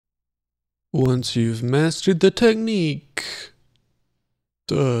Once you've mastered the technique,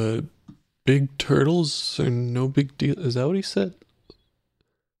 the big turtles are no big deal. Is that what he said?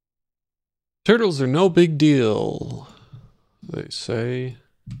 Turtles are no big deal, they say.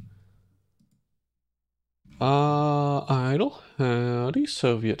 Idle, howdy.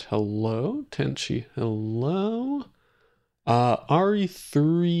 Soviet, hello. Tenchi, hello.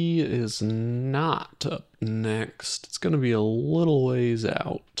 RE3 is not up next. It's gonna be a little ways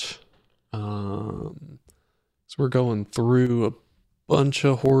out. So we're going through a bunch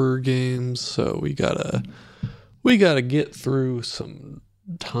of horror games, so we gotta get through some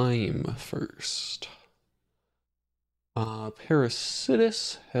time first.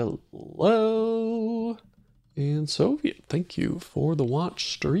 Parasitus, hello. And Soviet, thank you for the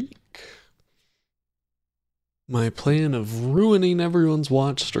watch streak. My plan of ruining everyone's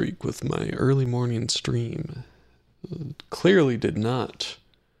watch streak with my early morning stream clearly did not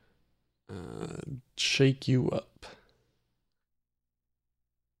shake you up.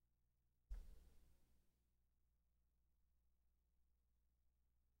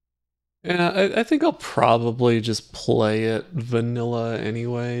 Yeah, I think I'll probably just play it vanilla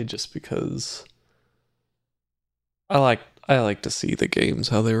anyway, just because I like to see the games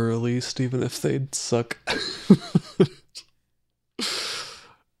how they were released, even if they'd suck.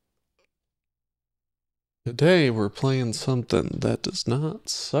 Today we're playing something that does not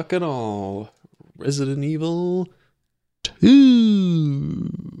suck at all. Resident Evil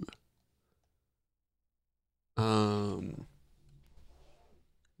 2.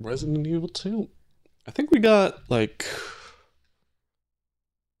 Resident Evil 2. I think we gotta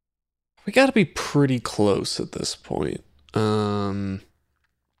be pretty close at this point.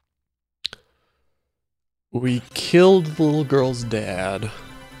 We killed the little girl's dad.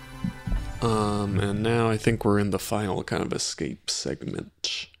 And now I think we're in the final kind of escape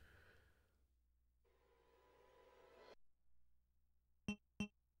segment.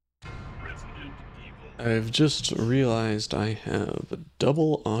 I've just realized I have a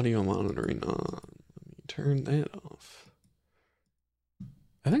double audio monitoring on. Let me turn that off.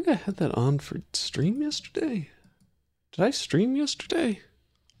 I think I had that on for stream yesterday. Did I stream yesterday?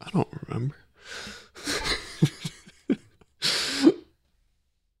 I don't remember.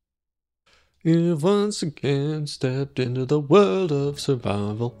 You've once again stepped into the world of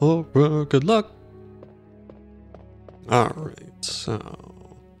survival horror. Good luck. Alright, so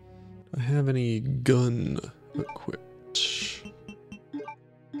do I have any gun equipped?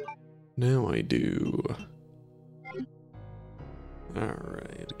 Now I do.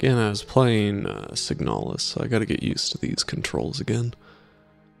 Alright, again I was playing Signalis, so I gotta get used to these controls again.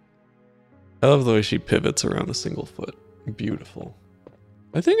 I love the way she pivots around a single foot. Beautiful.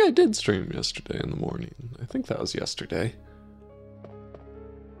 I think I did stream yesterday in the morning. I think that was yesterday.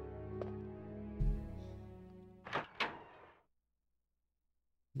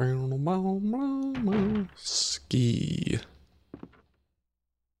 Ski.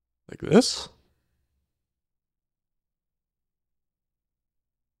 Like this?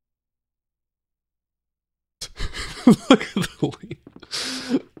 Look at the lead.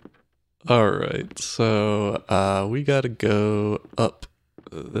 Alright, so we gotta go up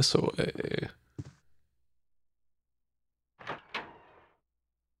this way.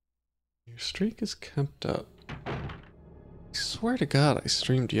 Your streak is kept up. I swear to God I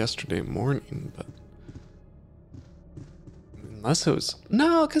streamed yesterday morning, but unless it was...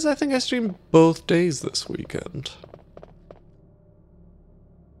 No, because I think I streamed both days this weekend.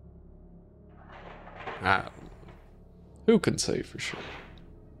 I don't know. Who can say for sure?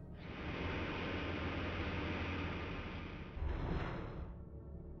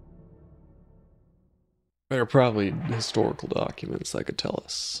 There are probably historical documents that could tell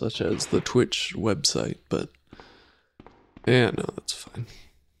us, such as the Twitch website, but yeah, no, that's fine.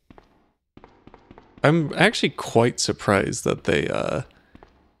 I'm actually quite surprised that they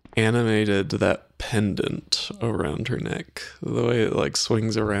animated that pendant around her neck. The way it like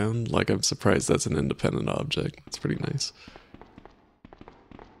swings around, like I'm surprised that's an independent object. It's pretty nice.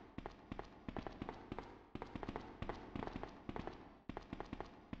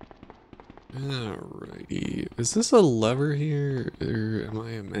 Alrighty. Is this a lever here, or am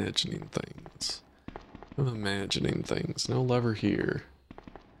I imagining things? I'm imagining things. No lever here.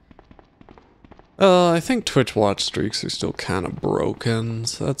 I think Twitch watch streaks are still kind of broken,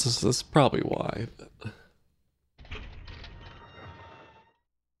 so that's probably why. But...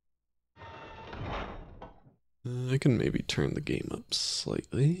 I can maybe turn the game up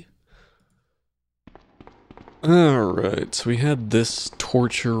slightly. Alright, so we had this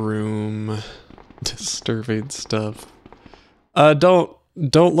torture room, disturbing stuff. Don't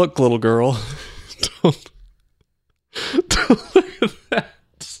Don't look, little girl. Don't, don't look at that.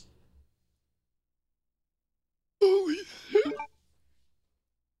 Holy shit.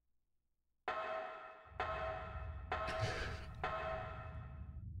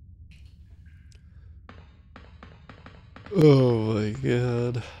 Oh my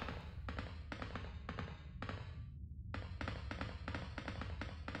god.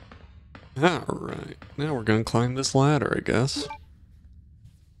 Alright, now we're gonna climb this ladder, I guess.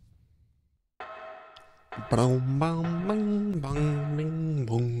 Boom, boom, boom, boom, bing,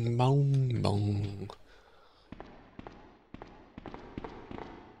 boom, boom, boom.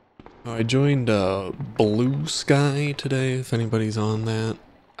 I joined Blue Sky today, if anybody's on that.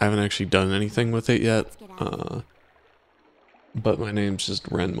 I haven't actually done anything with it yet, but my name's just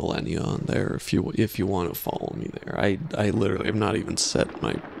Ren Millennia on there if you want to follow me there. I literally have not even set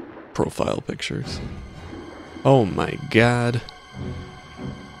my profile pictures. Oh my god.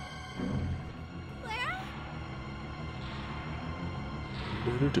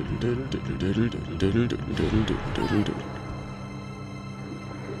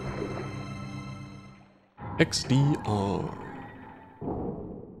 XDR.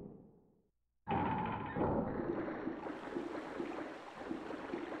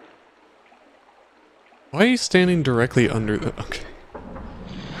 Why are you standing directly under the... Okay.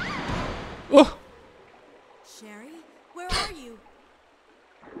 Oh! Sherry? Where are you?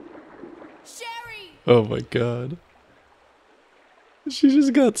 Sherry! Oh my god. She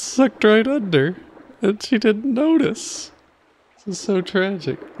just got sucked right under, and she didn't notice. This is so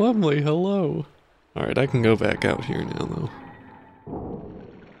tragic. Lovely, hello. Alright, I can go back out here now, though.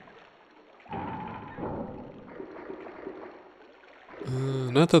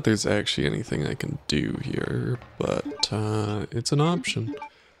 Not that there's actually anything I can do here, but it's an option.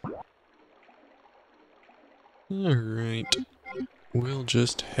 Alright. We'll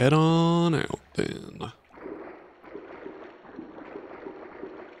just head on out then.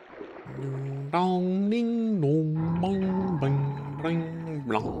 Don't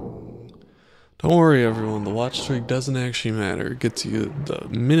worry everyone, the watch streak doesn't actually matter. It gets you the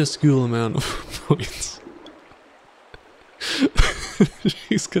minuscule amount of points.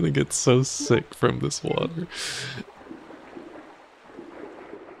 She's gonna get so sick from this water.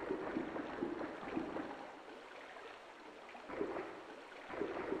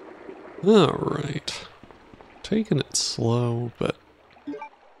 Alright. Taking it slow, but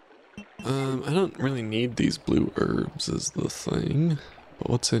I don't really need these blue herbs is the thing. But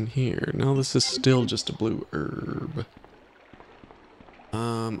what's in here? No, this is still just a blue herb.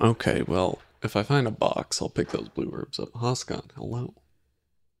 Okay, well, if I find a box, I'll pick those blue herbs up. Hoskan, hello.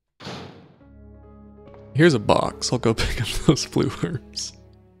 Here's a box, I'll go pick up those blue herbs.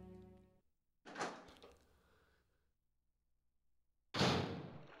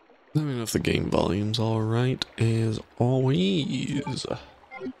 Let me know if the game volume's alright, as always.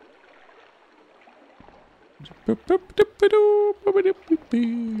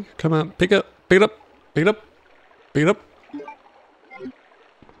 Come on, pick it up, pick it up, pick it up, pick it up.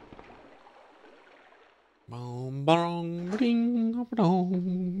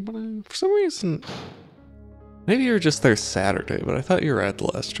 For some reason, maybe you're just there Saturday, but I thought you were at the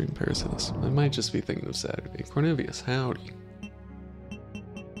last stream, Parasitus. I might just be thinking of Saturday. Cornelius, howdy.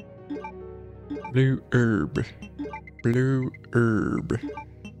 Blue herb. Blue herb.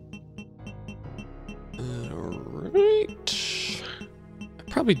 Alright. I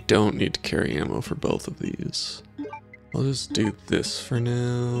probably don't need to carry ammo for both of these. I'll just do this for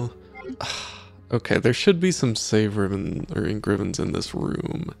now. Okay, there should be some save ribbon or ink ribbons in this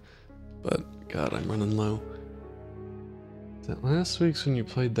room. But, God, I'm running low. Is that last week's when you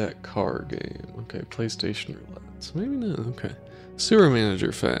played that car game? Okay, PlayStation Roulette. So maybe not, okay. Sewer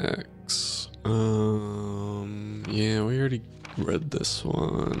Manager facts. Yeah, we already read this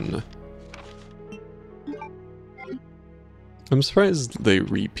one. I'm surprised they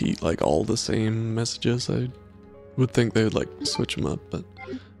repeat like all the same messages. I would think they would like switch them up, but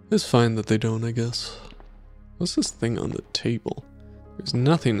it's fine that they don't, I guess. What's this thing on the table? There's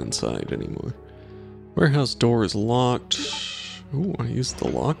nothing inside anymore. Warehouse door is locked. Ooh, I used the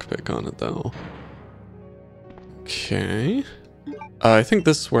lockpick on it though. Okay. I think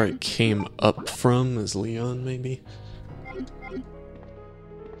this is where I came up from, as Leon, maybe?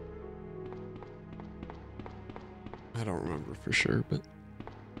 I don't remember for sure, but...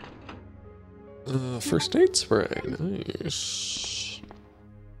 first aid spray, nice.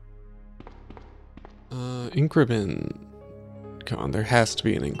 Ink ribbon. Come on, there has to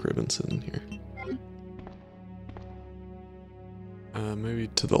be an ink ribbon sitting here. Maybe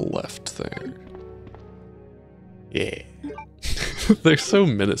to the left there. Yeah. They're so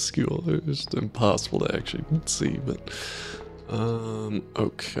minuscule. They're just impossible to actually see, but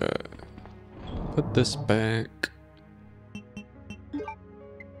okay. Put this back.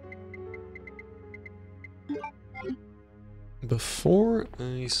 Before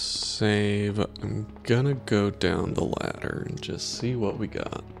I save, I'm gonna go down the ladder and just see what we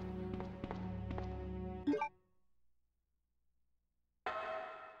got.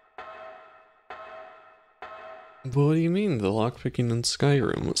 What do you mean? The lockpicking in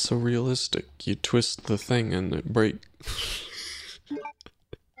Skyrim was so realistic. You twist the thing and it breaks.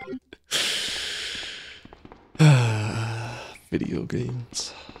 Video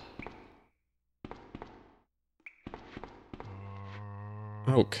games.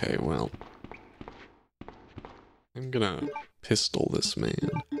 Okay, well. I'm gonna pistol this man.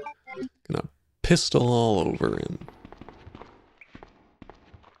 Gonna pistol all over him.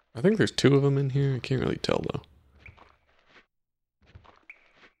 I think there's two of them in here. I can't really tell though.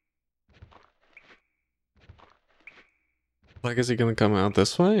 Like, is he gonna come out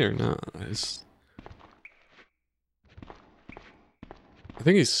this way or not? I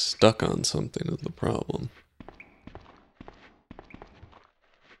think he's stuck on something is the problem.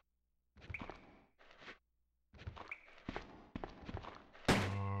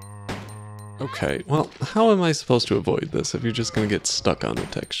 Okay, well, how am I supposed to avoid this if you're just gonna get stuck on a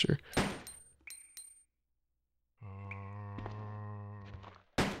texture?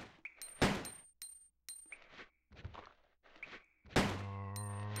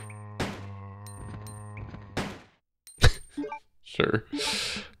 Sure.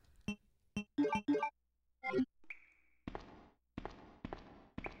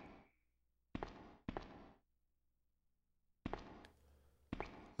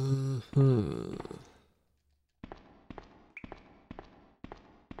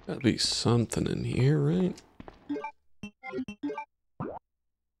 Gotta be something in here, right?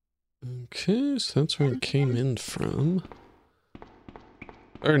 Okay, so that's where I came in from.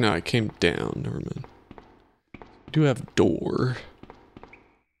 Or no, I came down, never mind. I do have a door.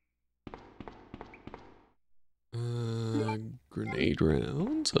 Grenade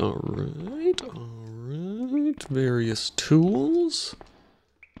rounds, alright. Various tools.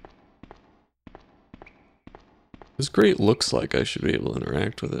 This grate looks like I should be able to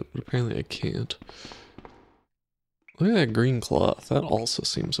interact with it, but apparently I can't. Look at that green cloth, that also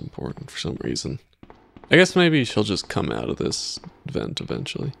seems important for some reason. I guess maybe she'll just come out of this vent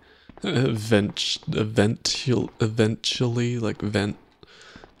eventually. Eventually, like vent.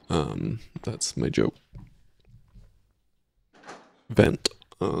 That's my joke. Vent.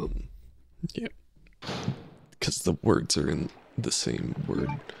 Yeah. Because the words are in the same word.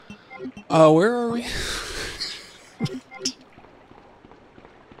 Where are we?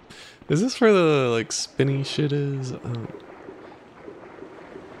 Is this where the, like, spinny shit is?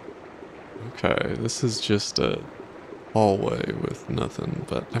 Okay, this is just a hallway with nothing,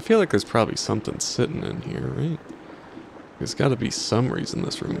 but I feel like there's probably something sitting in here, right? There's gotta be some reason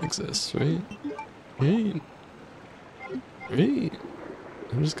this room exists, right? Right. Right.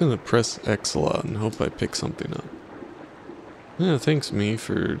 I'm just gonna press X a lot and hope I pick something up. Yeah, thanks me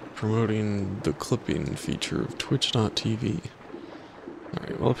for promoting the clipping feature of Twitch.tv.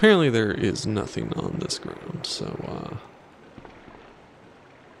 Alright, well apparently there is nothing on this ground, so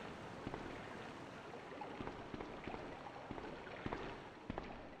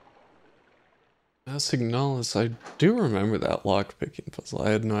Signalis, I do remember that lockpicking puzzle. I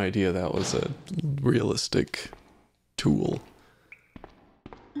had no idea that was a realistic tool.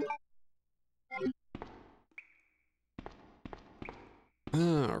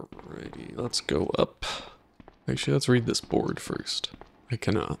 Alrighty, let's go up. Actually, let's read this board first. I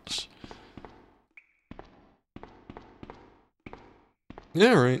cannot.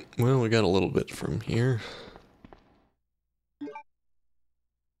 Alright, well, we got a little bit from here.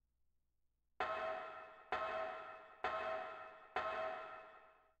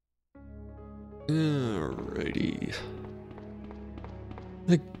 Alrighty.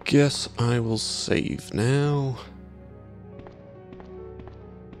 I guess I will save now.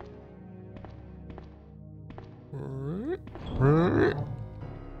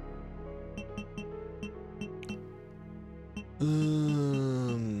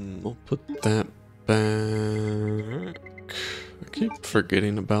 I'll put that back. I keep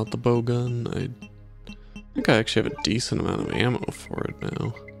forgetting about the bowgun. I think I actually have a decent amount of ammo for it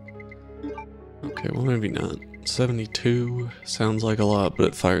now. Okay, well maybe not. 72 sounds like a lot, but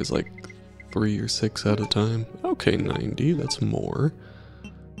it fires like 3 or 6 at a time. Okay, 90, that's more.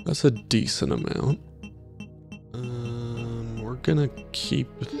 That's a decent amount. We're gonna keep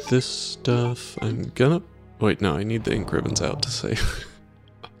this stuff. I'm gonna... Wait, no, I need the ink ribbons out to save.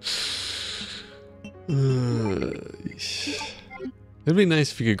 It'd be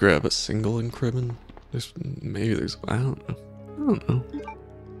nice if you could grab a single ink ribbon. Maybe there's, I don't know. I don't know.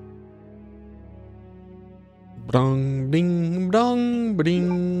 Bdong, ding, bdong,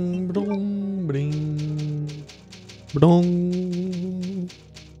 bding, bdong, bding, bdong.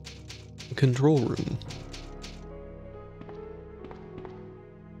 Control room.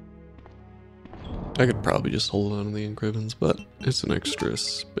 I could probably just hold on to the ink ribbons, but it's an extra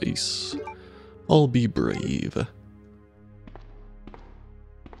space. I'll be brave.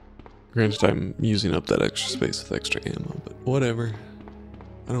 Granted, I'm using up that extra space with extra ammo, but whatever.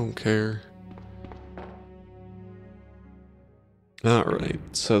 I don't care. Alright,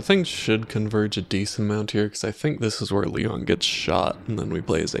 so things should converge a decent amount here, because I think this is where Leon gets shot, and then we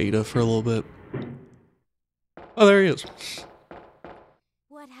play as Ada for a little bit. Oh, there he is.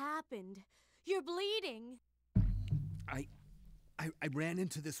 What happened? You're bleeding. I ran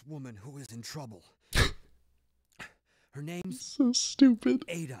into this woman who was in trouble. Her name's So stupid.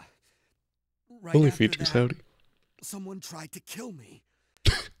 Ada. Right Only after features that, howdy. someone tried to kill me.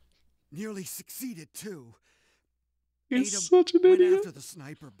 Nearly succeeded too. He's Ada such an went idiot. after the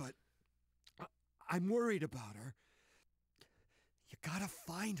sniper, but I'm worried about her. You gotta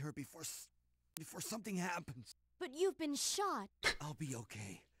find her before something happens. But you've been shot. I'll be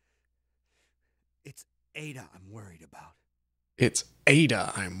okay. It's Ada I'm worried about. It's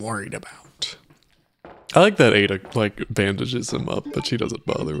Ada I'm worried about. I like that Ada, like, bandages him up, but she doesn't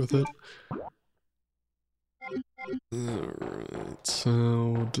bother with it. Alright,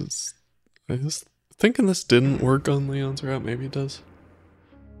 so does... I was thinking this didn't work on Leon's route, maybe it does.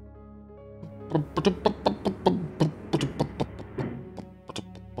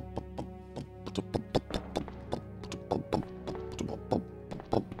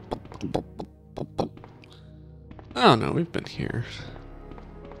 Oh no, we've been here.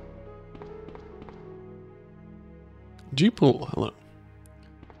 G-Pool, hello.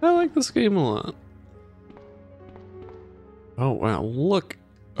 I like this game a lot. Oh wow, look.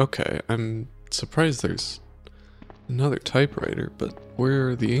 Okay, I'm surprised there's another typewriter, but where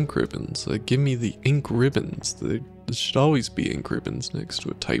are the ink ribbons? Give me the ink ribbons. There should always be ink ribbons next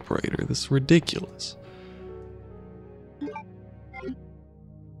to a typewriter. This is ridiculous.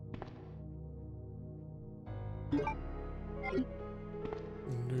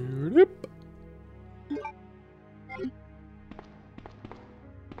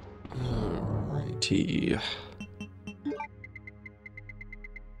 Alrighty.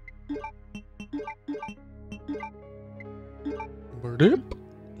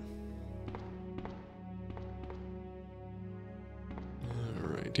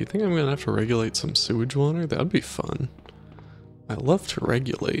 Alright, do you think I'm gonna have to regulate some sewage water? That'd be fun. I love to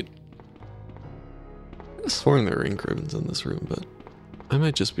regulate. I have sworn there are ink ribbons in this room, but I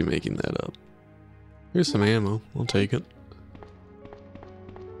might just be making that up. Here's some ammo, I'll take it.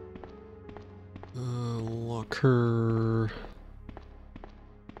 Locker...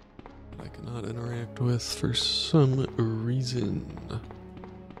 I cannot interact with for some reason.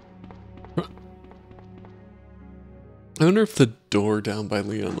 Huh. I wonder if the door down by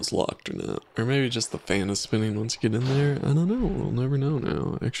Leon was locked or not. Or maybe just the fan is spinning once you get in there. I don't know. We'll never know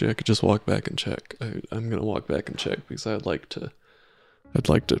now. Actually, I could just walk back and check. I'm gonna walk back and check because I'd like to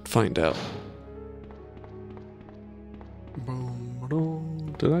find out.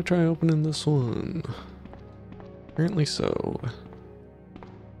 Did I try opening this one? Apparently so.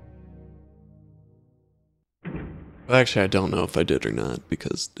 Actually, I don't know if I did or not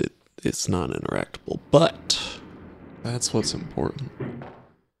because it's not interactable, but that's what's important.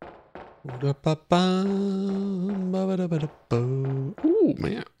 Ooh,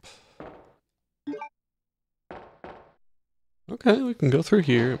 map. Okay, we can go through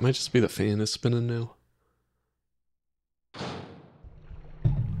here. It might just be the fan is spinning now.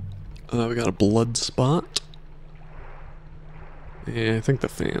 We got a blood spot. Yeah, I think the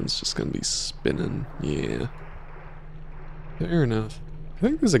fan's just gonna be spinning. Yeah. Fair enough. I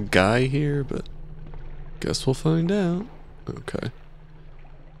think there's a guy here, but guess we'll find out. Okay.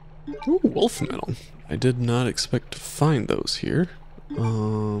 Ooh, wolf metal. I did not expect to find those here.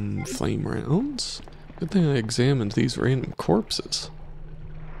 Flame rounds. Good thing I examined these random corpses.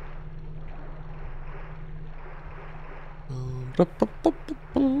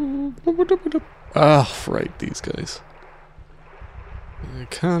 Ah, right, these guys. I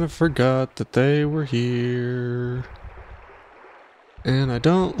kind of forgot that they were here. And I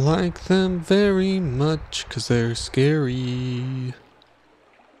don't like them very much because they're scary.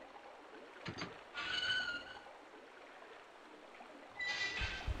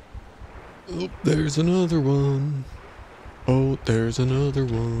 Oh, there's another one. Oh, there's another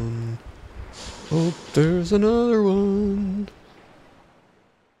one. Oh, there's another one.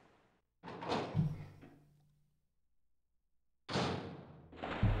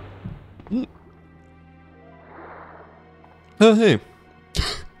 Oh, hey.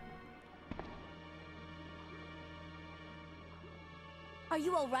 Are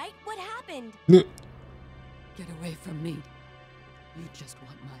you alright? What happened? Get away from me. You just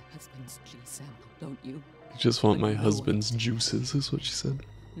want my husband's G sample, don't you? I just want my husband's juices, is what she said.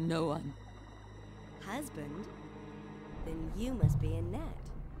 No one. Husband? Then you must be Annette.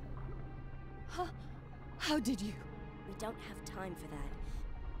 How did you? We don't have time for that.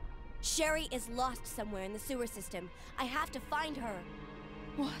 Sherry is lost somewhere in the sewer system. I have to find her.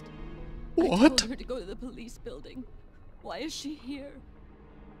 What? What? I told her to go to the police building. Why is she here?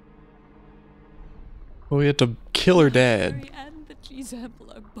 Well, we had to kill her dad. Sherry and the G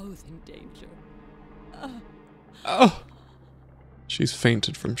sample are both in danger. Oh! She's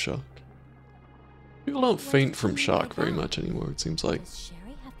fainted from shock. People don't What faint does from he mean shock by very that? much anymore, it seems like. Does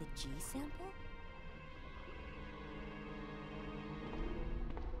Sherry have the G sample?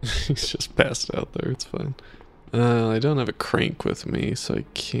 He's just passed out there, it's fine. I don't have a crank with me, so I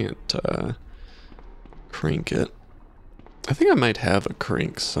can't, crank it. I think I might have a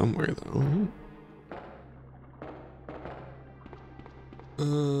crank somewhere, though. I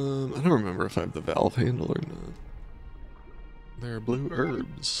don't remember if I have the valve handle or not. There are blue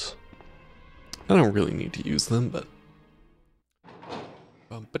herbs. I don't really need to use them, but...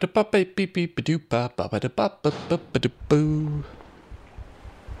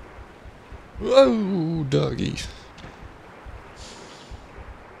 Whoa, doggy.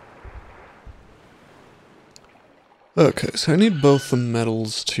 Okay, so I need both the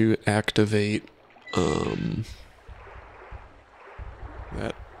metals to activate, that,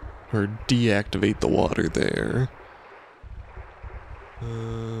 or deactivate the water there.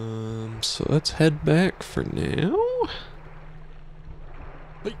 So let's head back for now.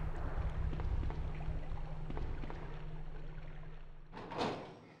 Hey.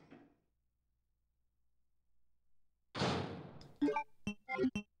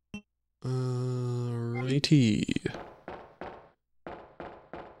 Righty.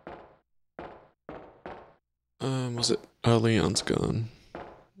 Was it? Oh, Leon's gone.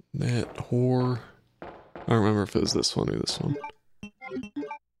 That whore. I don't remember if it was this one or this one.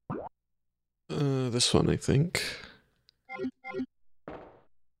 This one, I think.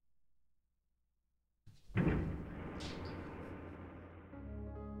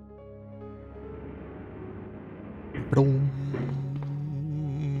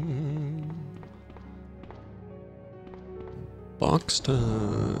 Box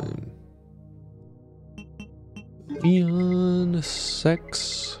time. Leon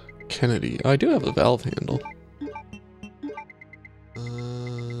Sex Kennedy. I do have a valve handle.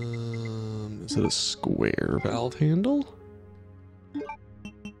 Is it a square valve handle?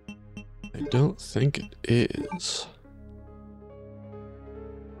 I don't think it is.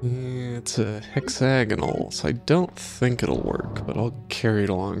 Yeah, it's a hexagonal, so I don't think it'll work, but I'll carry it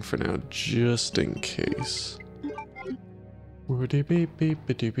along for now just in case.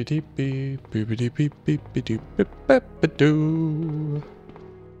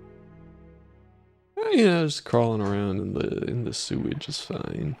 Yeah, just crawling around in the sewage is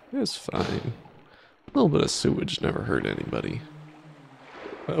fine. It's fine. A little bit of sewage never hurt anybody.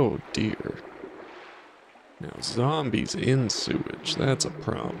 Oh dear. Now zombies in sewage, that's a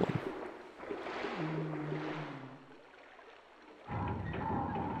problem.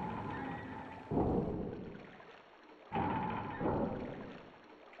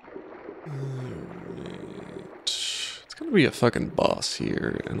 It's gonna be a fucking boss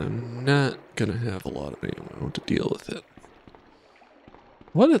here, and I'm not gonna have a lot of ammo to deal with it.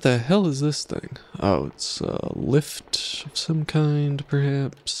 What the hell is this thing? Oh, it's a lift of some kind,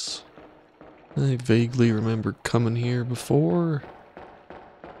 perhaps? I vaguely remember coming here before.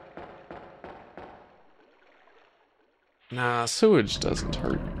 Nah, sewage doesn't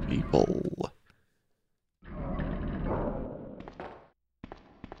hurt people.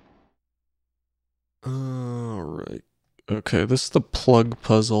 Alright. Okay, this is the plug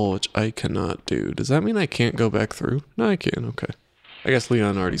puzzle, which I cannot do. Does that mean I can't go back through? No, I can, okay. I guess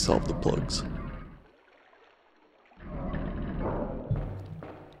Leon already solved the plugs.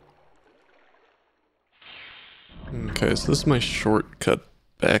 Okay, so this is my shortcut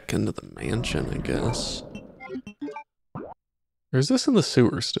back into the mansion, I guess. Or is this in the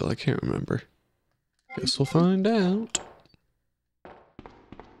sewer still? I can't remember. Guess we'll find out.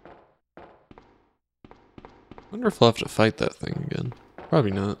 Wonder if I'll have to fight that thing again.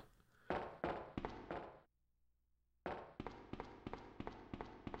 Probably not.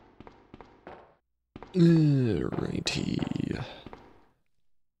 Alrighty.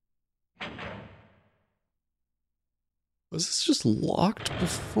 Was this just locked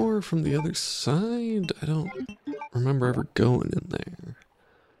before from the other side? I don't remember ever going in there.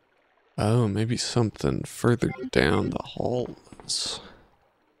 Oh, maybe something further down the hall was.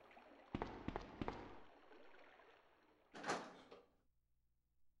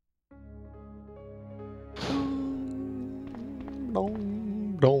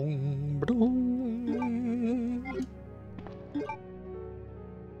 Dong, dong, dong.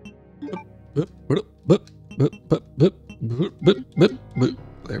 There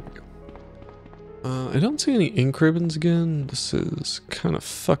we go. I don't see any ink ribbons again. This is kind of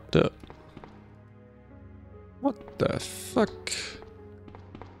fucked up. What the fuck?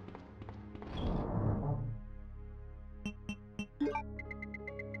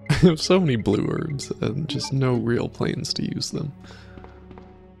 I have so many blue herbs and just no real plans to use them.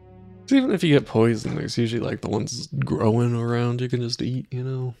 Even if you get poisoned, there's usually like the ones growing around you can just eat, you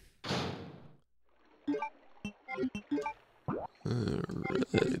know?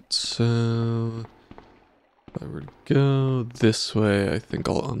 Alright, so if I were to go this way, I think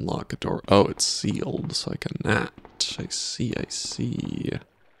I'll unlock a door. Oh, it's sealed, so I cannot. I see, I see.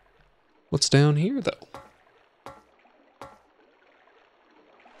 What's down here, though?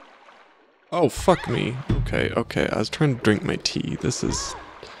 Oh, fuck me. Okay, okay, I was trying to drink my tea. This is...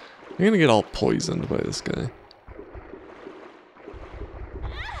 I'm gonna get all poisoned by this guy.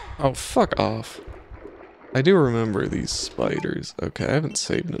 Oh, fuck off. I do remember these spiders. Okay, I haven't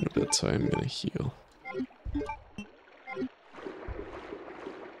saved in a bit, so I'm gonna heal.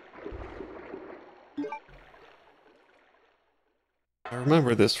 I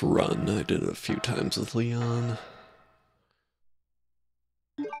remember this run. I did it a few times with Leon.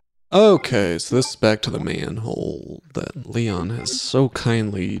 Okay, so this is back to the manhole that Leon has so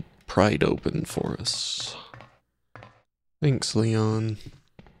kindly pried open for us. Thanks, Leon.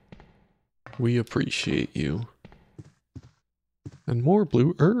 We appreciate you. And more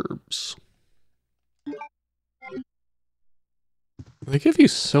blue herbs. They give you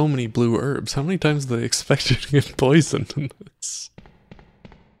so many blue herbs. How many times do they expect you to get poisoned in this?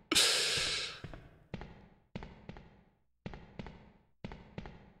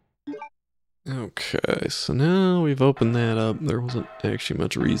 Okay, so now we've opened that up. There wasn't actually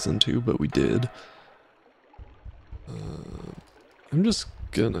much reason to, but we did. I'm just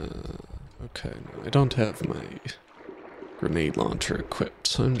gonna... Okay, no, I don't have my grenade launcher equipped,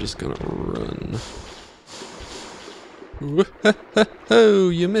 so I'm just gonna run. Whoa,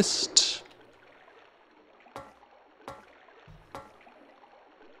 you missed!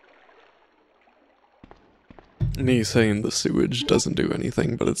 Me saying the sewage doesn't do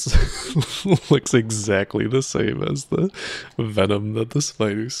anything, but it's looks exactly the same as the venom that the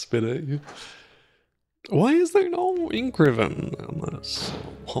spiders spit at you. Why is there no ink ribbon on this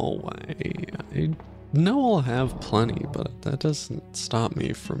hallway? I know I'll have plenty, but that doesn't stop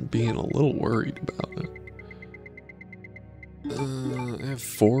me from being a little worried about it. I have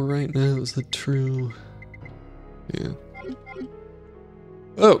 4 right now, is that true? Yeah.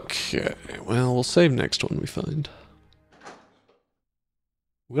 Okay, well, we'll save next one we find.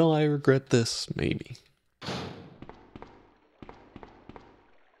 Will I regret this? Maybe.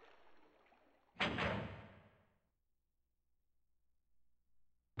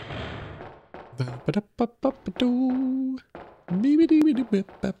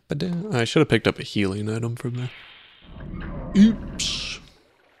 I should have picked up a healing item from there. Oops.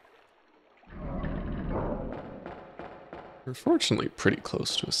 We're fortunately pretty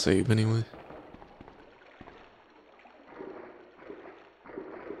close to a save anyway.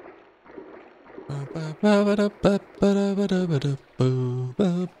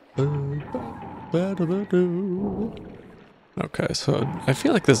 Okay, so I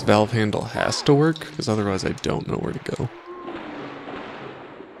feel like this valve handle has to work, because otherwise I don't know where to go.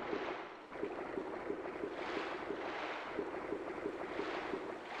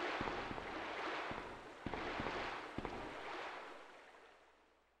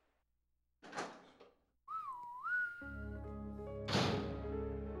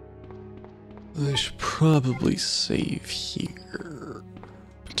 I should probably save here.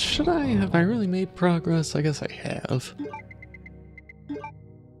 But should I? Have I really made progress? I guess I have.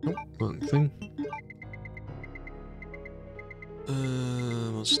 Nope, wrong thing.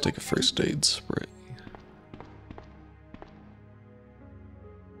 Let's just take a first aid spray.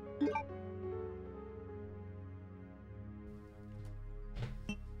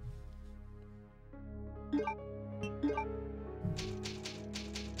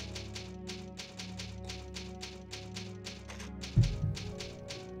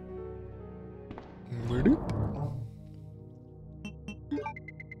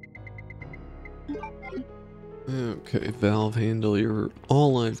 Okay, valve handle, you're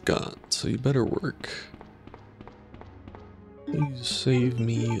all I've got, so you better work. Please save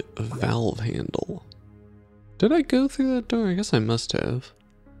me a valve handle. Did I go through that door? I guess I must have.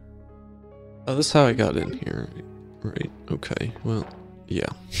 Oh, this is how I got in here. Right, okay, well, yeah.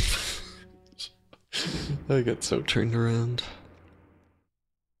 I got so turned around.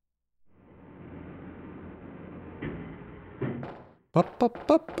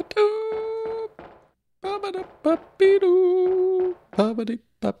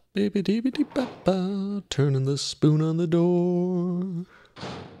 Turning the spoon on the door.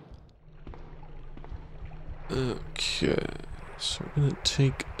 Okay, so we're gonna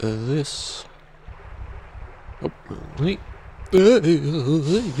take this. Oh, wait. Oh,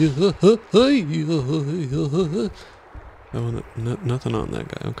 nothing on that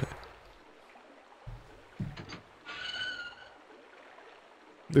guy. Okay.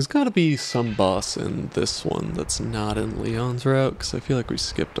 There's got to be some boss in this one that's not in Leon's route, because I feel like we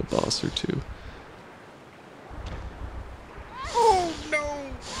skipped a boss or two. Oh no!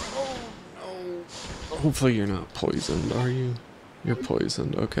 Oh no! Hopefully you're not poisoned, are you? You're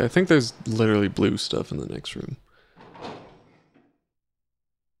poisoned. Okay, I think there's literally blue stuff in the next room.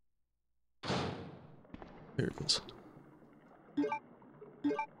 There it is.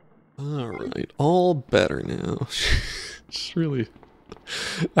 Alright, all better now. It's really...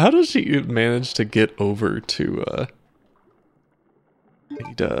 How does she manage to get over to,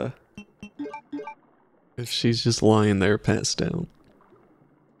 Ada? If she's just lying there passed down.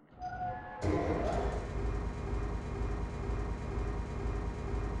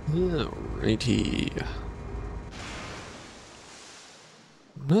 Alrighty.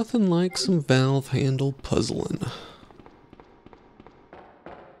 Nothing like some valve handle puzzling.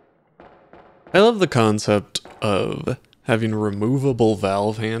 I love the concept of having removable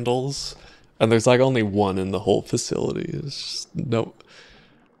valve handles, and there's like only one in the whole facility. It's just, no.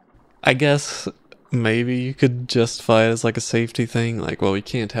 I guess maybe you could justify it as like a safety thing, like, well, we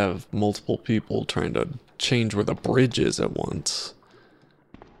can't have multiple people trying to change where the bridge is at once.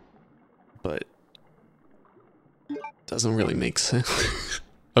 But doesn't really make sense.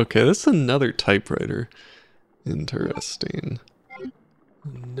 Okay, this is another typewriter. Interesting.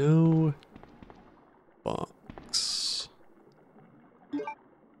 No box.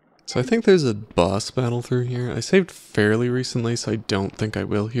 So I think there's a boss battle through here. I saved fairly recently, so I don't think I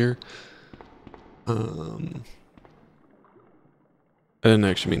will here. I didn't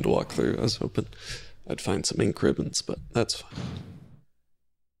actually mean to walk through. I was hoping I'd find some ink ribbons, but that's fine.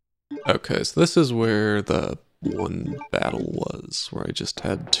 Okay, so this is where the one battle was, where I just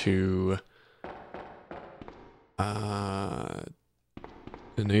had to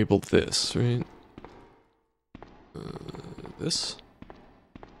enable this, right? This?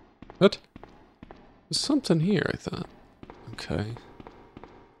 What? There's something here, I thought. Okay.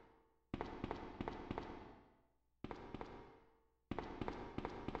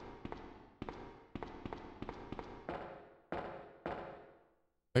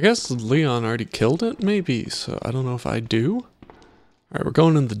 I guess Leon already killed it, maybe, so I don't know if I do. Alright, we're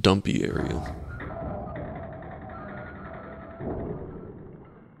going in the dumpy area.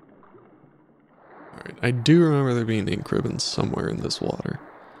 Alright, I do remember there being ink ribbons somewhere in this water.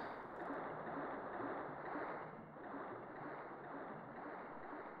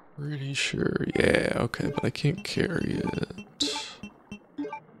 Pretty sure, yeah, okay, but I can't carry it.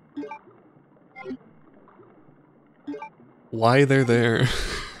 Why they're there?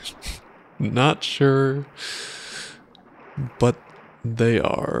 Not sure, but they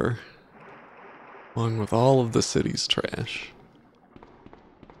are, along with all of the city's trash.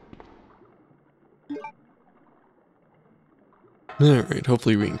 Alright,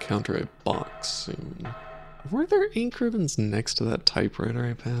 hopefully we encounter a box soon. Were there ink ribbons next to that typewriter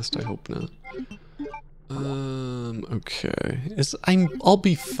I passed? I hope not. Okay. I'll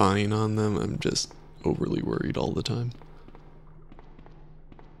be fine on them, I'm just overly worried all the time.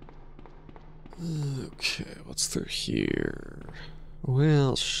 Okay, what's through here?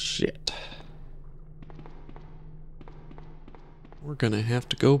 Well, shit. We're gonna have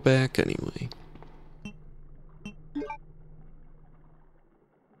to go back anyway.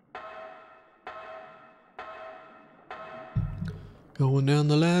 Going down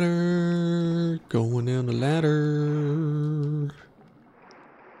the ladder, going down the ladder.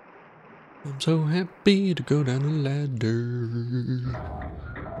 I'm so happy to go down the ladder.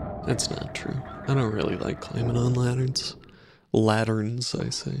 That's not true. I don't really like climbing on ladders. Lanterns, I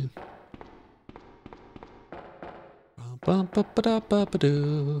say.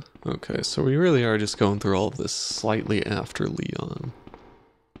 Ba-ba-ba-da-ba-ba-doo. Okay, so we really are just going through all of this slightly after Leon.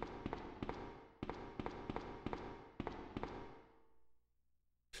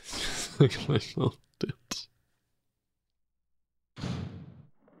 Look at my phone.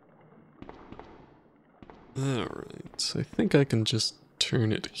 Alright, so I think I can just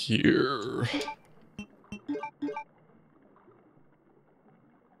turn it here.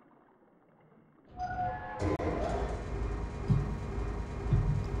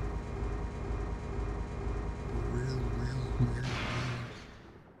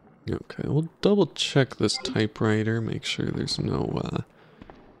 Okay, we'll double check this typewriter, make sure there's no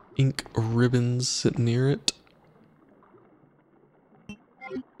ink ribbons sitting near it.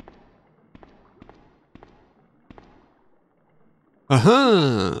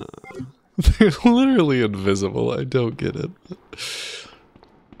 Aha! They're literally invisible, I don't get it.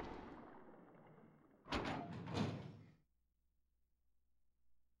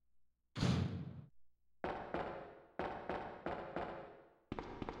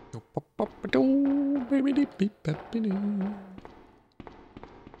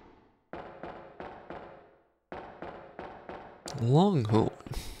 Long hole.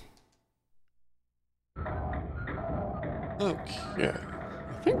 Okay.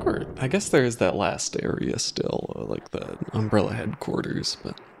 I guess there is that last area still, like the Umbrella headquarters,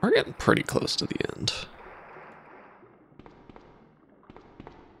 but we're getting pretty close to the end.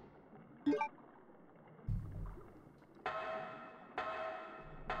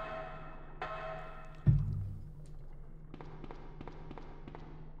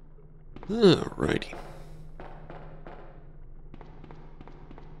 Alrighty.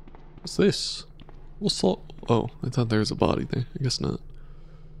 What's this? Oh, I thought there was a body there. I guess not.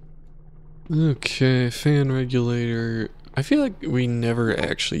 Okay, fan regulator. I feel like we never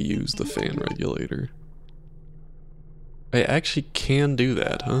actually use the fan regulator. I actually can do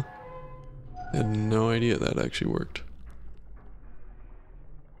that, huh? I had no idea that actually worked.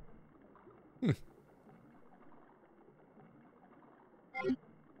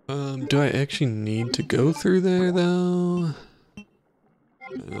 Do I actually need to go through there, though? I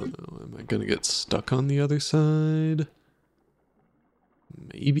don't know. Am I gonna get stuck on the other side?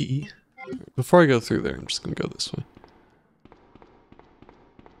 Maybe. Before I go through there, I'm just gonna go this way.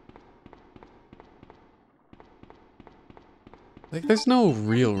 Like, there's no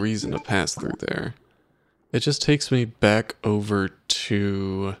real reason to pass through there. It just takes me back over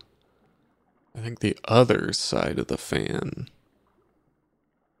to, I think, the other side of the fan.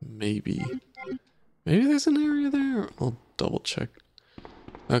 Maybe. Maybe there's an area there? I'll double check.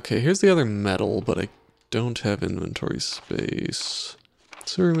 Okay, here's the other metal, but I don't have inventory space.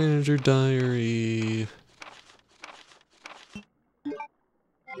 Sewer manager diary.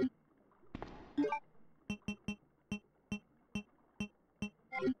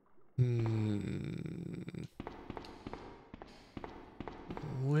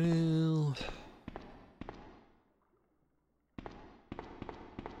 Well...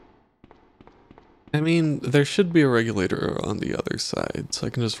 I mean, there should be a regulator on the other side, so I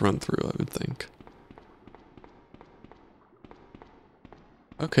can just run through, I would think.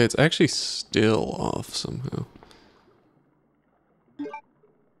 Okay, it's actually still off somehow.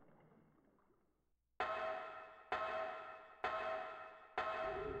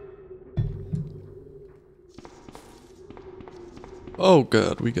 Oh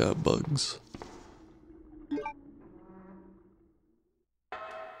god, we got bugs.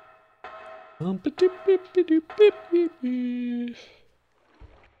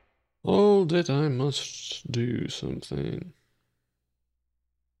 Hold it, I must do something.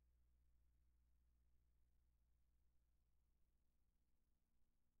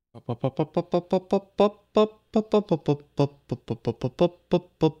 Hold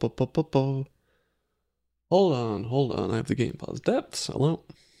on, I have the game paused. Depths, hello.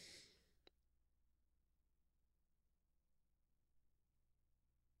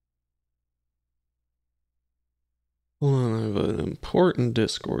 Hold on, I have an important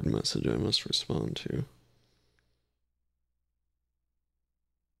Discord message I must respond to.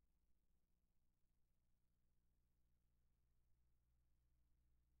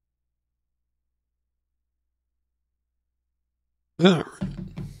 Alright.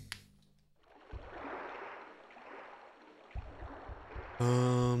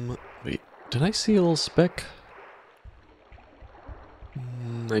 Wait, did I see a little speck?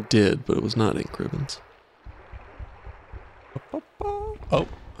 I did, but it was not ink ribbons. Oh,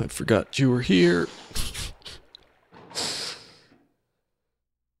 I forgot you were here.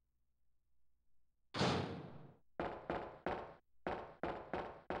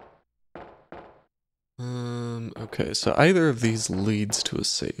 Okay, Okay, so either of these leads to a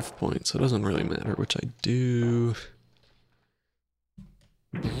save point, so it doesn't really matter which I do.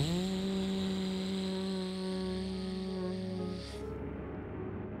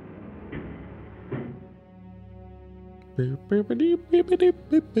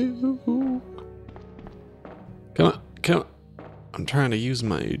 Come on, come on. I'm trying to use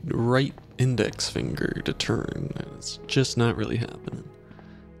my right index finger to turn, and it's just not really happening.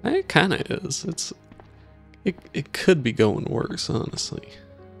 It kind of is. It could be going worse, honestly.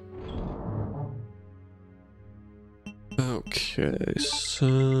 Okay,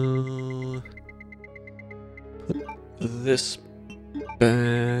 so put this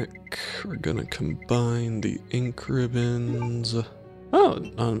back. We're gonna combine the ink ribbons. Oh,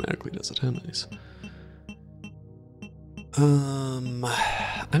 it automatically does it. How nice.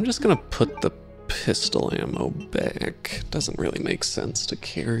 I'm just gonna put the pistol ammo back. Doesn't really make sense to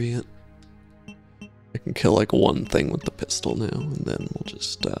carry it. I can kill like one thing with the pistol now, and then we'll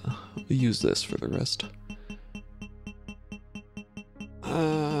just use this for the rest.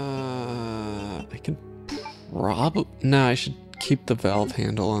 I can probably... Nah, I should keep the valve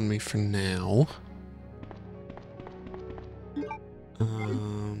handle on me for now.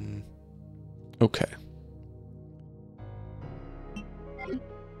 Okay.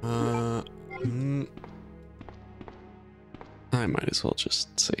 I might as well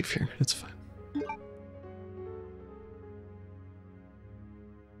just save here. It's fine.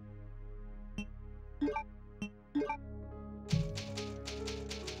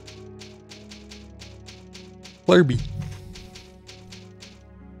 Flurby.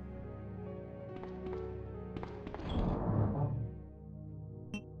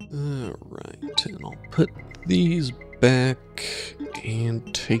 Alright, and I'll put these back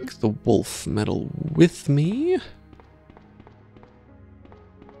and take the wolf metal with me.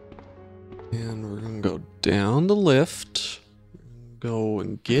 And we're gonna go down the lift, go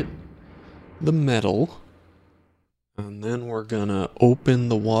and get the metal, and then we're gonna open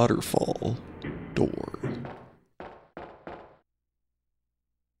the waterfall door,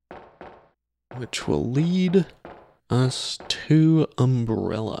 which will lead us to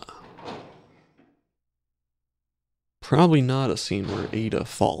Umbrella. Probably not a scene where Ada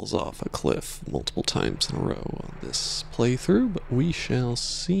falls off a cliff multiple times in a row on this playthrough, but we shall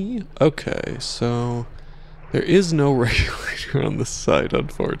see. Okay, so there is no regulator on this side,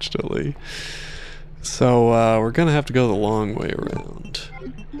 unfortunately. So we're gonna have to go the long way around,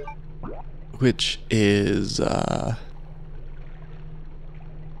 which is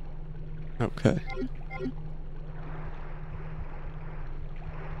okay.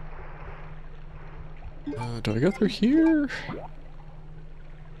 Do I go through here?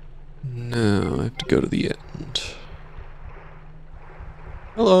 No, I have to go to the end.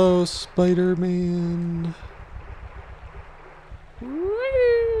 Hello, Spider-Man.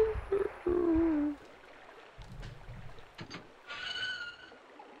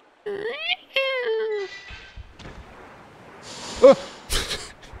 Oh.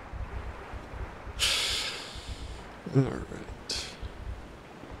 All right.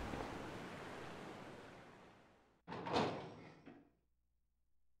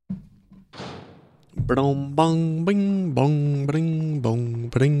 Bong bong bing bong bing bong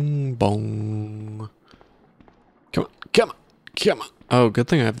bing bong. Come on, come on, come on. Oh, good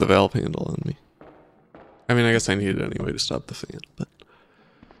thing I have the valve handle on me. I mean, I guess I need it anyway to stop the fan, but...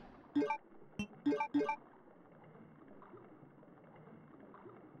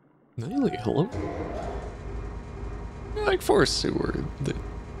 Niley, hello? Like Forest Sewer, the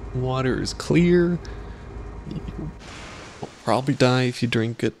water is clear. You will probably die if you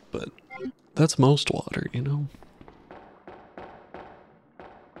drink it, but that's most water, you know?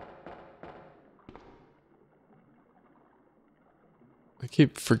 I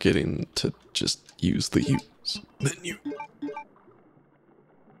keep forgetting to just use the use menu.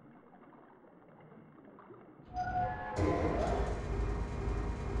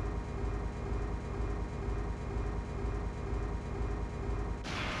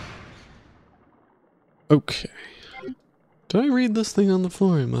 Okay. Did I read this thing on the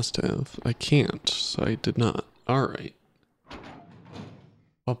floor? I must have. I can't, so I did not. Alright.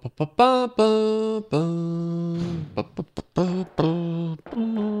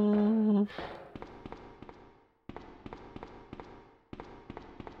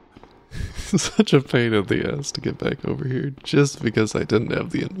 Such a pain in the ass to get back over here just because I didn't have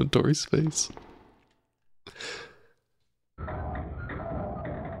the inventory space.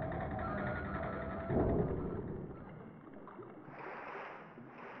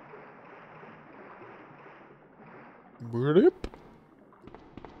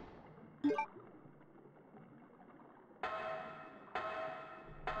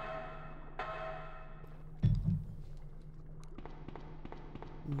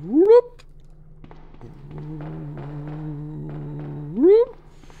 Whoop. Whoop.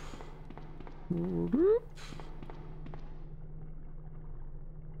 Whoop.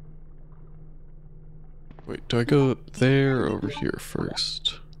 Wait, do I go there or over here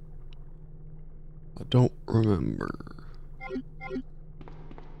first? I don't remember.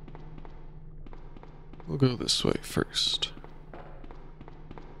 We'll go this way first.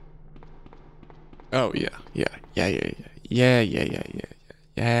 Oh yeah.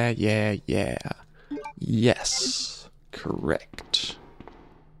 Yes. Correct.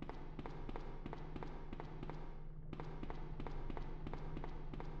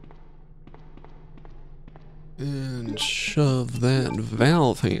 And shove that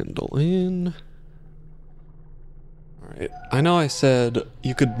valve handle in. Alright, I know I said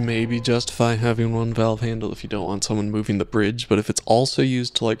you could maybe justify having one valve handle if you don't want someone moving the bridge, but if it's also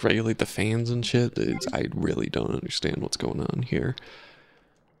used to like regulate the fans and shit, I really don't understand what's going on here.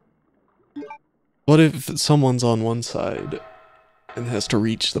 What if someone's on one side and has to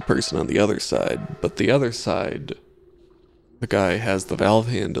reach the person on the other side, but the other side, the guy has the valve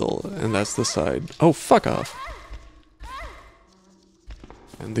handle, and that's the side... Oh, fuck off!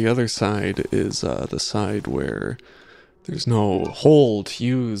 And the other side is the side where there's no hole to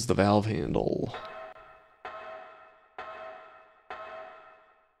use the valve handle.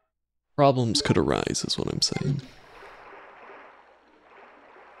 Problems could arise, is what I'm saying.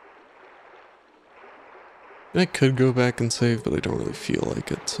 I could go back and save, but I don't really feel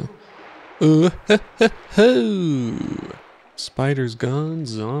like it, so... Ho! Spiders gone,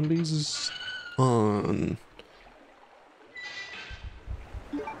 zombies on.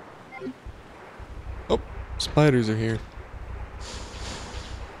 Oh, spiders are here.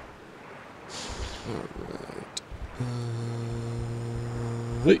 Alright.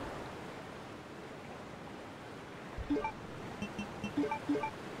 Hey.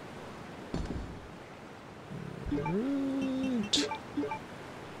 Alright.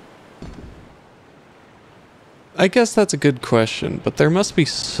 I guess that's a good question, but there must be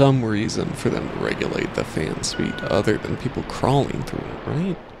some reason for them to regulate the fan speed other than people crawling through it,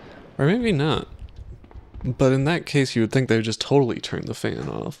 right? Or maybe not. But in that case, you would think they would just totally turn the fan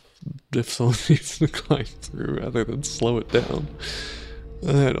off if someone needs to climb through rather than slow it down.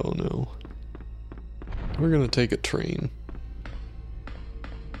 I don't know. We're gonna take a train.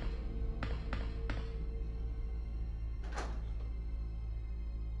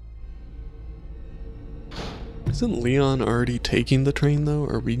 Isn't Leon already taking the train though?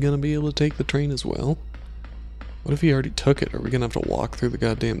 Are we gonna be able to take the train as well? What if he already took it? Are we gonna have to walk through the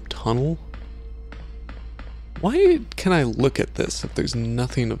goddamn tunnel? Why can I look at this if there's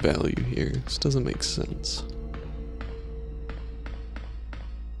nothing of value here? This doesn't make sense.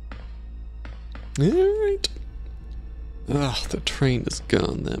 Alright. Ugh, the train is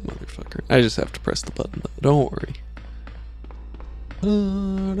gone, that motherfucker. I just have to press the button though, don't worry. Come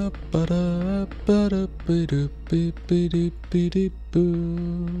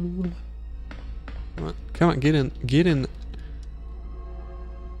on, get in.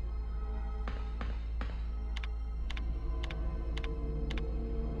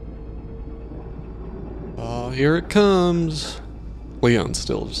 Oh, here it comes. Leon's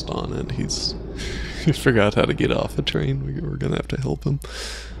still just on it. He forgot how to get off the train. We're gonna have to help him.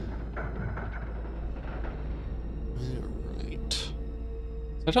 Alright.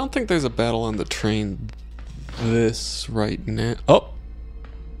 I don't think there's a battle on the train this right now. Oh!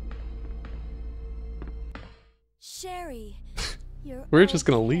 Sherry, you're We're just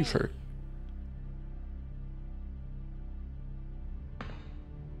gonna okay. leave her.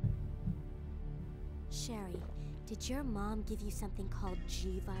 Sherry, did your mom give you something called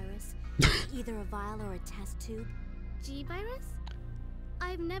G-Virus? Either a vial or a test tube? G-Virus?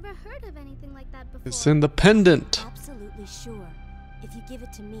 I've never heard of anything like that before. It's in the pendant. Absolutely sure. If you give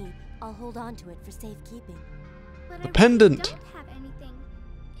it to me, I'll hold on to it for safekeeping. But The I pendant. Really don't have anything.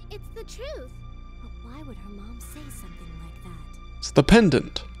 It's the truth. But why would her mom say something like that? It's the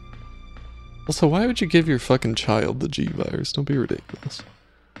pendant. Also, why would you give your fucking child the G-Virus? Don't be ridiculous.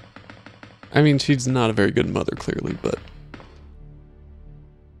 I mean, she's not a very good mother, clearly, but...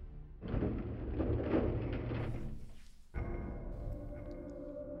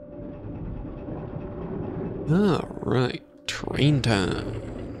 Alright, train time.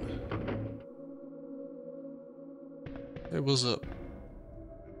 Hey, what's up?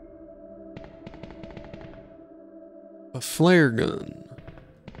 A flare gun.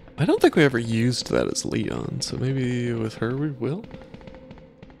 I don't think we ever used that as Leon, so maybe with her we will?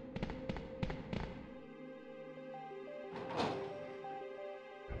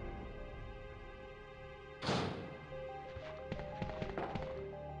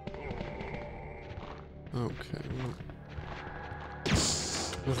 Okay.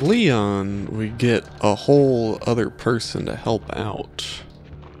 With Leon, we get a whole other person to help out.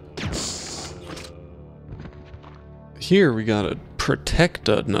 Here we gotta protect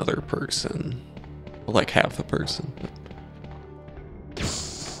another person. Well, like half a person.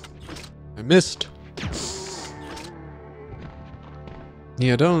 I missed.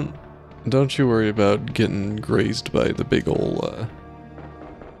 Yeah, don't you worry about getting grazed by the big ol'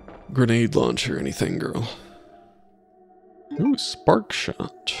 grenade launcher or anything, girl. Ooh, spark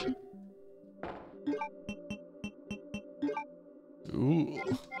shot. Ooh.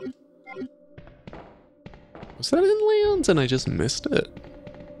 Was that in Leon's and I just missed it?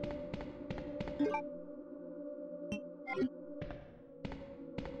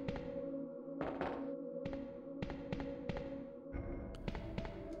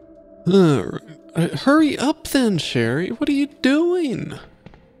 Alright. Hurry up then, Sherry. What are you doing?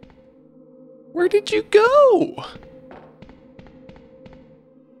 Where did you go?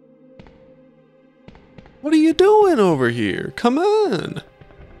 What are you doing over here? Come on.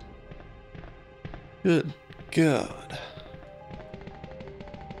 Good God.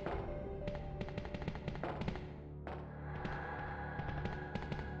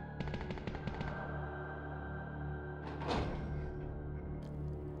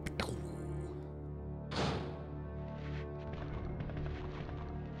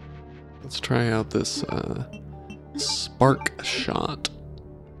 Let's try out this spark shot.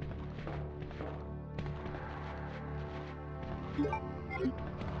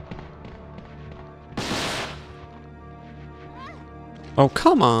 Oh,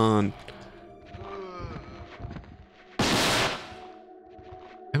 come on.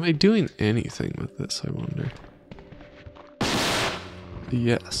 Am I doing anything with this, I wonder?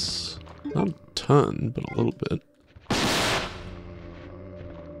 Yes. Not a ton, but a little bit.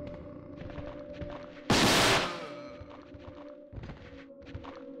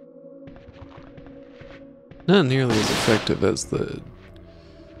 Not nearly as effective as the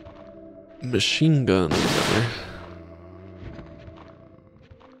machine gun or whatever.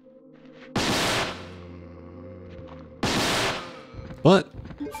 But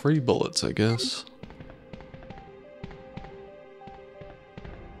free bullets, I guess.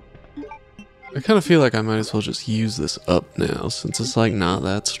 I kind of feel like I might as well just use this up now, since it's like not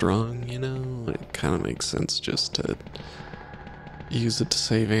that strong, you know? It kind of makes sense just to use it to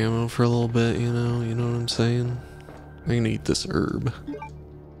save ammo for a little bit, you know what I'm saying? I'm gonna eat this herb.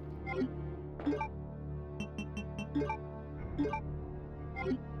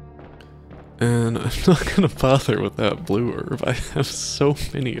 And I'm not gonna bother with that blue herb. I have so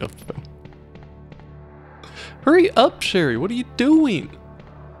many of them. Hurry up, Sherry, what are you doing?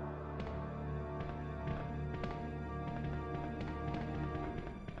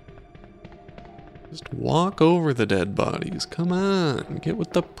 Just walk over the dead bodies. Come on, get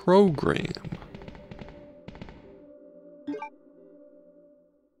with the program.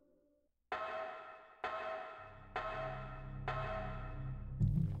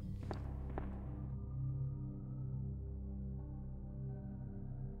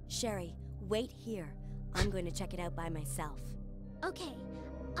 Sherry, wait here. I'm going to check it out by myself. Okay,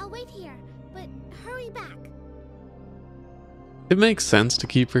 I'll wait here, but hurry back. It makes sense to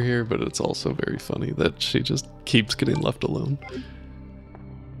keep her here, but it's also very funny that she just keeps getting left alone.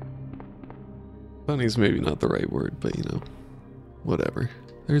 Funny's maybe not the right word, but you know, whatever.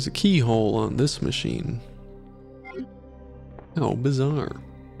 There's a keyhole on this machine. How bizarre.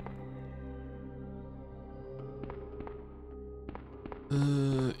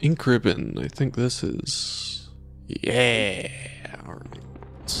 Ink ribbon. I think this is... Yeah! Alright.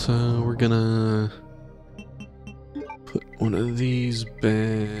 So we're gonna... put one of these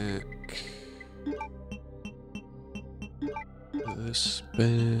back. This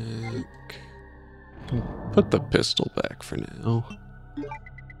back. Put the pistol back for now.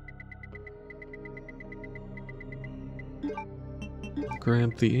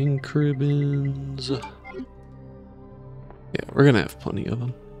 Grab the ink ribbons. Yeah, we're gonna have plenty of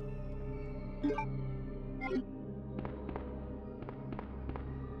them.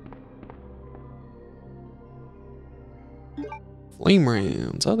 Flame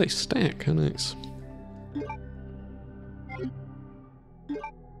rounds. Oh, they stack. How nice.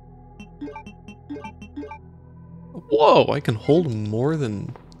 Whoa, I can hold more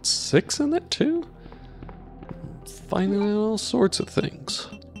than 6 in it too? Finding out all sorts of things.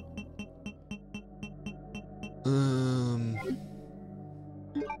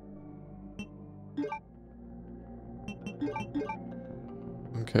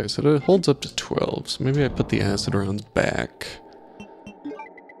 Okay, so it holds up to 12, so maybe I put the acid rounds back.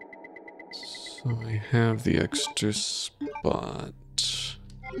 So I have the extra spot.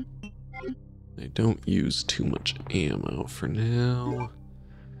 I don't use too much ammo for now.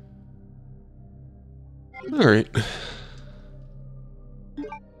 Alright.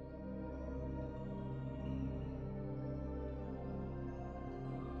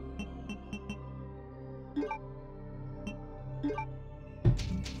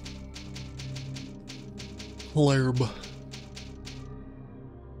 Lerb.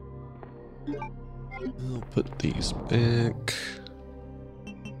 I'll put these back.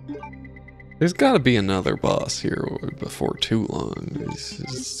 There's gotta be another boss here before too long.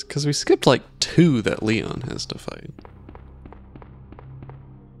 Because we skipped like 2 that Leon has to fight.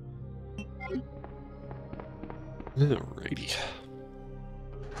 Alrighty.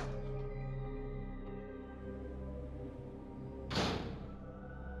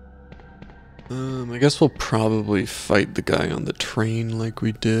 I guess we'll probably fight the guy on the train like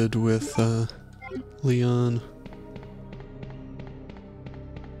we did with Leon.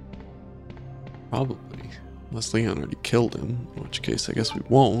 Probably. Unless Leon already killed him, in which case I guess we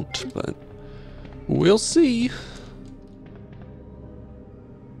won't, but we'll see.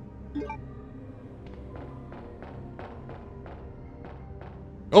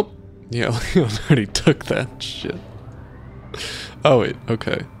 Oh, yeah, Leon already took that shit. Oh wait,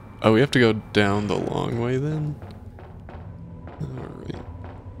 okay. Oh, we have to go down the long way then? Alright.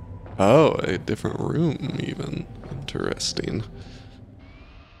 Oh, a different room even. Interesting.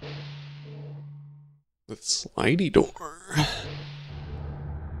 The slidey door.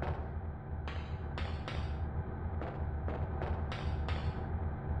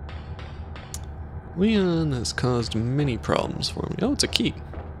 Leon has caused many problems for me. Oh, it's a key.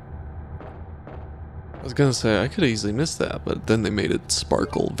 I was gonna say, I could easily miss that, but then they made it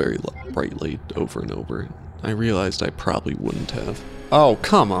sparkle very brightly over and over. I realized I probably wouldn't have. Oh,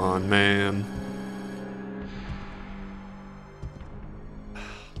 come on, man.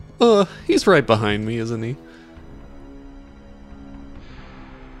 He's right behind me, isn't he?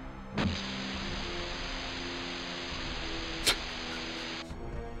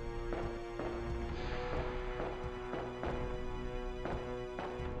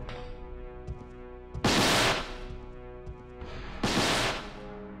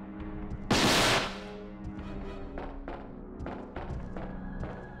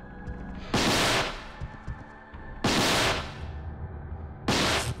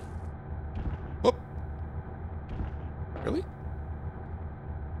 Really?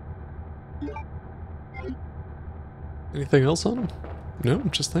 Anything else on him? No,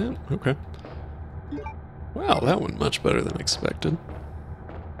 just that? Okay. Wow, that went much better than expected.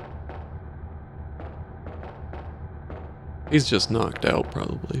 He's just knocked out,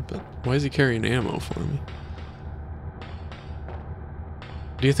 probably, but why is he carrying ammo for me?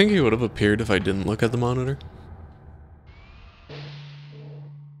 Do you think he would have appeared if I didn't look at the monitor?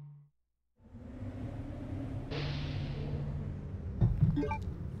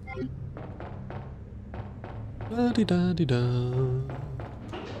 Da-dee-da-dee-da.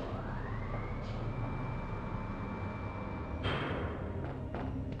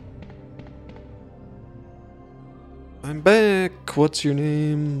 I'm back. What's your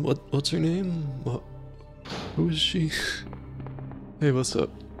name? What's her name? What? Who is she? Hey, what's up?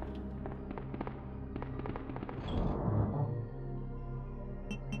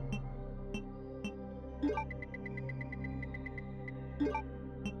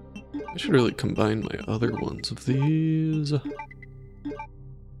 I should really combine my other ones of these.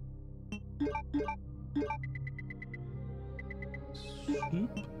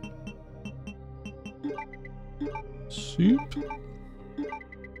 Soup.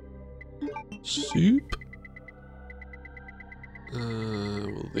 Soup.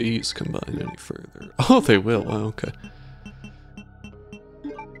 Will these combine any further? Oh, they will. Oh, okay.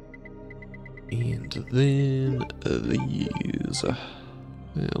 And then these.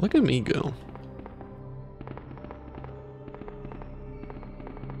 Yeah, look at me go.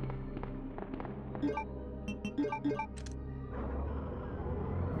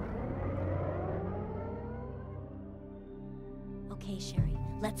 Okay, Sherry,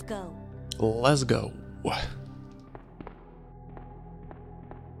 let's go. Let's go.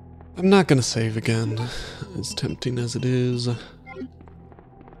 I'm not gonna save again, as tempting as it is.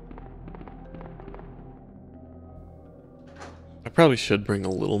 I probably should bring a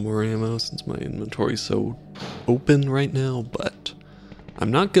little more ammo since my inventory's so open right now, but I'm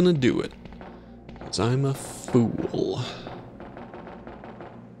not gonna do it, because I'm a fool.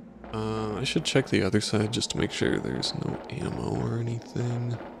 I should check the other side just to make sure there's no ammo or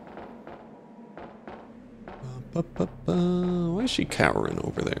anything. Why is she cowering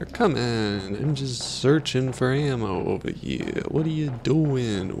over there? Come on, I'm just searching for ammo over here. What are you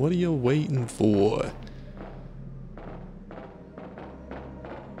doing? What are you waiting for?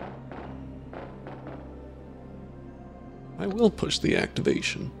 I will push the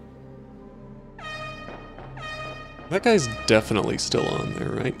activation. That guy's definitely still on there,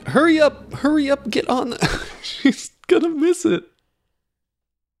 right? Hurry up! Hurry up! Get on! She's gonna miss it.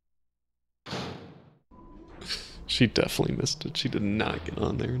 She definitely missed it. She did not get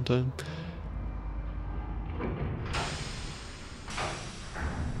on there in time.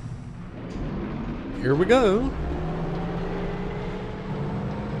 Here we go.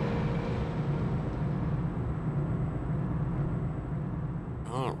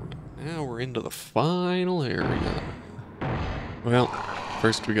 Alright, now we're into the final area. Well,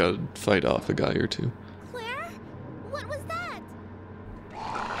 first we gotta fight off a guy or two. Claire? What was that?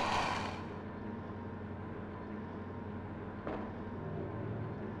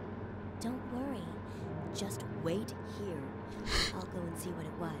 Don't worry. Just wait here. I'll go and see what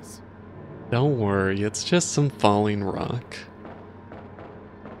it was. Don't worry, it's just some falling rock.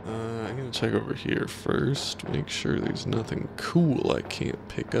 I'm gonna check over here first, make sure there's nothing cool I can't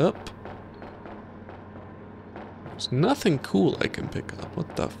pick up. There's nothing cool I can pick up.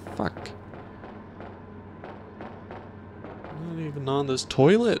 What the fuck? Not even on this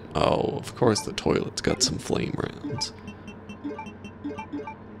toilet? Oh, of course the toilet's got some flame rounds.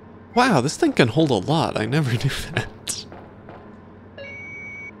 Wow, this thing can hold a lot. I never knew that.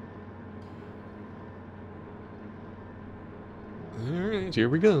 Alright, here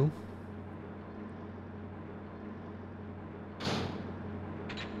we go.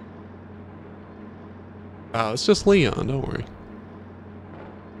 Oh, it's just Leon, don't worry.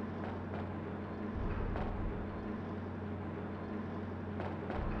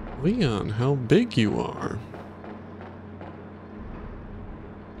 Leon, how big you are.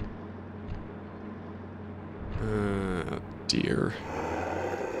 Dear.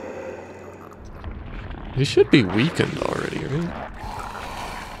 He should be weakened already, right?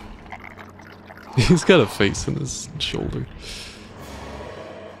 He's got a face in his shoulder.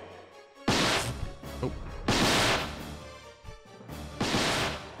 Oh.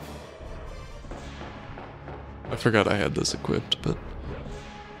 I forgot I had this equipped, but...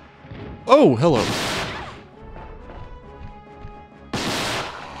 Oh, hello.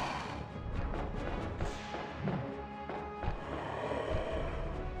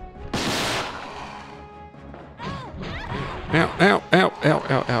 Ow, ow, ow, ow,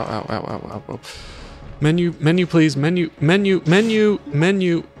 ow, ow, ow, ow, ow, ow. Menu, menu, please. Menu, menu, menu,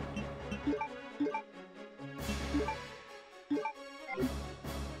 menu.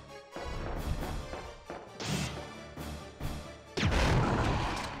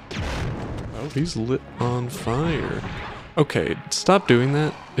 Oh, he's lit on fire. Okay, stop doing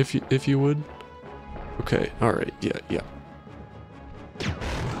that, if you would. Okay, alright, yeah, yeah.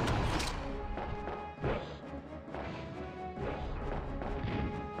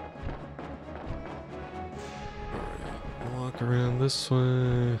 Walk around this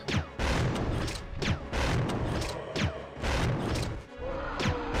way.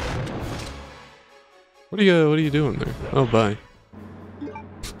 What are you doing there? Oh, bye.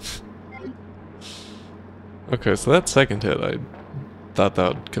 Okay, so that second hit, I thought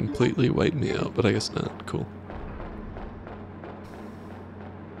that would completely wipe me out, but I guess not. Cool.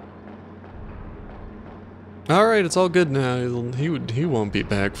 Alright, it's all good now. He won't be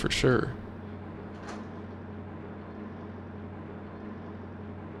back for sure.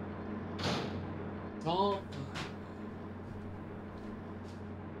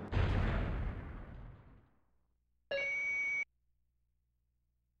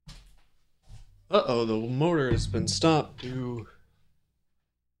 Uh-oh, the motor has been stopped due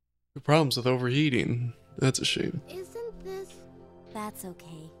to problems with overheating. That's a shame. Isn't this... That's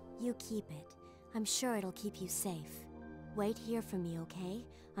okay. You keep it. I'm sure it'll keep you safe. Wait here for me, okay?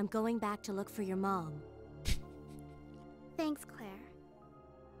 I'm going back to look for your mom. Thanks, Claire.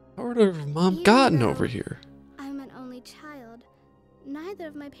 How would her mom Even gotten though over here? I'm an only child, neither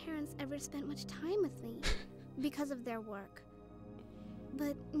of my parents ever spent much time with me because of their work.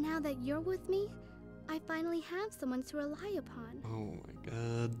 But now that you're with me, I finally have someone to rely upon. Oh my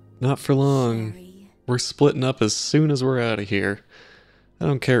god. Not for long. Sherry. We're splitting up as soon as we're out of here. I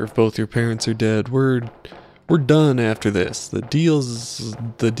don't care if both your parents are dead. We're done after this. The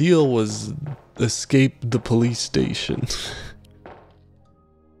deal was escape the police station.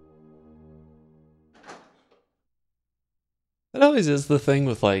 That always is the thing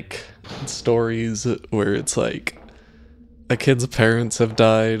with like stories where it's like a kid's parents have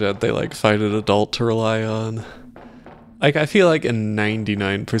died and they like find an adult to rely on. Like, I feel like in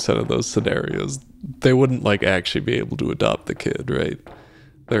 99% of those scenarios, they wouldn't, like, actually be able to adopt the kid, right?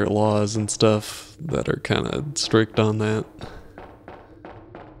 There are laws and stuff that are kind of strict on that.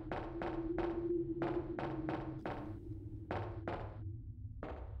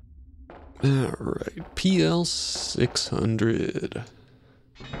 Alright, PL 600.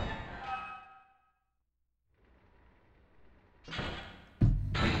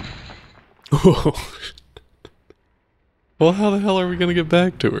 Whoa. Well, how the hell are we gonna get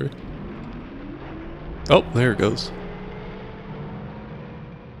back to her? Oh, there it goes.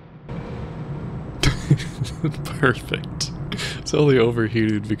 Perfect. It's only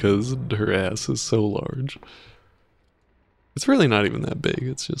overheated because her ass is so large. It's really not even that big,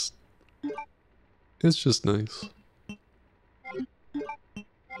 it's just nice.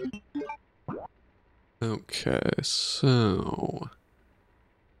 Okay, so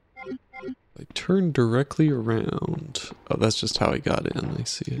I turn directly around. Oh, that's just how I got in. I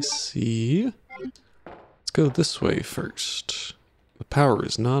see. Let's go this way first. The power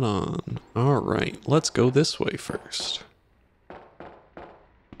is not on. Alright, let's go this way first.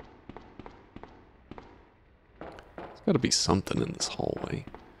 There's gotta be something in this hallway.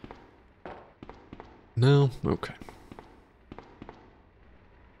 No? Okay.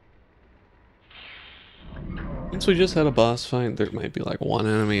 Since we just had a boss fight, there might be like one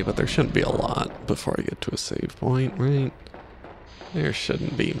enemy, but there shouldn't be a lot before I get to a save point, right? There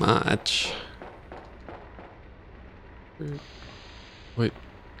shouldn't be much. Wait,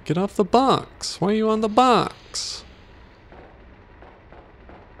 get off the box. Why are you on the box?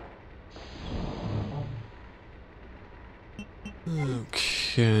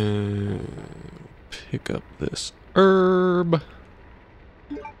 Okay. Pick up this herb.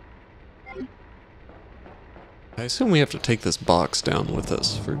 I assume we have to take this box down with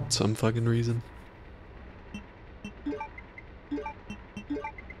us for some fucking reason.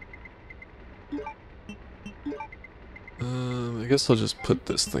 I guess I'll just put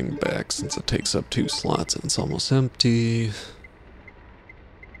this thing back since it takes up 2 slots and it's almost empty.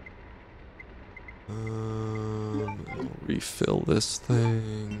 I'll refill this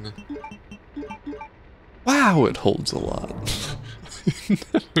thing. Wow, it holds a lot. I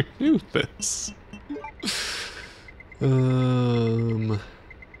never knew this. I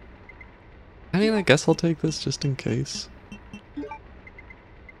mean, I guess I'll take this just in case.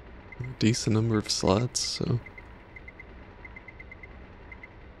 A decent number of slots, so.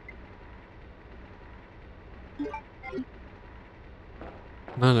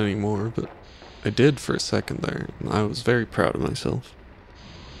 Not anymore, but I did for a second there, and I was very proud of myself.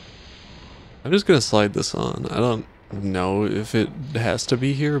 I'm just gonna slide this on. I don't know if it has to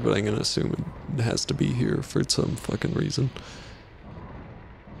be here, but I'm gonna assume it has to be here for some fucking reason.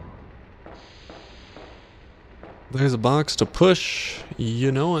 There's a box to push.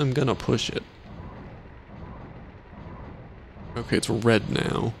 You know I'm gonna push it. Okay, it's red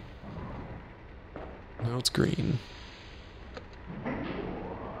now. Now it's green.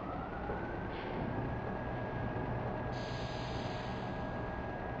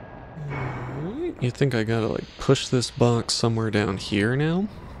 You think I gotta, like, push this box somewhere down here now?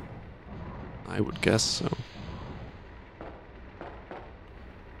 I would guess so.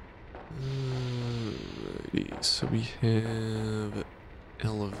 Alrighty, so we have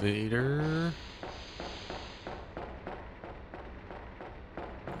elevator.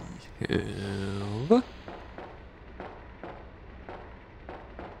 We have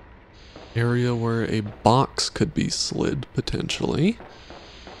area where a box could be slid, potentially.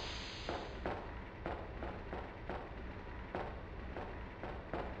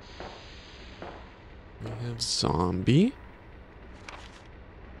 Zombie.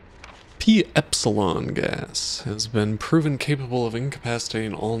 P epsilon gas has been proven capable of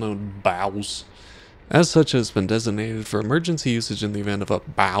incapacitating all known BOWs. As such, it has been designated for emergency usage in the event of a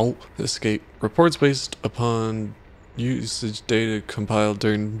BOW escape. Reports based upon usage data compiled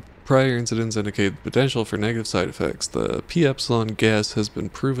during prior incidents indicate the potential for negative side effects. The P epsilon gas has been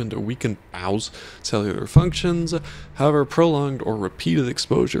proven to weaken BOWs' cellular functions. However, prolonged or repeated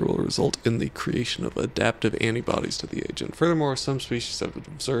exposure will result in the creation of adaptive antibodies to the agent. Furthermore, some species have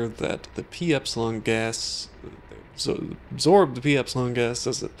observed that the P epsilon gas absorb the P epsilon gas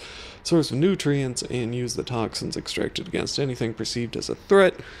as a source of nutrients and use the toxins extracted against anything perceived as a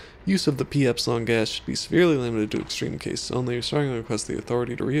threat. Use of the P epsilon gas should be severely limited to extreme cases only. We strongly request the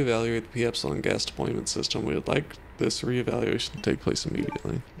authority to reevaluate the P epsilon gas deployment system. We would like this reevaluation to take place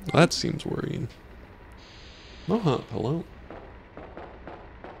immediately. Well, that seems worrying. Mohawk, hello.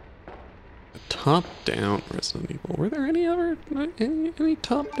 Top-down Resident Evil. Were there any other any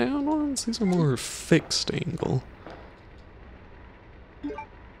top-down ones? These are more fixed angle.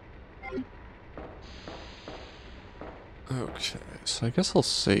 Okay, so I guess I'll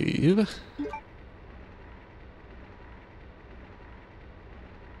save.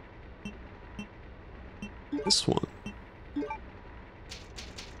 This one.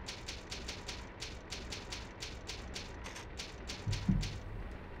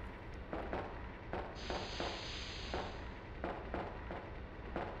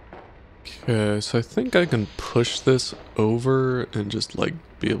 Okay, so I think I can push this over and just like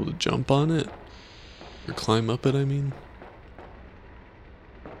be able to jump on it. Or climb up it, I mean.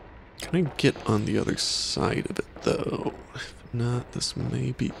 Can I get on the other side of it though? If not, this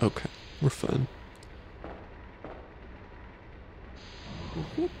may be... Okay, we're fine.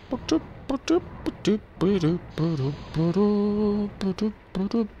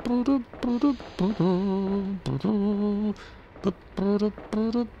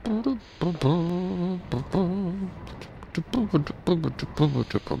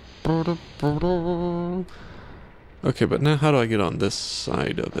 Okay, but now how do I get on this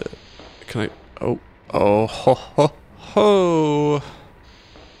side of it? Can I... Oh. Oh, ho, ho, ho!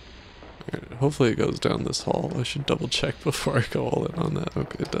 Alright, hopefully it goes down this hall. I should double check before I go all in on that.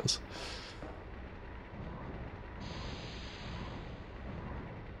 Okay, it does.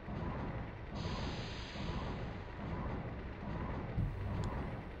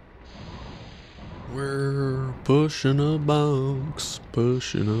 We're pushing a bounce,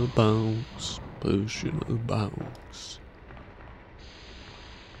 pushing a bounce, pushing a bounce.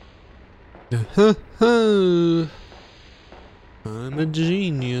 I'm a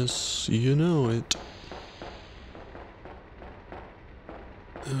genius, you know it.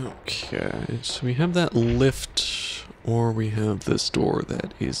 Okay, so we have that lift, or we have this door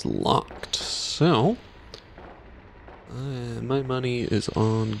that is locked. So, my money is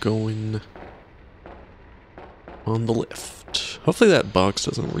on going on the lift. Hopefully that box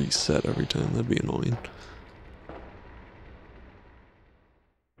doesn't reset every time, that'd be annoying.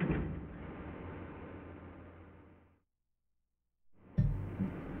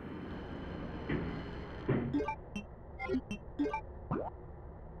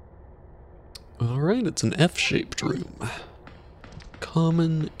 Alright, it's an F-shaped room.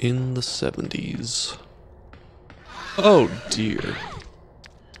 Common in the 70s. Oh dear.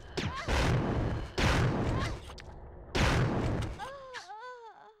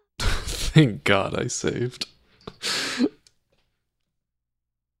 Thank God I saved.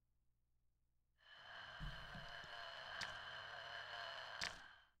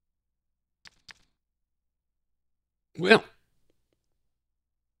 Well,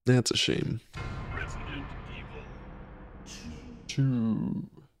 that's a shame. Resident Evil 2.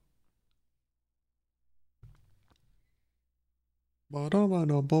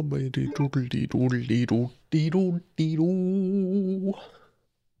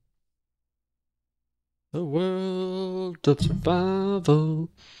 The world of survival.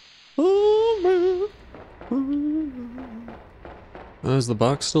 Is the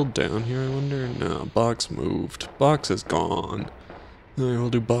box still down here, I wonder? No, box moved. Box is gone. Alright, we'll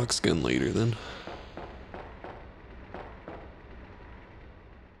do box again later then.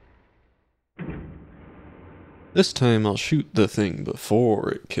 This time I'll shoot the thing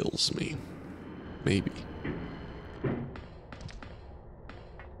before it kills me. Maybe.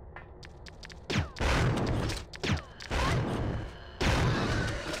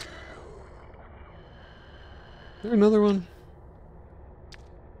 Is there another one?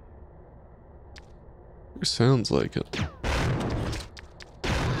 It sounds like it.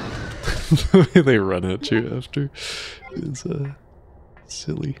 The way they run at you after is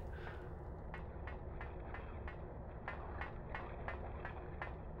silly.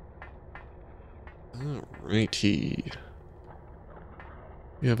 Alrighty.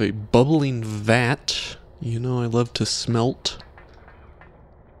 We have a bubbling vat. You know I love to smelt.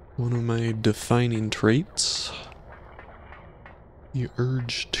 One of my defining traits. The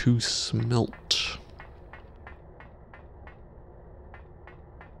urge to smelt.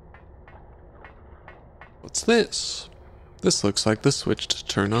 What's this? This looks like the switch to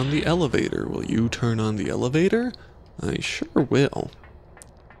turn on the elevator. Will you turn on the elevator? I sure will.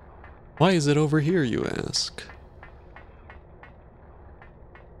 Why is it over here, you ask?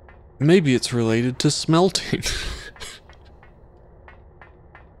 Maybe it's related to smelting.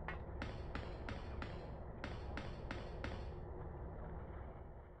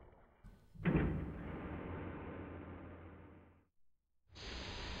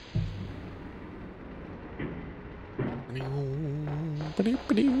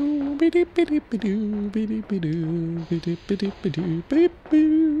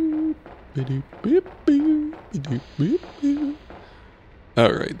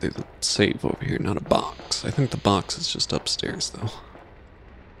 Alright, there's a save over here, not a box. I think the box is just upstairs, though.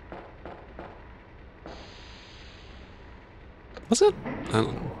 Was it? I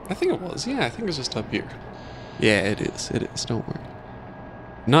don't know. I think it was. Yeah, I think it's just up here. Yeah, it is. It is. Don't worry.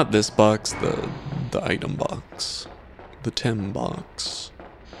 Not this box, the item box. The Tem box.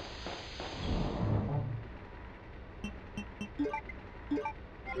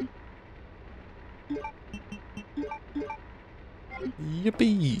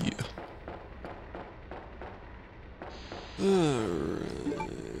 Yippee!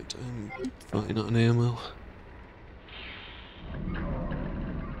 Alright, I'm fine on ammo.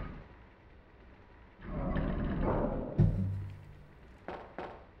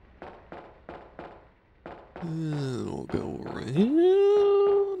 And we'll go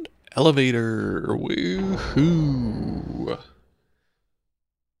around. Elevator! Woohoo!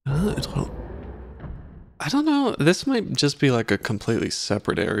 I don't know. This might just be like a completely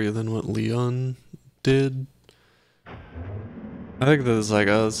separate area than what Leon did. I think there's like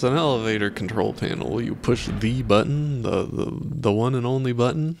it's an elevator control panel. You push the button, the one and only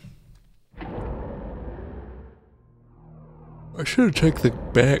button. I should have checked the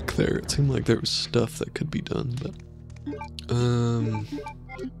back there. It seemed like there was stuff that could be done, but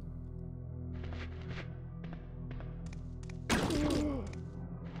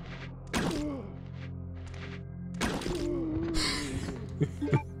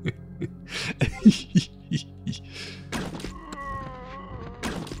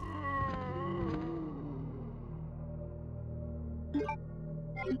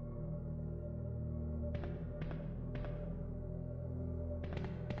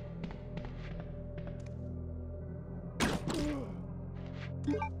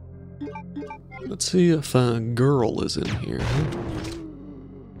let's see if a girl is in here.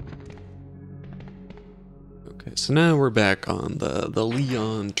 Okay, so now we're back on the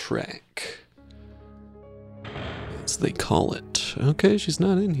Leon track, as they call it. Okay, she's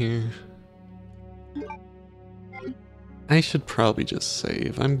not in here. I should probably just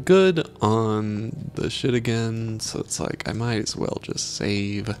save. I'm good on the shit again, so it's like I might as well just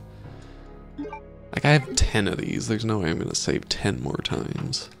save. Like, I have 10 of these. There's no way I'm gonna save 10 more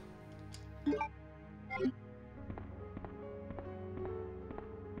times.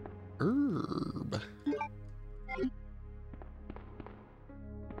 Herb.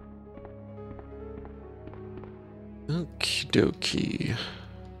 Okie dokie.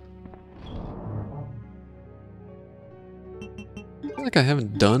 I feel like I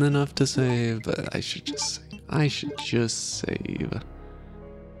haven't done enough to save, but I should just save. I should just save.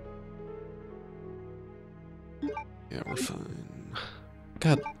 Yeah, we're fine.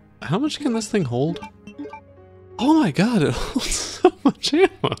 God, how much can this thing hold? Oh my god, it holds so much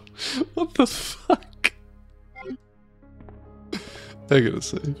ammo. What the fuck? I gotta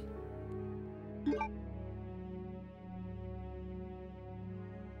save.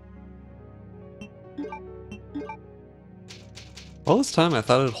 All this time I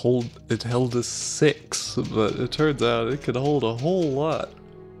thought it held a 6, but it turns out it could hold a whole lot.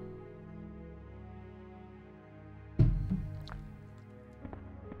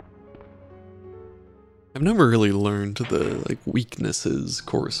 I've never really learned the like weaknesses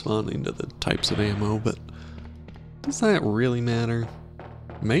corresponding to the types of ammo, but does that really matter?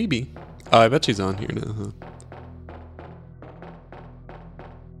 Maybe. Oh, I bet she's on here now, huh?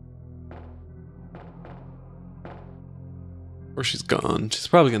 Or she's gone. She's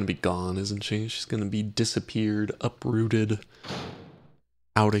probably gonna be gone, isn't she? She's gonna be disappeared, uprooted,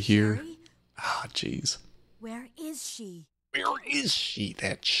 out of here. Sherry? Ah, jeez. Where is she? Where is she?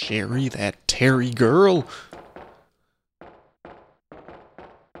 That Sherry, that Terry girl.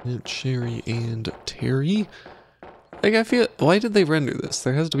 That Sherry and Terry. Like, I feel, why did they render this?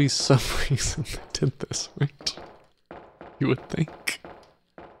 There has to be some reason they did this, right? You would think.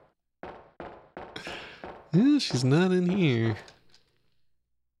 Yeah, she's not in here.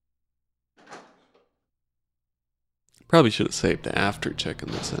 Probably should have saved after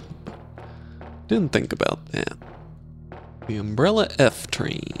checking this out, but didn't think about that. The Umbrella F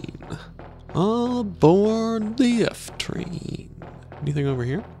train. All aboard the F train. Anything over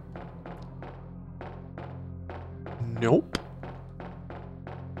here? Nope.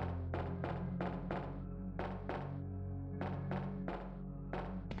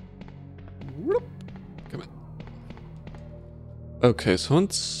 Whoop. Come on. Okay, so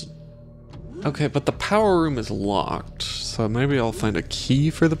once... Okay, but the power room is locked, so maybe I'll find a key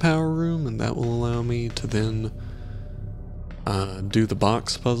for the power room, and that will allow me to then do the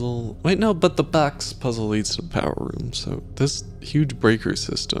box puzzle. Wait, no, but the box puzzle leads to the power room, so this huge breaker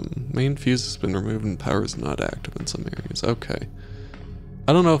system. Main fuse has been removed and power is not active in some areas. Okay.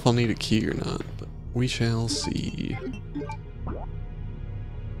 I don't know if I'll need a key or not, but we shall see. Alright.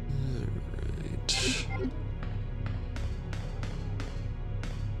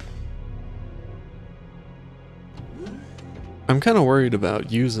 I'm kind of worried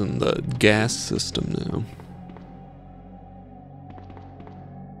about using the gas system now.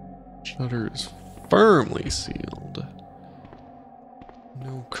 Shutter is firmly sealed.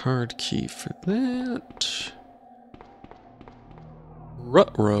 No card key for that.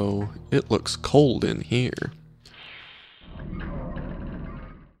 Ruh-roh, it looks cold in here.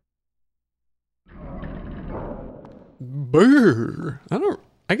 Brr.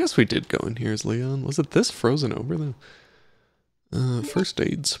 I guess we did go in here as Leon. Was it this frozen over though? First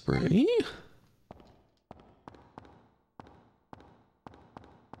aid spray.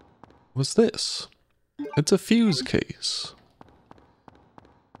 What's this? It's a fuse case.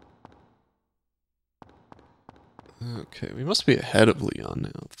 Okay, we must be ahead of Leon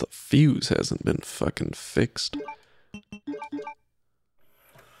now if the fuse hasn't been fucking fixed.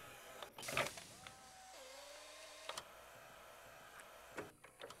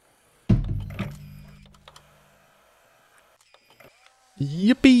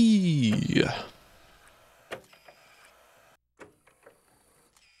 Yippee!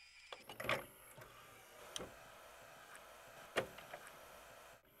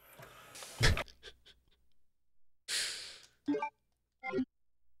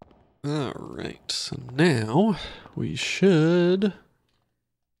 Alright, so now we should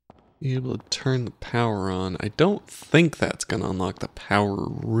be able to turn the power on. I don't think that's going to unlock the power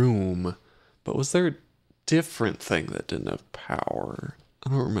room, but was there a different thing that didn't have power?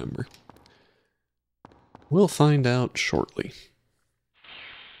 I don't remember. We'll find out shortly.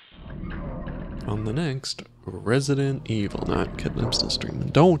 On the next Resident Evil. No, I'm kidding, I'm still streaming.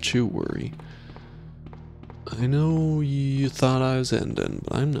 Don't you worry. I know you thought I was ending,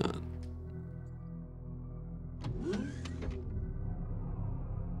 but I'm not.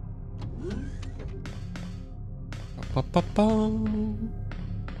 Ba-ba-ba.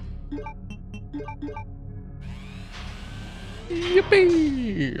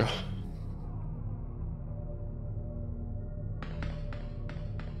 Yippee!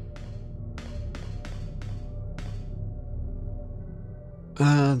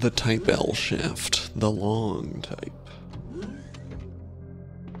 The Type L shaft, the long type.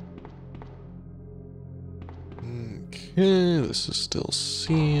 Okay, this is still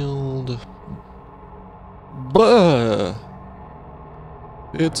sealed. Bah!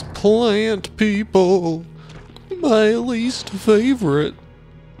 It's plant people, my least favorite.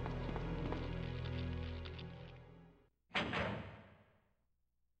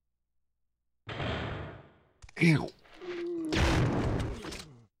 Ow.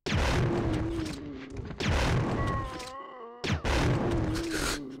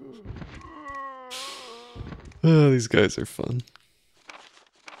 Oh, these guys are fun.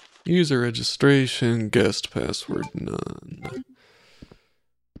 User registration, guest password, none.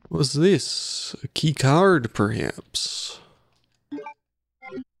 What's this? A key card, perhaps?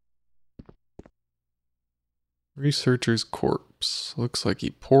 Researcher's corpse. Looks like he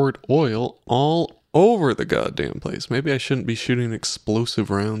poured oil all over the goddamn place. Maybe I shouldn't be shooting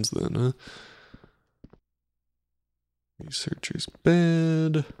explosive rounds then, huh? Researcher's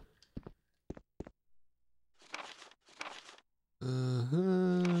bed.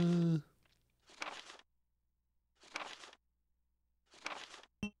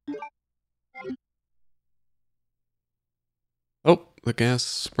 Oh, the gas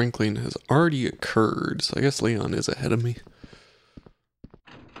sprinkling has already occurred, so I guess Leon is ahead of me.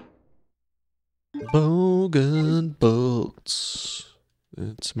 Bogan Bolts.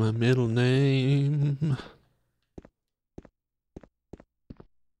 That's my middle name.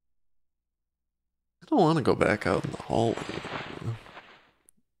 I don't want to go back out in the hallway.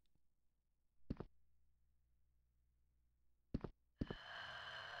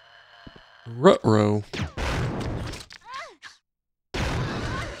 Ruh-roh.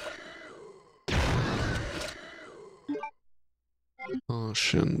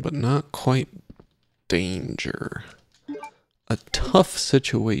 Caution, but not quite danger. A tough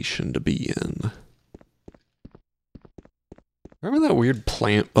situation to be in. Remember that weird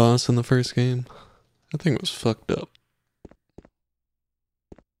plant boss in the first game? That thing was fucked up.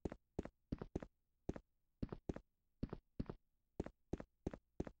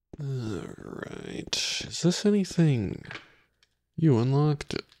 Alright. Is this anything? You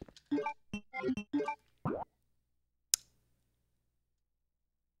unlocked it.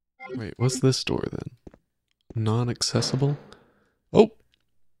 Wait, what's this door then? Non-accessible? Oh!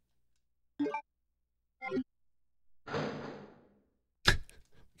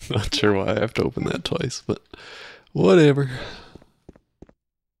 Not sure why I have to open that twice, but whatever.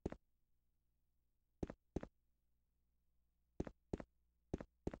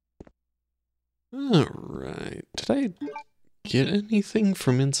 Alright, did I get anything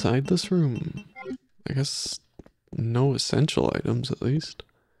from inside this room? I guess no essential items, at least.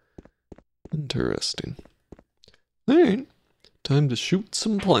 Interesting. Alright, time to shoot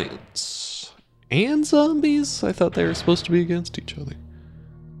some plants. And zombies? I thought they were supposed to be against each other.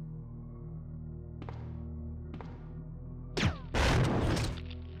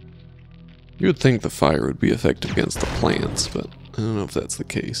 You would think the fire would be effective against the plants, but I don't know if that's the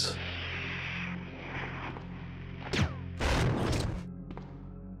case.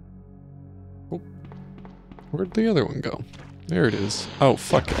 Oh, where'd the other one go? There it is. Oh,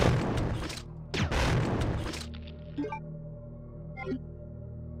 fuck it.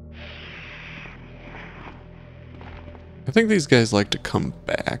 I think these guys like to come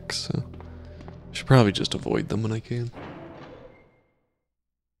back, so I should probably just avoid them when I can.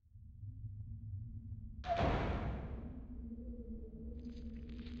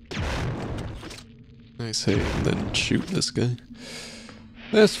 I say and then shoot this guy.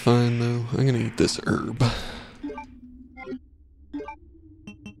 That's fine though. I'm gonna eat this herb.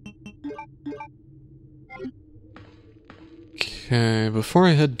 Okay, before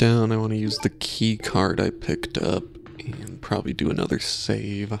I head down, I want to use the key card I picked up and probably do another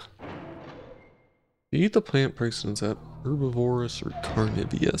save. Eat the plant person, is that herbivorous or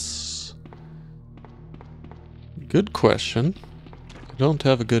carnivorous? Good question. I don't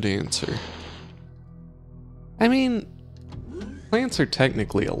have a good answer. I mean, plants are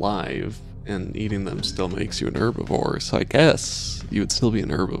technically alive, and eating them still makes you an herbivore, so I guess you would still be an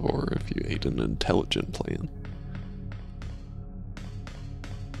herbivore if you ate an intelligent plant.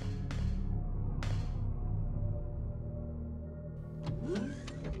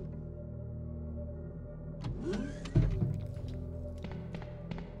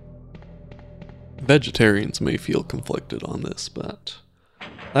 Vegetarians may feel conflicted on this, but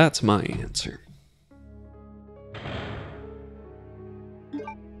that's my answer.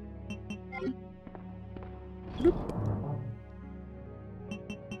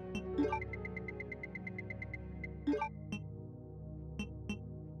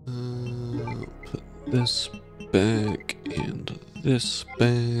 Put this back and this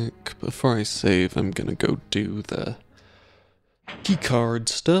back. Before I save, I'm gonna go do the keycard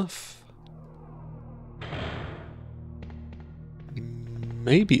stuff.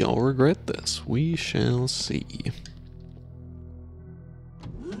 Maybe I'll regret this. We shall see.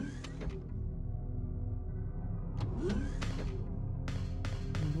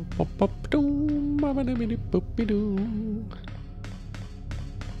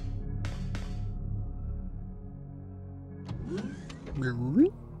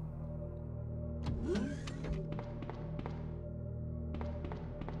 Alright.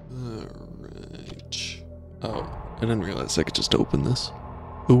 Oh, I didn't realize I could just open this.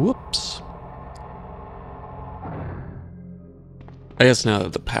 Whoops. I guess now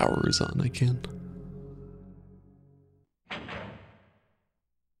that the power is on, I can.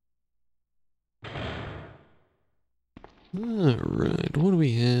 Alright, what do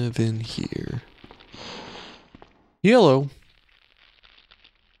we have in here? Yellow.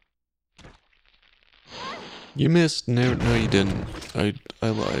 You missed. No, you didn't. I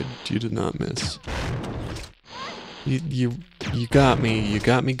lied. You did not miss. You got me. You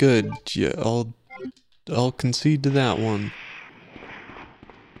got me good. Yeah, I'll concede to that one.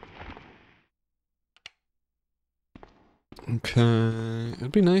 Okay,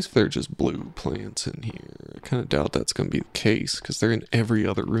 it'd be nice if there are just blue plants in here. I kind of doubt that's going to be the case, because they're in every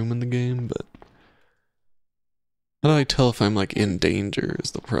other room in the game, but... How do I tell if I'm, like, in danger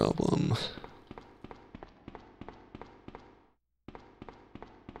is the problem.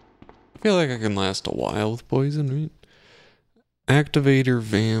 I feel like I can last a while with poison, right? Activator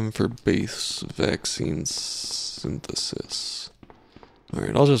VAM for base vaccine synthesis.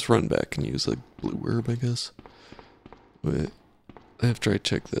 Alright, I'll just run back and use, like, blue herb, I guess. Wait, after I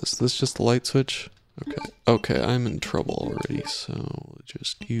check this, this just the light switch? Okay, okay, I'm in trouble already, so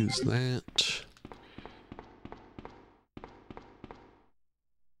just use that.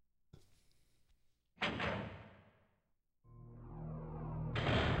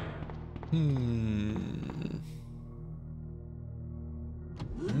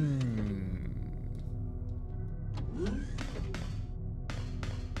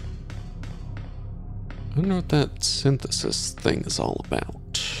 I don't know what that synthesis thing is all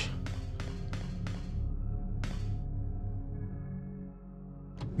about.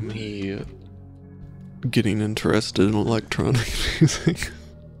 Me getting interested in electronic music.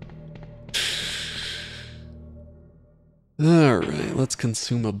 Alright, let's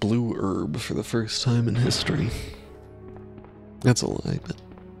consume a blue herb for the first time in history. That's a lie, but...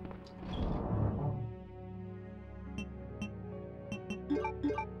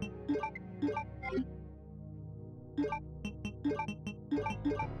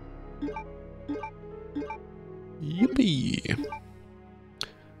 Yippee!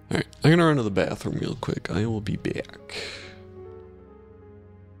 Alright, I'm gonna run to the bathroom real quick. I will be back.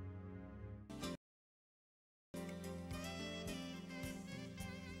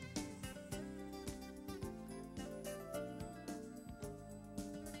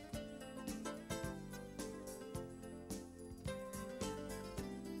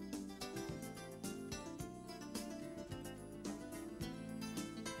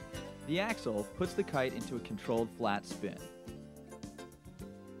 The axle puts the kite into a controlled flat spin.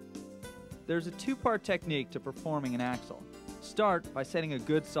 There's a two-part technique to performing an axle. Start by setting a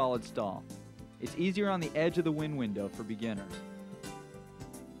good solid stall. It's easier on the edge of the wind window for beginners.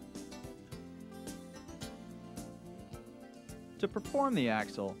 To perform the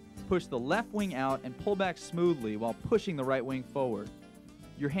axle, push the left wing out and pull back smoothly while pushing the right wing forward.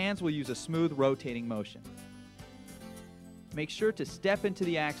 Your hands will use a smooth rotating motion. Make sure to step into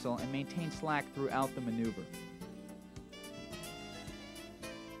the axle and maintain slack throughout the maneuver.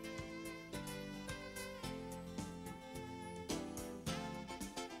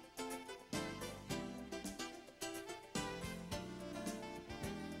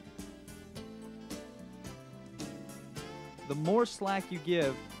 The more slack you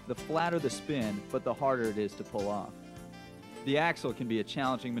give, the flatter the spin, but the harder it is to pull off. The axle can be a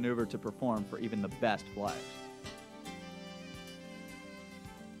challenging maneuver to perform for even the best flyers.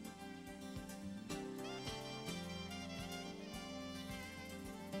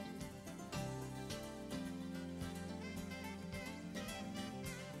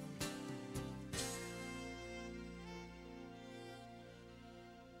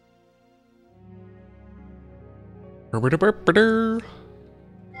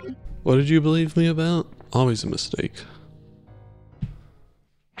 What did you believe me about? Always a mistake.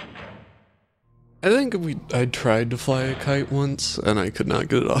 I think I tried to fly a kite once and I could not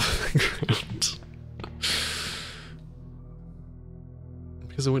get it off the ground.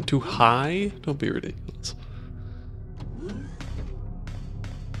 Because it went too high? Don't be ridiculous.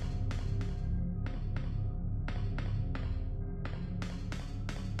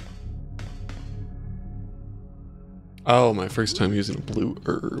 Oh, my first time using a blue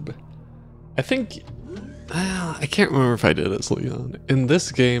herb. I think... I can't remember if I did as Leon. In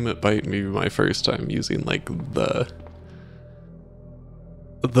this game, it might be my first time using, like, the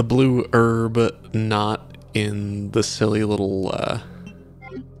blue herb, not in the silly little,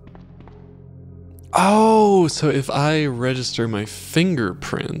 Oh, so if I register my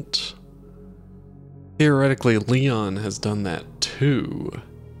fingerprint, theoretically Leon has done that too,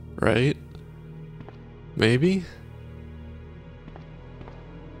 right? Maybe?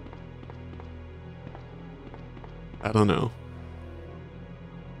 I don't know.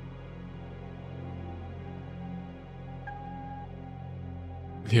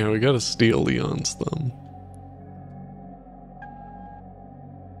 Yeah, we gotta steal Leon's thumb.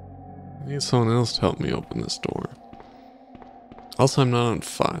 I need someone else to help me open this door. Also, I'm not on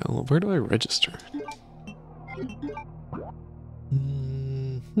file. Where do I register?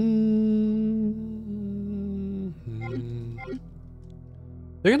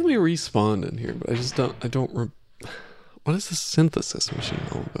 They're gonna be respawned in here, but I just don't, what is this synthesis machine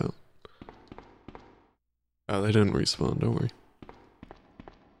all about? Oh, they didn't respawn, don't worry.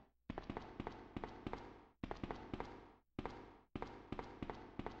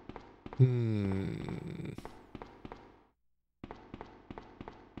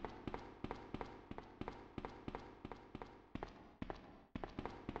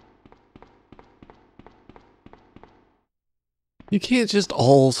 You can't just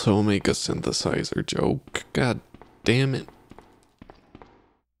also make a synthesizer joke. God damn it.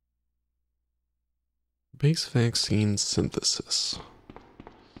 Base vaccine synthesis.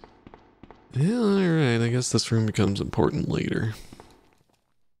 Yeah, alright, I guess this room becomes important later.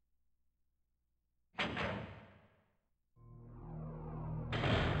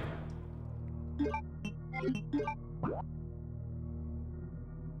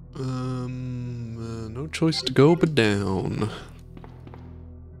 No choice to go but down.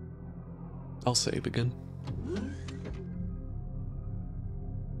 I'll save again.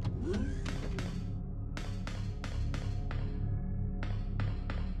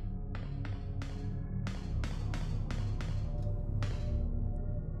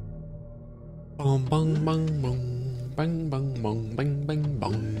 Bong bong bong bong bang bang bong bang bang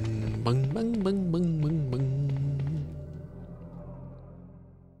bong bang bang bang bang bang bang.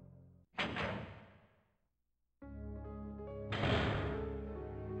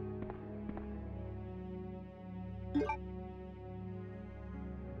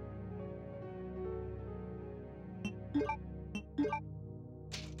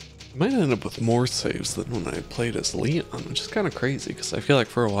 I might end up with more saves than when I played as Leon, which is kind of crazy, because I feel like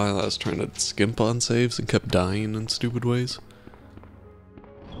for a while I was trying to skimp on saves and kept dying in stupid ways.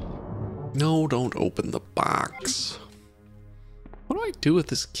 No, don't open the box. What do I do with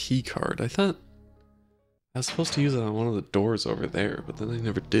this key card? I thought I was supposed to use it on one of the doors over there, but then I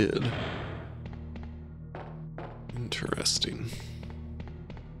never did. Interesting.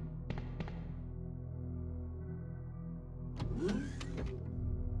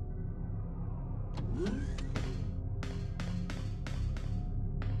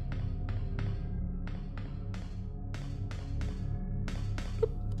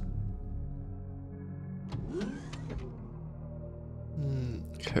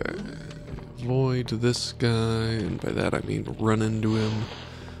 Okay. Avoid this guy, and by that I mean run into him.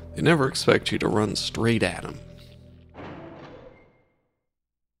 They never expect you to run straight at him.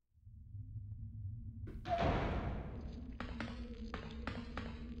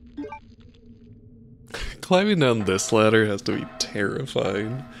 Climbing down this ladder has to be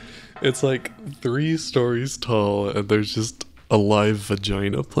terrifying. It's like 3 stories tall, and there's just a live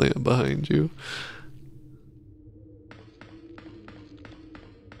vagina plant behind you.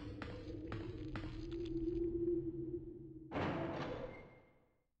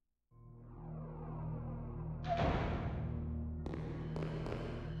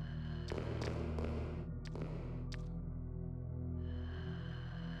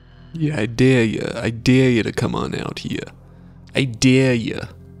 Yeah, I dare you. I dare you to come on out here. I dare you.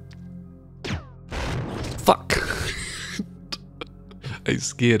 Fuck. I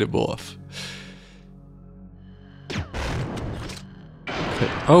scared him off.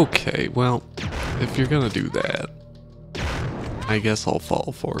 Okay, well, if you're gonna do that, I guess I'll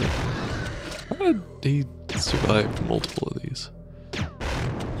fall for it. How did he survive multiple of these?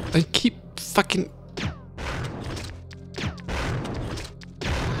 I keep fucking...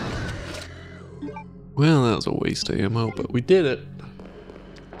 Well, that was a waste of ammo, but we did it.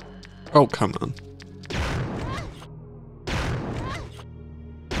 Oh, come on.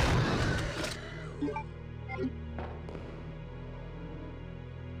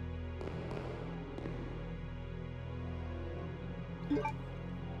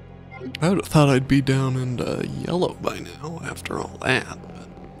 I would have thought I'd be down into yellow by now after all that,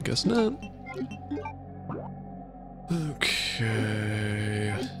 but guess not.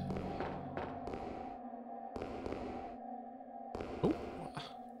 Okay. Oh.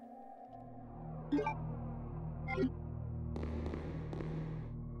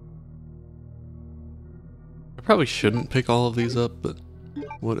 I probably shouldn't pick all of these up, but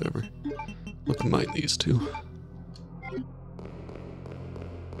whatever. Look at mine, these two.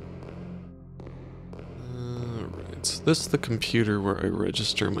 So this is the computer where I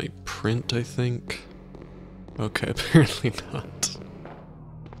register my print, I think. Okay, apparently not.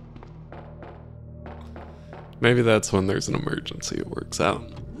 Maybe that's when there's an emergency, it works out.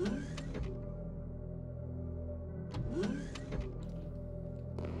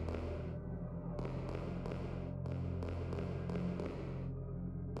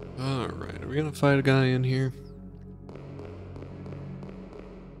 Alright, are we gonna fight a guy in here?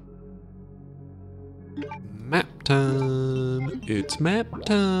 Map time! It's map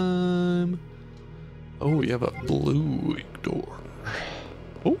time! Oh, we have a blue door.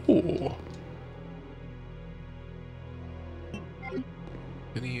 Oh!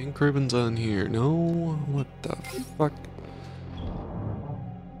 Any ink ribbons on here? No? What the fuck?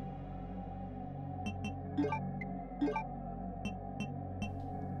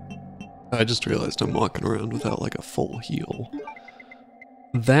 I just realized I'm walking around without like a full heal.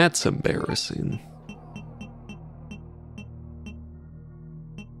 That's embarrassing.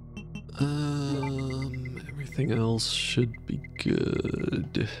 Everything else should be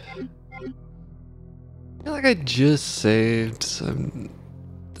good. I feel like I just saved.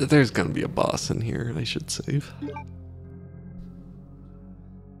 There's gonna be a boss in here. I should save.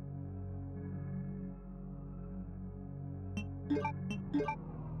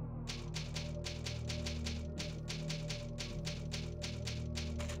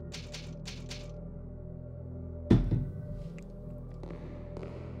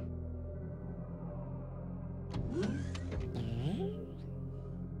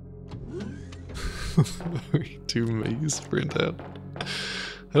 Two maze printout.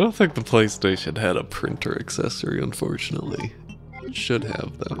 I don't think the PlayStation had a printer accessory, unfortunately. It should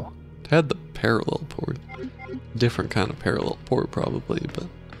have, though. It had the parallel port. Different kind of parallel port, probably, but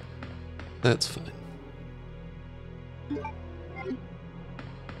that's fine.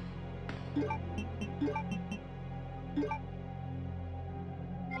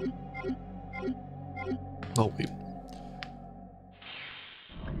 Oh, wait.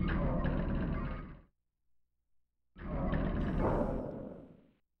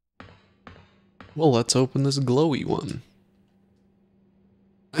 Well, let's open this glowy one.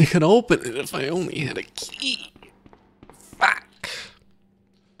 I could open it if I only had a key. Fuck.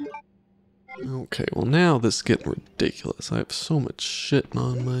 Okay, well now this is getting ridiculous. I have so much shit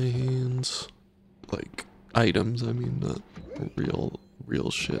on my hands. Like, items, I mean, not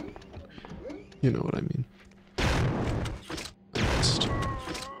real shit. You know what I mean. Next.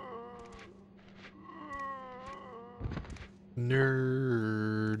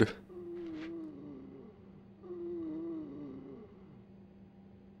 Nerd.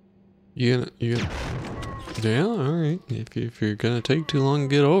 You gonna, yeah, alright. If you're gonna take too long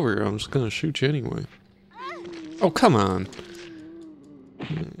to get over here, I'm just gonna shoot you anyway. Oh, come on.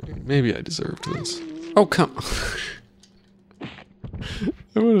 Maybe I deserved this. Oh, come on.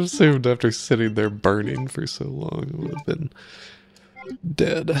 I would have saved after sitting there burning for so long. It would have been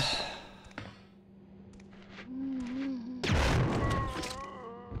dead.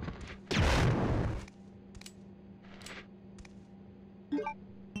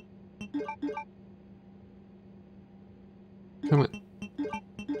 Come on.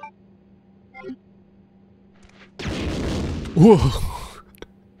 Whoa.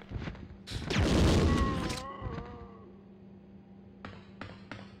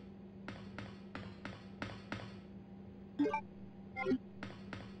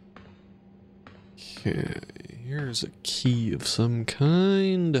 Okay, here's a key of some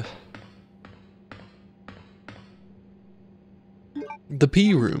kind. The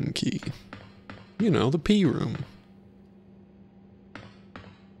P room key. You know, the P room.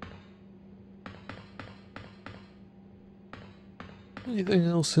 Anything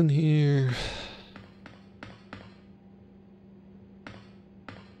else in here?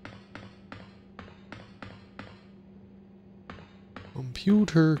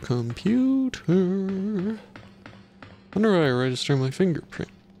 Computer. Wonder why I register my fingerprint.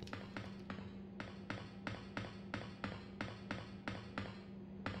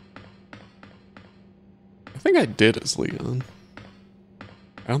 I think I did as Leon.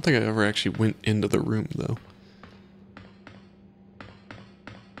 I don't think I ever actually went into the room though.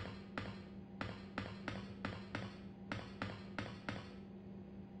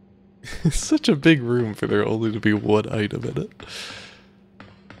 It's such a big room for there only to be one item in it.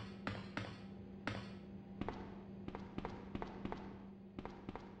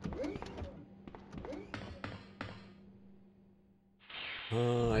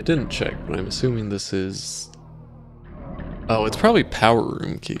 I didn't check, but I'm assuming this is... Oh, it's probably power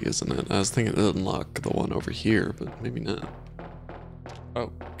room key, isn't it? I was thinking it'd unlock the one over here, but maybe not.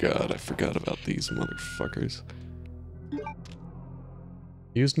 Oh god, I forgot about these motherfuckers.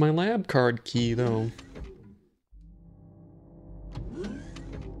 Used my lab card key, though.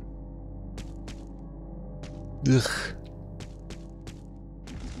 Ugh.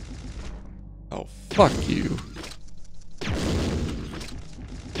 Oh, fuck you.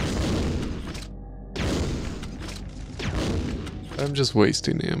 I'm just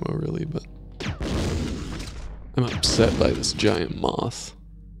wasting ammo, really, but... I'm upset by this giant moth.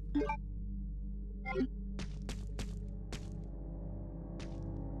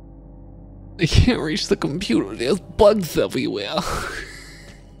 I can't reach the computer, there's bugs everywhere.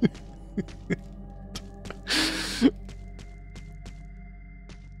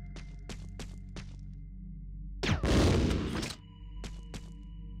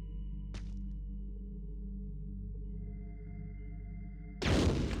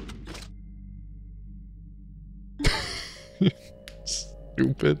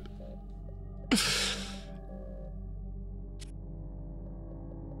 Stupid.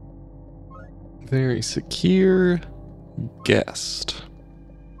 Very secure guest.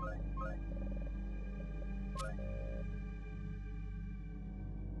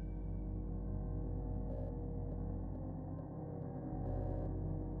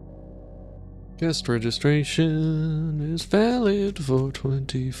 Guest registration is valid for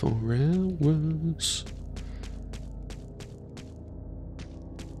 24 hours.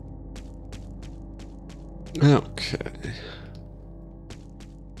 Okay.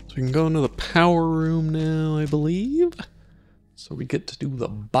 So we can go into the power room now, I believe. So we get to do the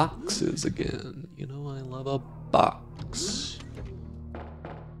boxes again. You know, I love a box.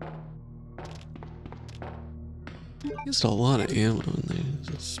 Used a lot of ammo in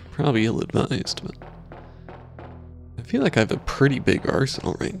there. It's probably ill-advised, but I feel like I have a pretty big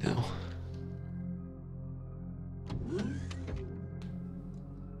arsenal right now.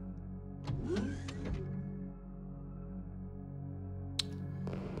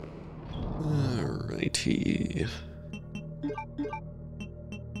 Alrighty.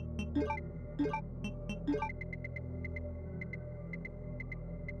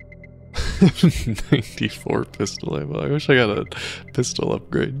 94 pistol ammo. I wish I got a pistol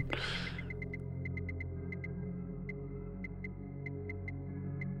upgrade.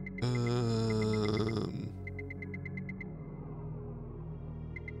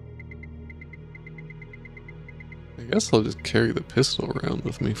 I guess I'll just carry the pistol around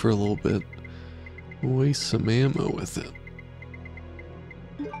with me for a little bit. Waste some ammo with it.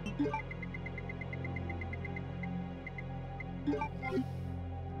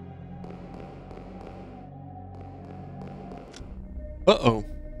 Uh-oh.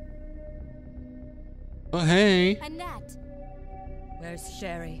 Oh, hey. Annette! Where's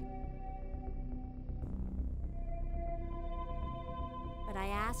Sherry? But I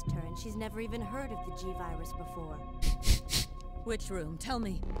asked her, and she's never even heard of the G-Virus before. Which room? Tell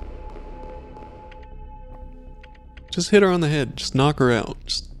me. Just hit her on the head. Just knock her out.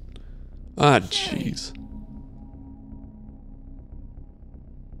 Just... Ah, jeez.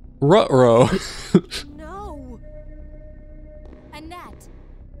 Ruh-roh. No! Annette!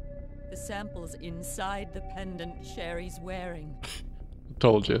 The sample's inside the pendant Sherry's wearing.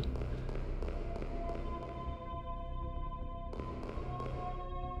 Told you.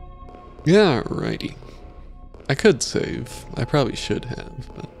 Yeah, righty. I could save. I probably should have,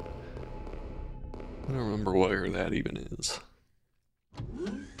 but I don't remember where that even is.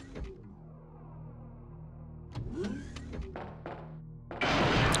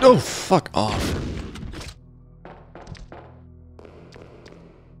 Oh, fuck off.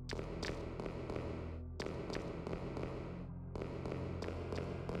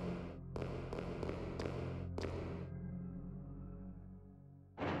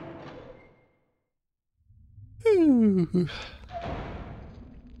 Ooh.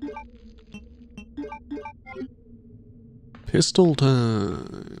 Pistol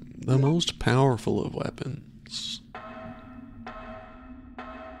time. The most powerful of weapons.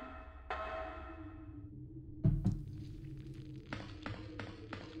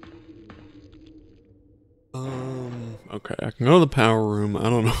 Okay, I can go to the power room. I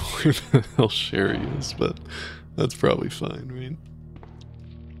don't know where the hell Sherry is, but that's probably fine, right?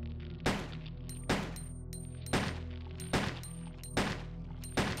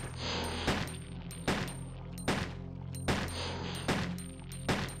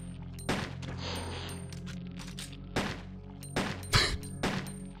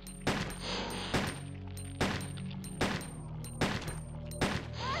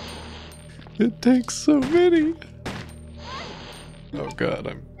 It takes so many. Oh god,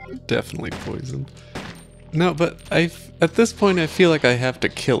 I'm definitely poisoned. No, but at this point I feel like I have to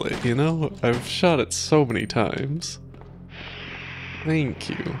kill it, you know? I've shot it so many times. Thank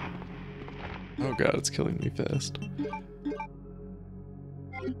you. Oh god, it's killing me fast.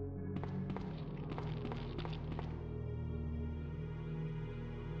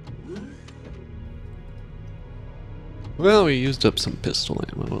 Well, we used up some pistol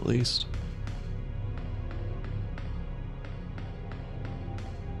ammo at least.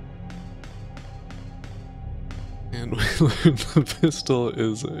 And the pistol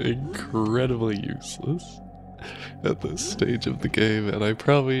is incredibly useless at this stage of the game, and I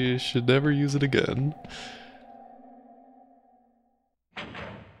probably should never use it again.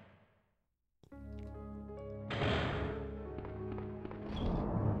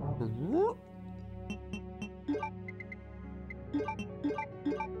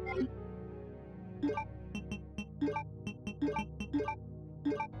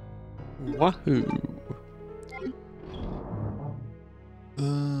 Wahoo!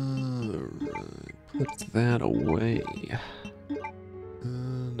 Alright, put that away.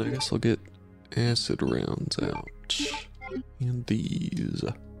 And I guess I'll get acid rounds out. And these.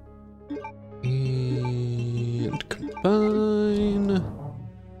 And combine.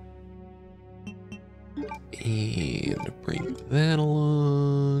 And bring that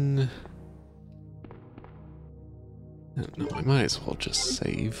along. I don't know, I might as well just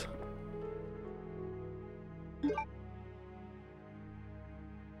save.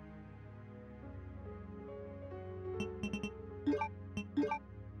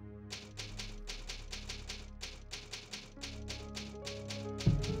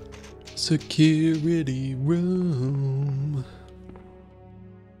 Security room.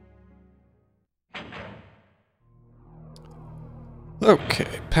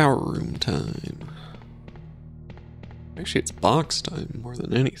 Okay, power room time. Actually, it's box time more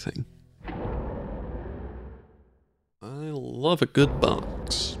than anything. I love a good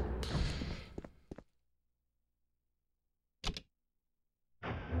box.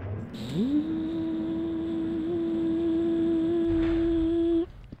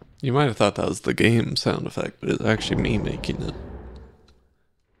 You might have thought that was the game sound effect, but it's actually me making it.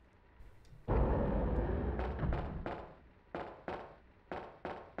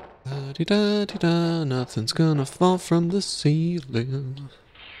 Da-di-da-di-da, nothing's gonna fall from the ceiling.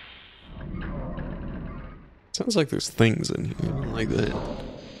 Sounds like there's things in here. I don't like that.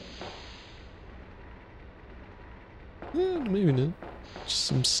 Maybe not. Just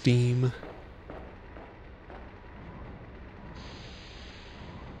some steam.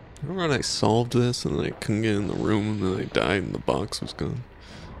 Remember when I solved this and then I couldn't get in the room and then I died and the box was gone?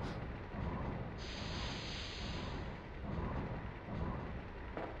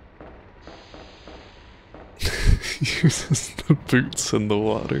 Uses the boots in the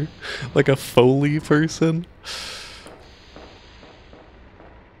water like a Foley person.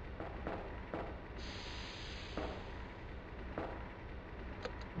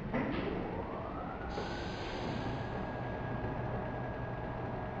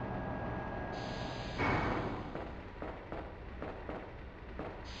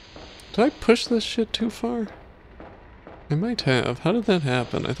 Did I push this shit too far? I might have. How did that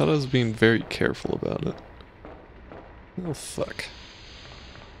happen? I thought I was being very careful about it. Oh, fuck.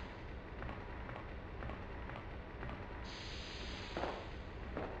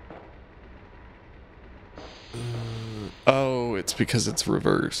 Oh, it's because it's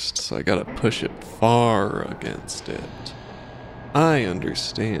reversed, so I gotta push it far against it. I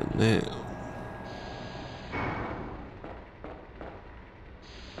understand now.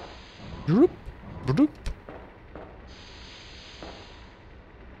 Droop, droop.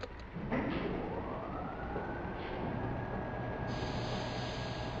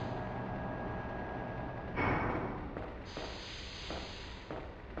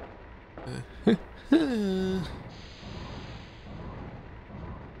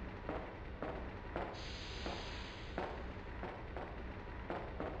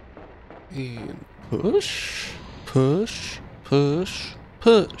 And push, push, push,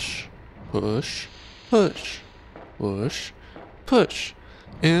 push, push, push, push, push,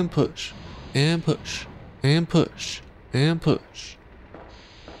 and push, and push, and push, and push.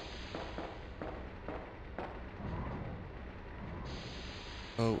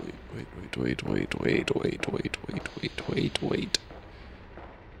 Oh, wait.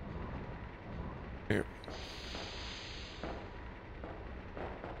 There.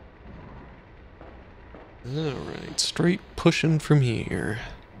 Alright, straight pushing from here.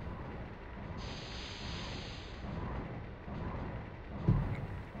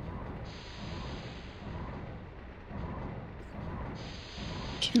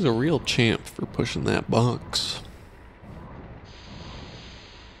 She's a real champ for pushing that box.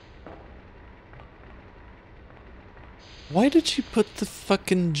 Why did you put the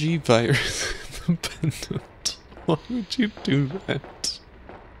fucking G-Virus in the pendant? Why would you do that?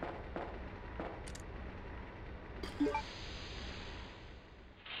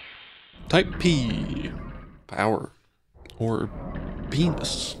 Type P. Power. Or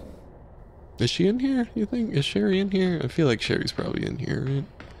penis. Is she in here, you think? Is Sherry in here? I feel like Sherry's probably in here, right?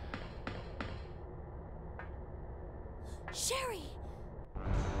 Sherry!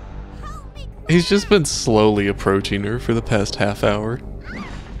 Help me, Claire! He's just been slowly approaching her for the past half hour.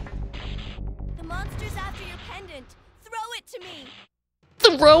 The monster's after your pendant. Throw it to me!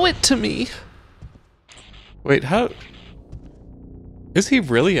 Throw it to me! Wait, how... Is he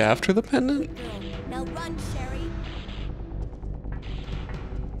really after the pendant? Now run, Sherry.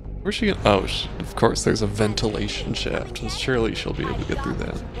 Where's she going? Oh, of course, there's a ventilation shaft. Surely she'll be able to get through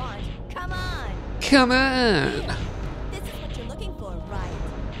that. Come on! Come on! This is what you're looking for, right?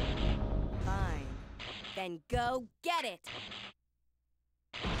 Fine. Then go get it!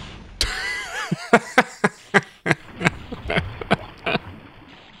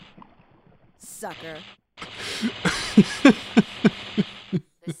 Sucker.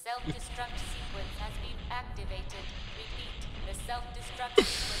 The self-destruct sequence has been activated. Repeat, the self-destruct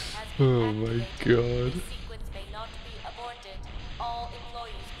sequence has been Oh my activated. god. The sequence may not be aborted. All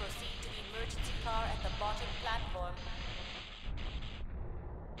employees proceed to the emergency car at the bottom platform.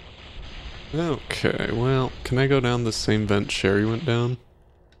 Okay, well, can I go down the same vent Sherry went down?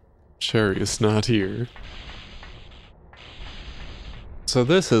 Sherry is not here. So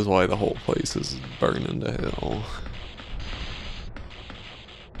this is why the whole place is burning to hell.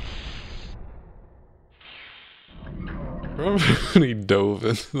 Remember when he dove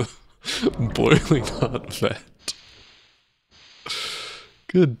into the boiling hot vat?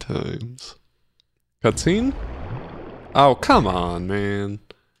 Good times. Cutscene? Oh, come on, man.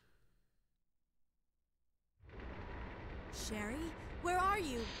 Sherry? Where are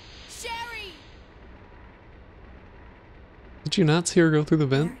you? Sherry! Did you not see her go through the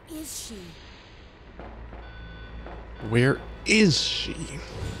vent? Where is she? Where is she?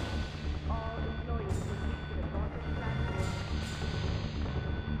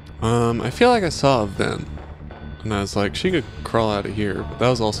 I feel like I saw a vent. And I was like, she could crawl out of here. But that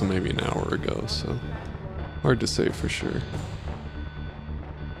was also maybe an hour ago, so... hard to say for sure.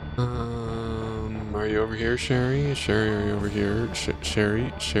 Are you over here, Sherry? Sherry, are you over here?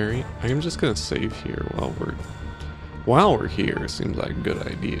 Sherry? I'm just gonna save here while we're here. Seems like a good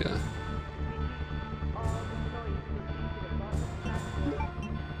idea.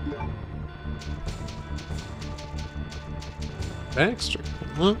 Baxter,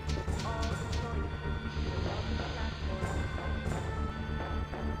 huh?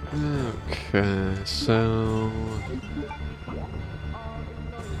 Okay, so...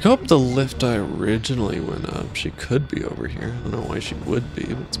 Go up the lift I originally went up. She could be over here. I don't know why she would be,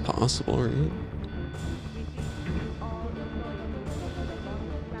 but it's possible, right?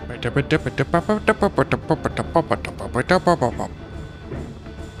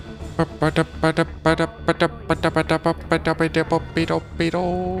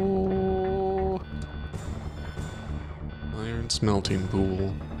 Iron smelting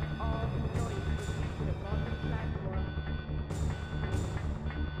pool.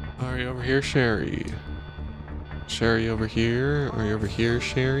 Are you over here, Sherry? Sherry over here? Are you over here,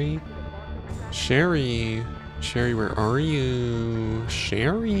 Sherry? Sherry? Sherry, where are you?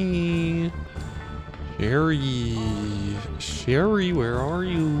 Sherry? Sherry? Sherry, where are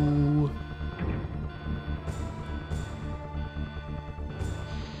you?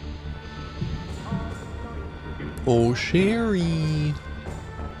 Oh, Sherry.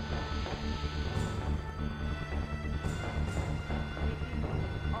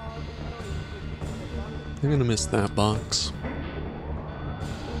 I'm gonna miss that box.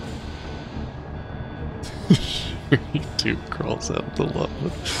 Sherry 2 crawls out the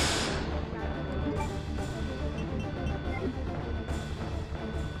lava.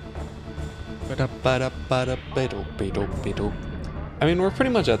 I mean, we're pretty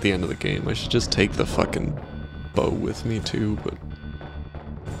much at the end of the game. I should just take the fucking bow with me too, but...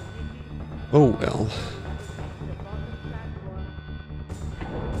 oh well.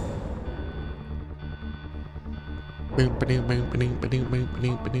 I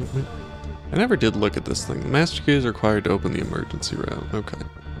never did look at this thing. The master key is required to open the emergency route. Okay.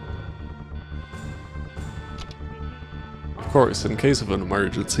 Of course, in case of an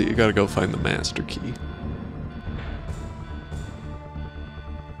emergency, you gotta go find the master key.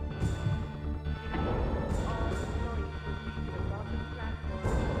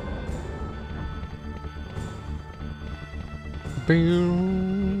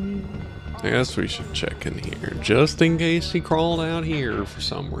 I guess we should check in here, just in case she crawled out here for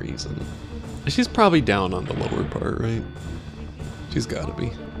some reason. She's probably down on the lower part, right? She's gotta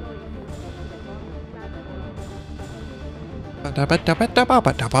be.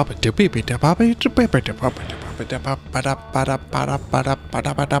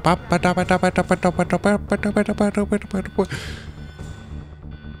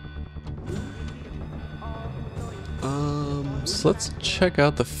 So let's check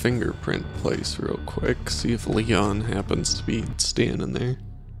out the fingerprint place real quick, see if Leon happens to be standing there.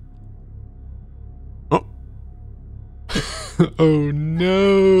 Oh! Oh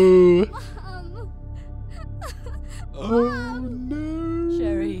no! Oh no!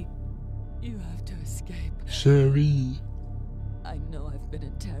 Sherry, you have to escape. Sherry. I know I've been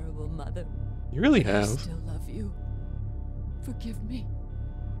a terrible mother. You really I have. still love you. Forgive me.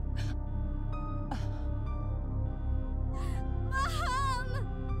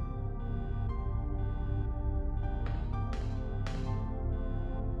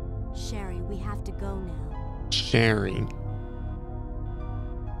 Sherry, we have to go now. Sherry.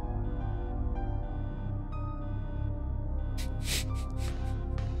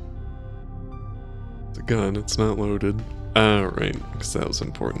 It's a gun, it's not loaded. Right, because that was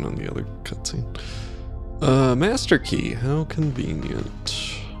important on the other cutscene. Master key, how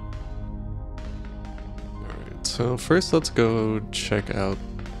convenient. Alright, so first let's go check out...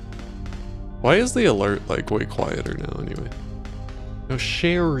 Why is the alert, like, way quieter now anyway? No,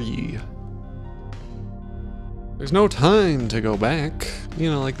 Sherry. There's no time to go back. You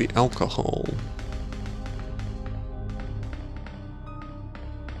know, like the alcohol.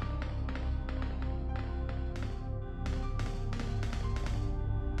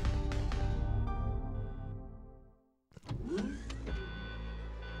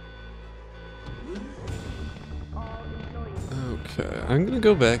 Okay, I'm gonna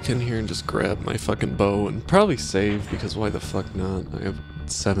go back in here and just grab my fucking bow and probably save, because why the fuck not? I have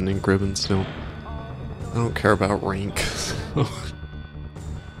 7 ink ribbons still. I don't care about rank, so.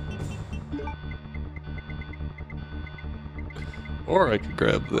 Or I could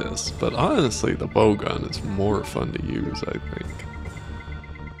grab this, but honestly the bow gun is more fun to use, I think.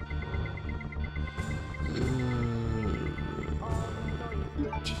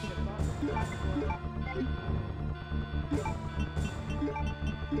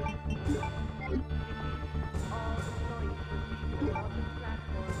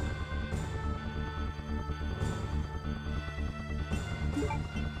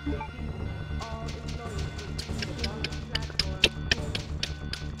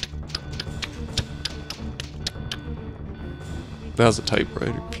 That was a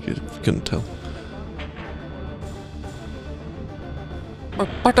typewriter, if you couldn't tell.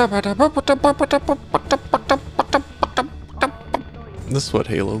 This is what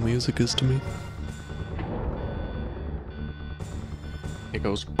Halo music is to me. It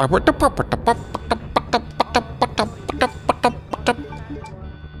goes.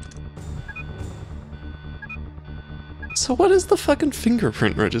 So what is the fucking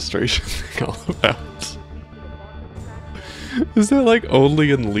fingerprint registration thing all about? Is that like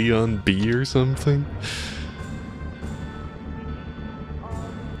only in Leon B or something?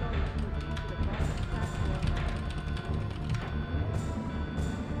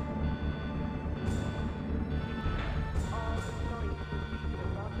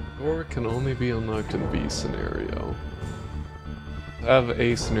 Or it can only be unlocked in B scenario. Have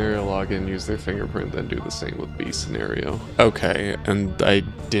A scenario log in, use their fingerprint, then do the same with B scenario. Okay, and I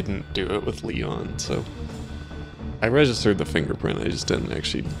didn't do it with Leon, so... I registered the fingerprint, I just didn't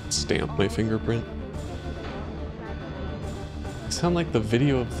actually stamp my fingerprint. I sound like the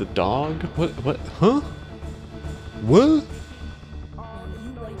video of the dog? What, huh? What? Now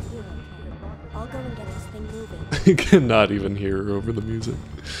you wait here, okay? I'll go and get this thing moving. I cannot even hear her over the music.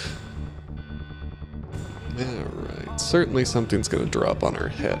 Alright, certainly something's gonna drop on her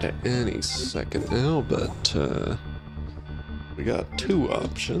head at any second now, but we got two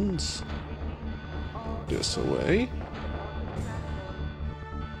options. This away.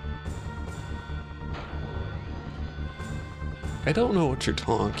 I don't know what you're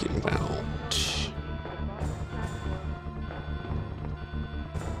talking about.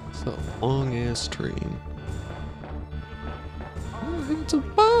 It's a long ass train. Oh, it's a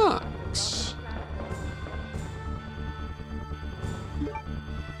box.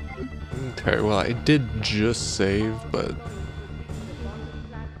 Okay, well, I did just save, but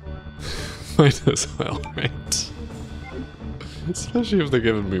might as well, right? Especially if they're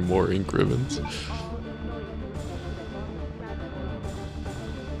giving me more ink ribbons.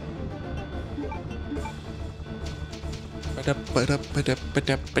 I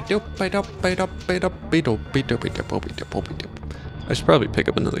should probably pick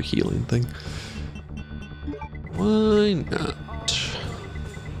up another healing thing. Why not?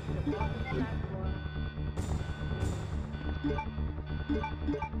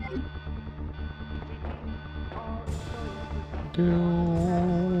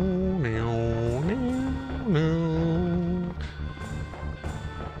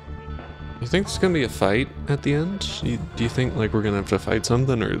 You think there's gonna be a fight at the end? Do you think like we're gonna have to fight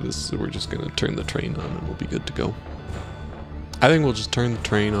something, or we're just gonna turn the train on and we'll be good to go? I think we'll just turn the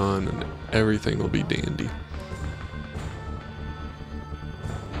train on and everything will be dandy.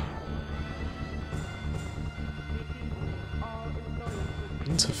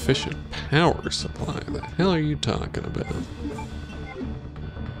 Insufficient power supply. The hell are you talking about?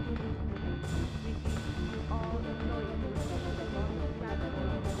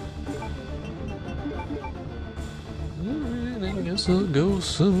 Alright, I guess I'll go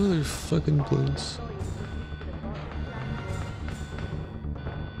some other fucking place.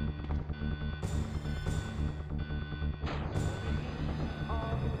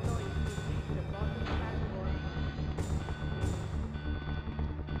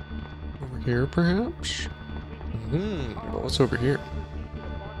 Here, perhaps? What's over here?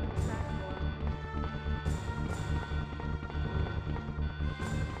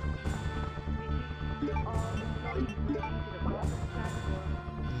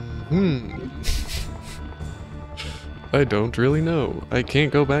 I don't really know. I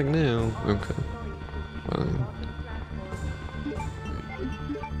can't go back now. Okay. Fine.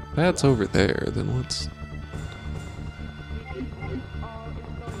 That's over there, then what's...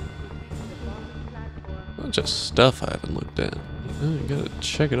 bunch of stuff I haven't looked at. You know, you gotta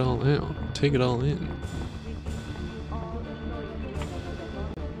check it all out. Take it all in.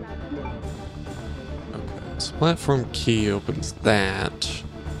 Okay, so platform key opens that.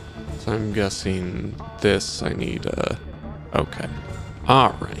 So I'm guessing this I need okay.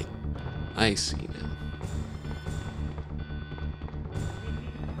 Alright. I see now.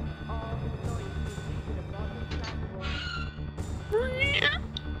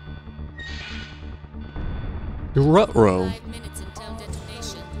 Rut-row. 5 minutes until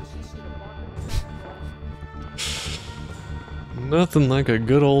detonation. Nothing like a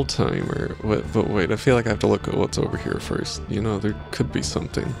good old timer. But wait, I feel like I have to look at what's over here first. You know, there could be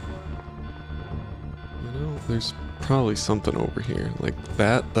something. You know, there's probably something over here. Like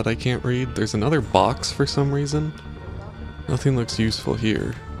that I can't read. There's another box for some reason. Nothing looks useful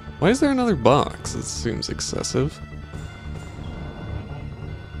here. Why is there another box? It seems excessive.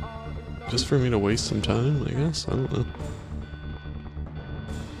 Just for me to waste some time, I guess? I don't know.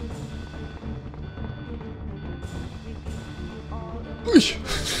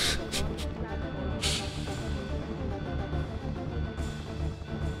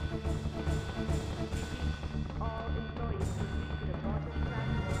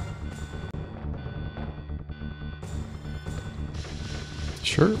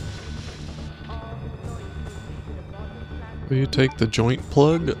 Sure. Will you take the joint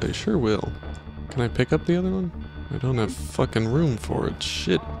plug? I sure will. Can I pick up the other one? I don't have fucking room for it.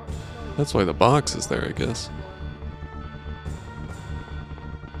 Shit. That's why the box is there, I guess.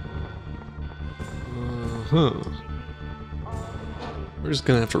 Uh-huh. We're just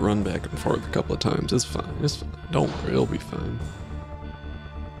gonna have to run back and forth a couple of times. It's fine. It's fine. Don't worry, it'll be fine.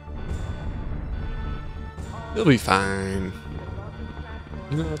 It'll be fine.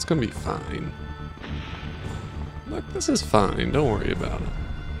 You know, it's gonna be fine. Look, this is fine. Don't worry about it.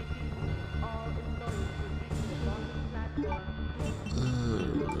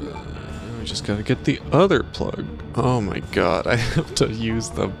 We just gotta get the other plug. Oh my god, I have to use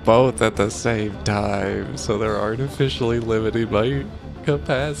them both at the same time, so they're artificially limiting my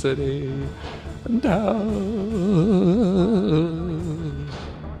capacity. No.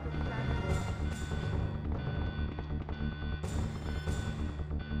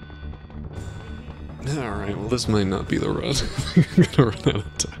 Alright, well this might not be the run. I'm gonna run out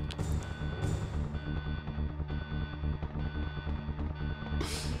of time.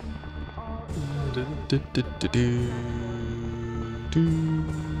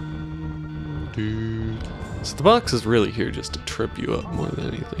 So the box is really here just to trip you up more than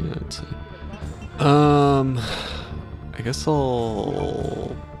anything, I'd say. I guess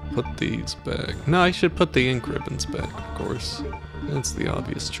I'll put these back. No, I should put the ink ribbons back, of course. That's the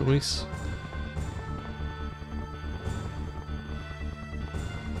obvious choice.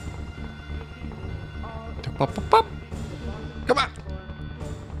 Come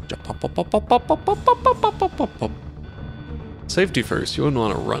on! Safety first, you wouldn't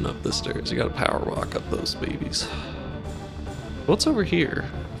want to run up the stairs. You gotta power walk up those babies. What's over here?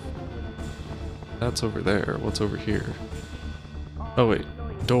 That's over there. What's over here? Oh wait,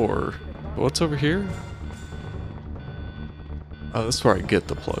 door. What's over here? Oh, this is where I get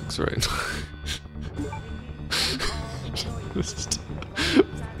the plugs, right? Just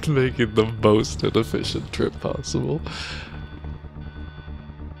making the most inefficient trip possible.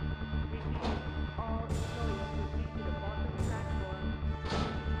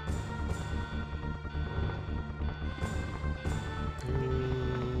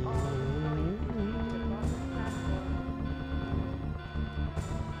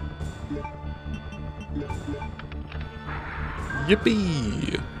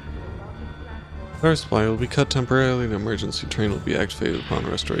 Yippee! Power supply will be cut temporarily and the emergency train will be activated upon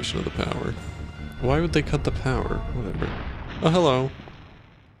restoration of the power. Why would they cut the power? Whatever. Oh, hello.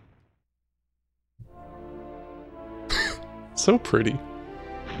 So pretty.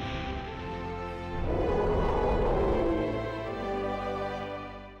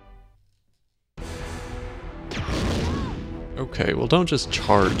 Okay, well don't just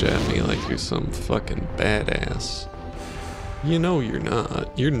charge at me like you're some fucking badass. You know you're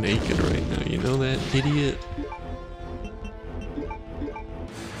not. You're naked right now. You know that, idiot? Okay,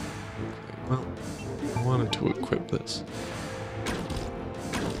 well, I wanted to equip this.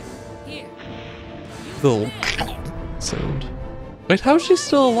 Here. Little sound. Wait, how's she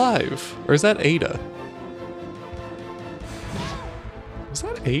still alive? Or is that Ada? Was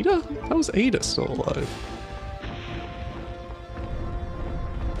that Ada? How is Ada still alive?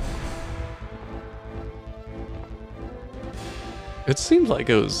 It seemed like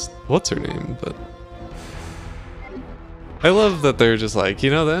it was, what's her name, but I love that they're just like, you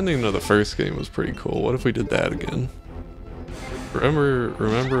know, the ending of the first game was pretty cool. What if we did that again?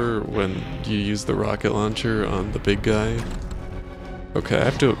 Remember when you used the rocket launcher on the big guy? Okay, I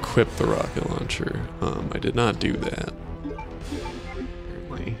have to equip the rocket launcher. I did not do that.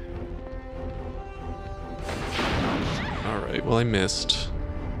 Apparently. Alright, well I missed.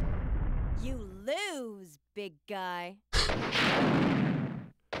 You lose, big guy.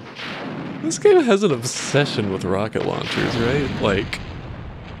 This game has an obsession with rocket launchers, right? Like,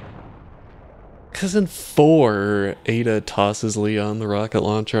 because in 4, Ada tosses Leon the rocket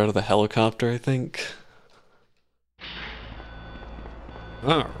launcher out of the helicopter, I think.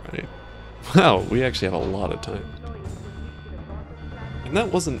 Alright. Wow, we actually have a lot of time. And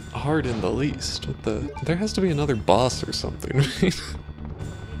that wasn't hard in the least. What the? There has to be another boss or something, right?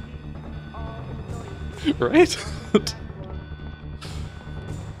 Right?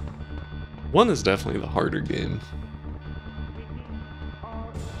 1 is definitely the harder game.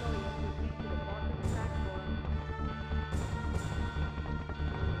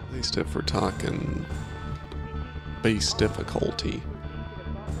 At least if we're talking base difficulty.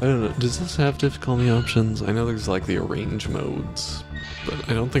 I don't know, does this have difficulty options? I know there's like the arrange modes, but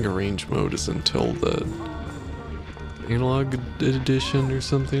I don't think arrange mode is until the analog edition or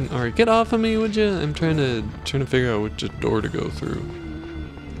something. Alright, get off of me, would you? I'm trying to figure out which door to go through.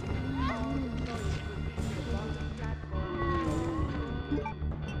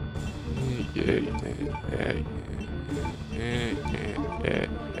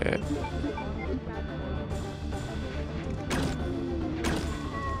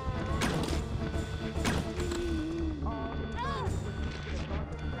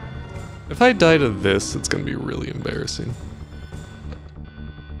 If I die to this, it's gonna be really embarrassing.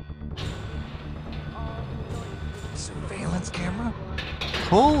 Surveillance camera?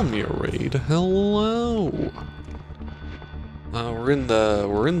 Call me, Raid. Hello.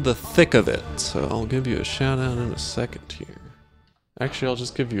 We're in the thick of it, so I'll give you a shout out in a second here. Actually, I'll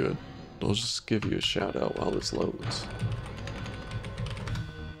just give you a shout out while this loads.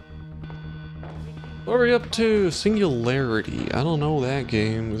 What are we up to? Singularity. I don't know that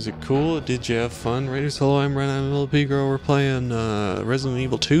game. Was it cool? Did you have fun? Raiders, hello, I'm Ren, I'm LP Girl. We're playing Resident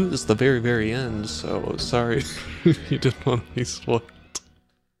Evil 2. This is the very, very end, so sorry if you didn't want to be spoiled.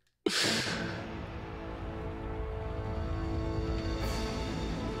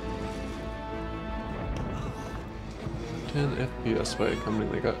 10 FPS by a company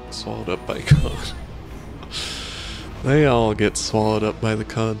that got swallowed up by COD. They all get swallowed up by the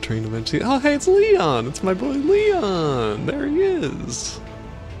COD train eventually. Oh, hey, it's Leon! It's my boy Leon! There he is!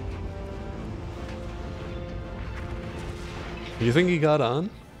 You think he got on?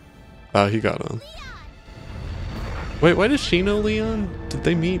 Oh, he got on. Wait, why does she know Leon? Did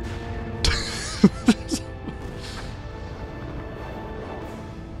they meet?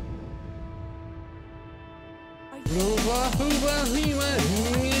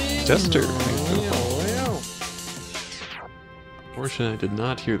 Jester. Fortunately, I did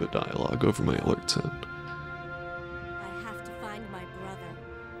not hear the dialogue over my alert sound. I have to find my brother.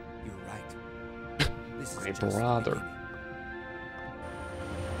 You're right. This is My just the brother.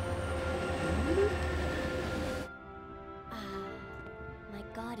 beginning. My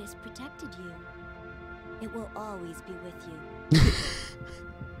God has protected you. It will always be with you.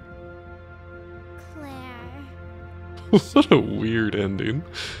 Claire. What a weird ending.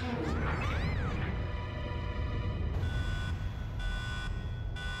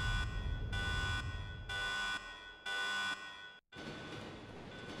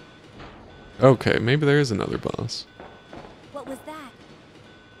 Okay, maybe there is another boss. What was that?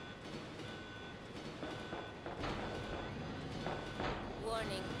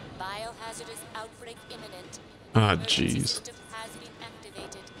 Warning, biohazardous outbreak imminent. Ah, Emergency jeez. system has been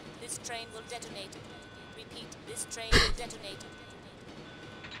activated. This train will detonate. Repeat, this train will detonate.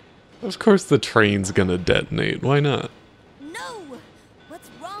 Of course the train's gonna detonate, why not? No! What's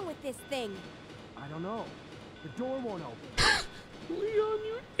wrong with this thing? I don't know. The door won't open. Leon,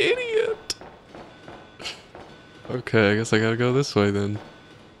 you idiot! Okay, I guess I gotta go this way then.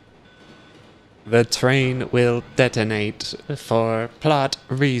 The train will detonate for plot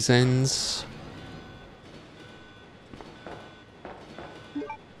reasons.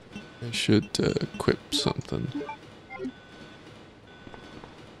 I should equip something.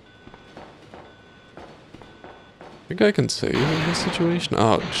 Think I can save in this situation?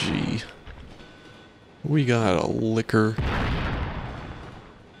 Oh, gee. We got a liquor.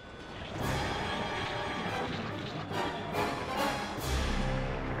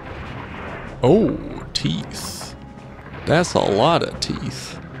 Oh, teeth. That's a lot of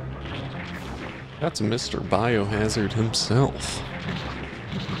teeth. That's Mr. Biohazard himself.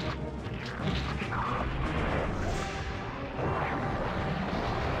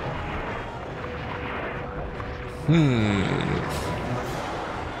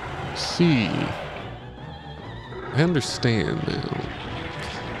 See. I understand now.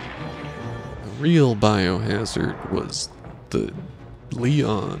 The real Biohazard was the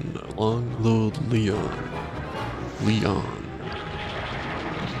Leon, long-load Leon.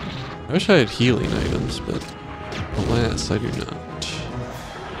 I wish I had healing items, but alas, I do not.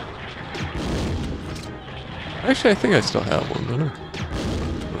 Actually, I think I still have one, don't I?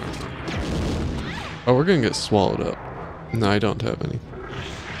 Oh, we're gonna get swallowed up. No, I don't have any.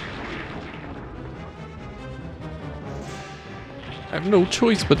 I have no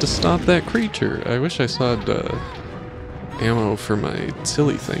choice but to stop that creature. I wish I saw ammo for my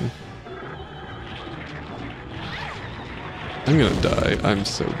silly thing. I'm gonna die. I'm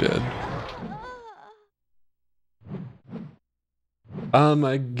so dead.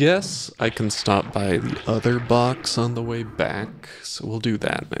 I guess I can stop by the other box on the way back, so we'll do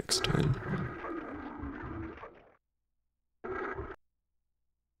that next time.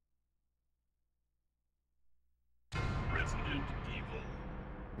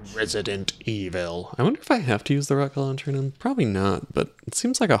 Resident Evil. I wonder if I have to use the rocket launcher on him. Probably not, but it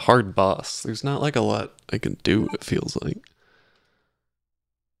seems like a hard boss. There's not like a lot I can do, it feels like.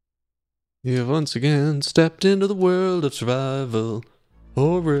 You have once again stepped into the world of survival.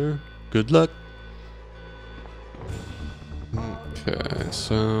 Horror. Good luck. Okay,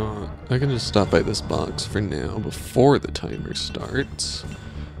 so I can just stop by this box for now before the timer starts.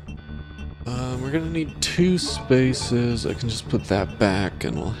 We're gonna need 2 spaces. I can just put that back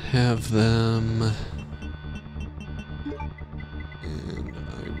and we'll have them. And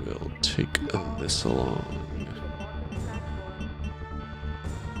I will take this along.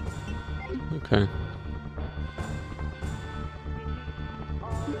 Okay.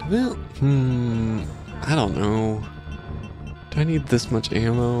 Well, I don't know. Do I need this much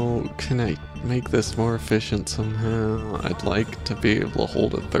ammo? Can I make this more efficient somehow? I'd like to be able to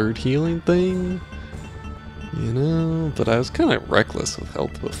hold a 3rd healing thing, you know, but I was kind of reckless with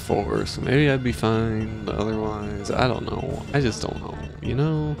health before, so maybe I'd be fine, but otherwise, I don't know. I just don't know, you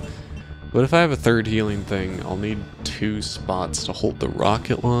know? But if I have a 3rd healing thing, I'll need 2 spots to hold the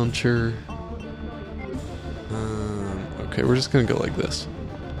rocket launcher. Okay, we're just gonna go like this.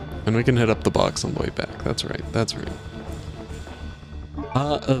 And we can hit up the box on the way back. That's right, that's right.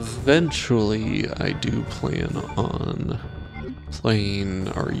 Eventually, I do plan on playing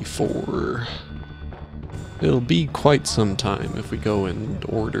RE4. It'll be quite some time if we go in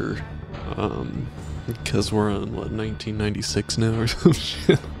order. Because we're on, what, 1996 now or some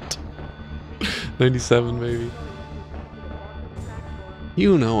shit? 97 maybe?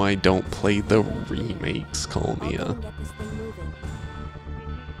 You know I don't play the remakes, call me a... Get this thing moving.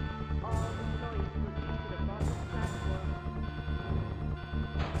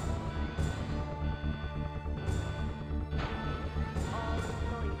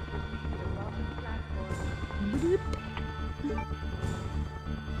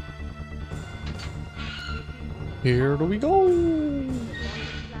 Here we go!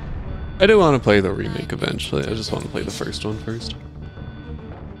 I do want to play the remake eventually, I just want to play the first one first.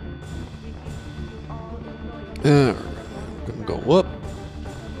 Alright, we're gonna go up.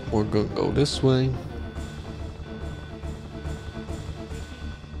 We're gonna go this way.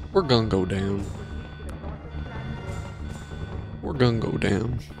 We're gonna go down. We're gonna go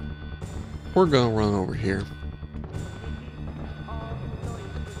down. We're gonna run over here.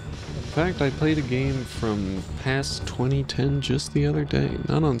 In fact, I played a game from past 2010 just the other day.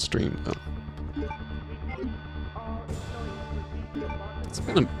 Not on stream, though. It's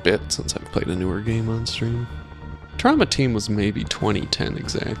been a bit since I've played a newer game on stream. Trauma Team was maybe 2010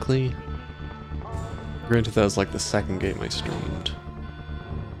 exactly. Granted, that was like the 2nd game I streamed.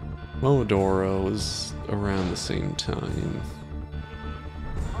 Momodora was around the same time.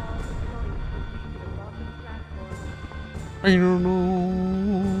 I don't know.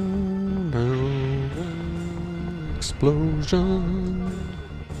 Explosion.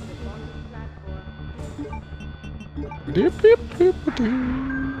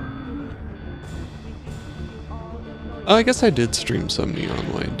 Oh, I guess I did stream some Neon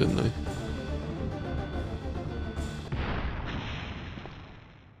White, didn't I?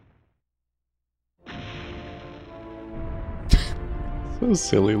 So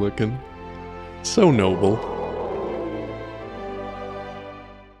silly looking. So noble.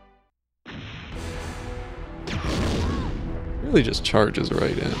 Really just charges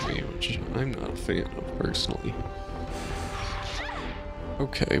right at me, which I'm not a fan of personally.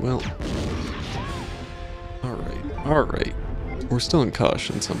 Okay, well. Alright. We're still in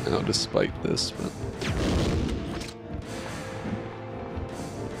caution somehow despite this, but...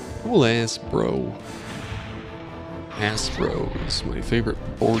 Cool ass bro. Hasbro is my favorite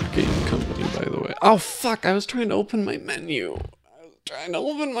board game company, by the way. Oh fuck, I was trying to open my menu.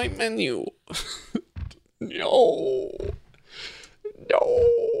 No.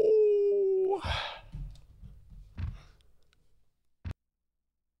 No.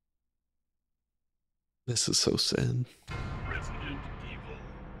 This is so sad. Resident Evil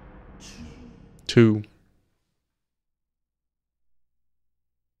 2.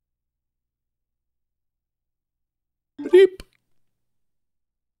 Beep.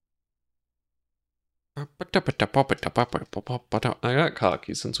 I got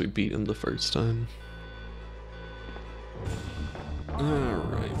cocky since we beat him the first time.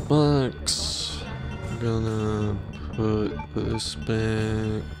 Alright, box. I'm gonna put this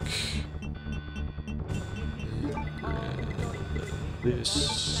back. And grab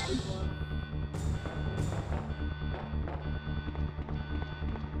this.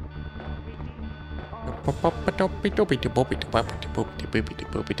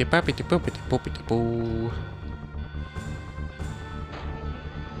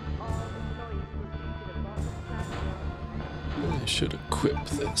 I should equip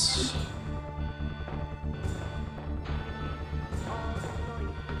this.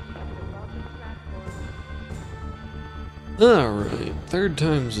 Alright, Third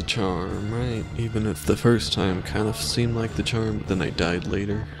time's a charm, right? Even if the first time kind of seemed like the charm, but then I died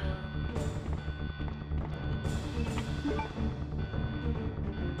later.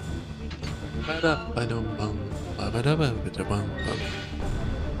 Ba-da-ba-dum-bum, ba-ba-da-ba-ba-da-bum-bum.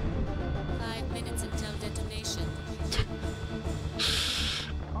 5 minutes until detonation.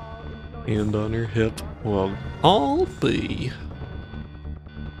 Hand on her hip. Well, I'll be.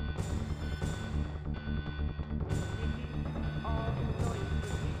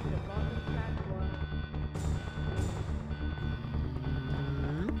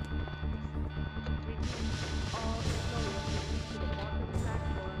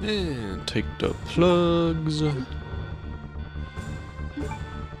 And take the plugs.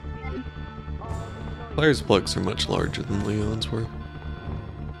 Claire's plugs are much larger than Leon's were.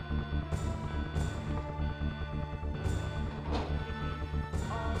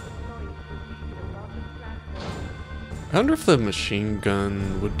 I wonder if the machine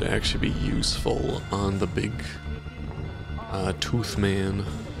gun would actually be useful on the big tooth man.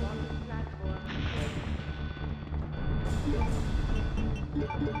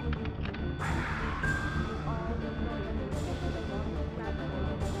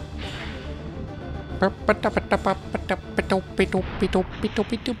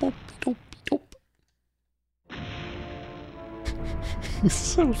 He's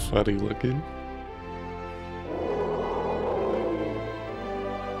so funny looking.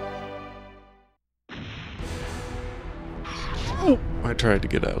 Oh, I tried to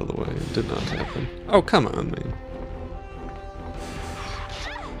get out of the way. It did not happen. Oh, come on, man.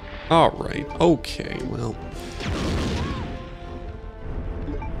 Alright, okay, well.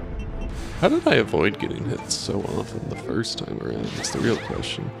 How did I avoid getting hit so often the first time around? That's the real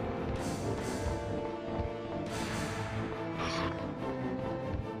question.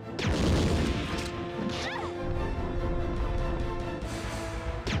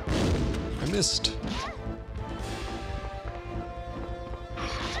 I missed.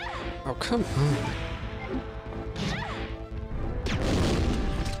 Oh, come on.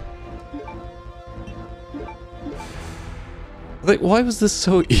 Like, why was this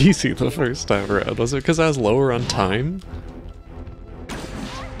so easy the first time around? Was it because I was lower on time?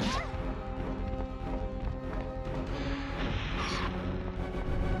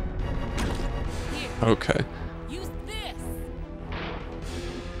 Okay. Use this.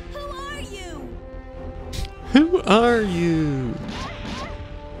 Who are you? Who are you?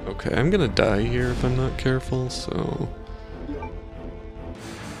 Okay, I'm gonna die here if I'm not careful, so...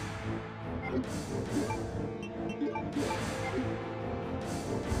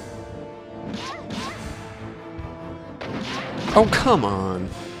 Oh, come on.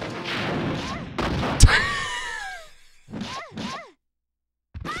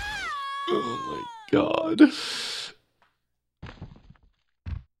 Oh my god.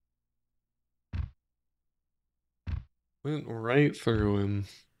 Went right through him.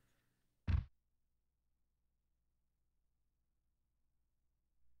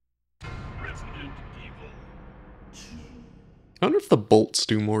 Resident Evil. I wonder if the bolts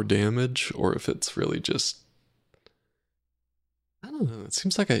do more damage or if it's really just... I don't know. It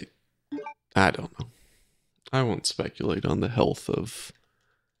seems like I don't know. I won't speculate on the health of...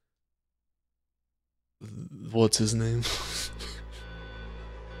 What's his name?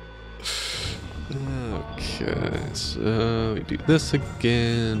 Okay, so we do this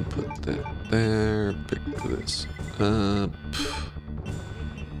again, put that there, pick this up.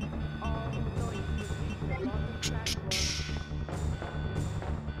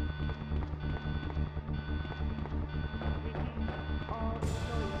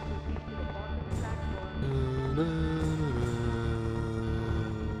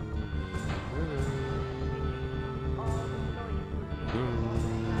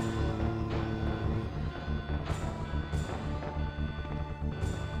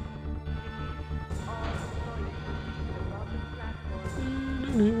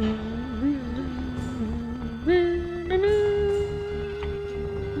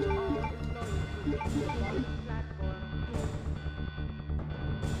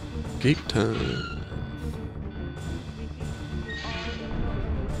 Gate time.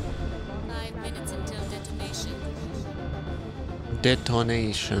 5 minutes until detonation.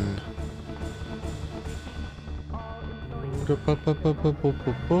 Detonation.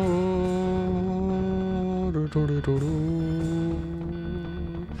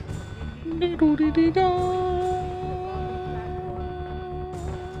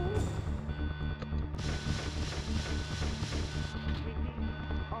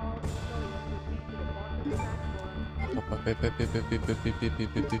 I'm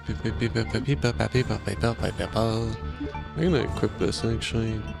gonna equip this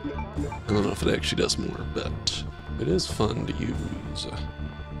actually. I don't know if it actually does more, but it is fun to use.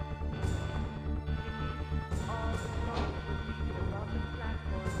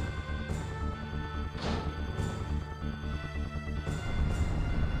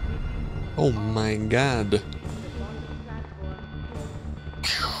 Oh my god.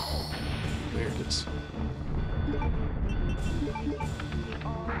 There it is.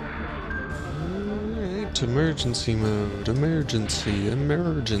 Alright, emergency mode. Emergency.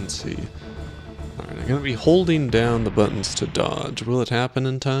 Emergency. Alright, I'm gonna be holding down the buttons to dodge. Will it happen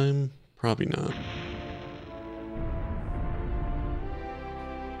in time? Probably not.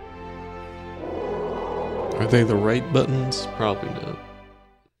 Are they the right buttons? Probably not.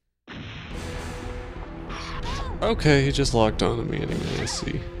 Okay, he just locked onto me anyway, I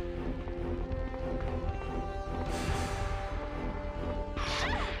see.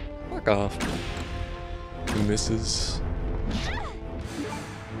 Fuck off. Misses.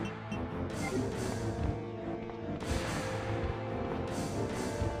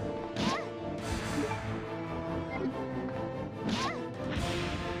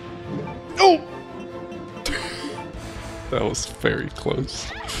 Oh! That was very close.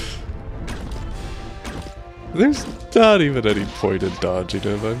 There's not even any point in dodging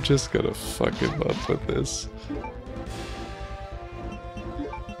him. I'm just gonna fuck him up with this.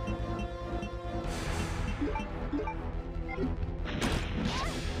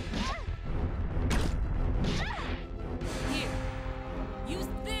 Here, use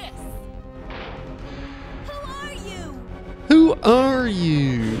this. Who are you? Who are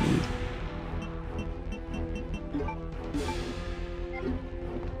you?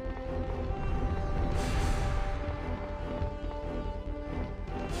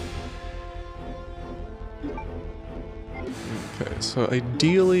 Okay, so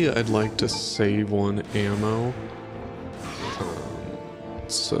ideally I'd like to save one ammo.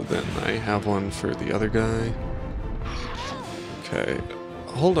 So then I have one for the other guy. Okay,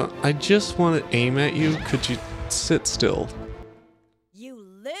 hold on. I just want to aim at you. Could you sit still? You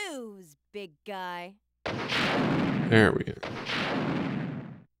lose, big guy. There we go.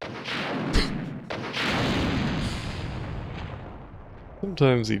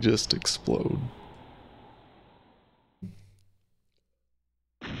 Sometimes he just explode.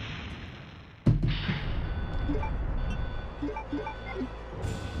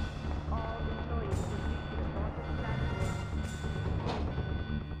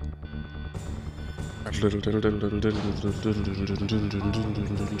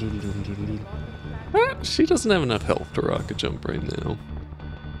 She doesn't have enough health to rocket jump right now.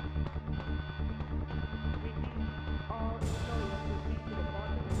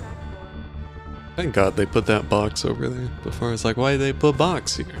 Thank God they put that box over there. Before I was like, why did they put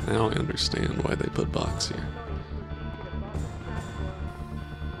box here? Now I understand why they put box here.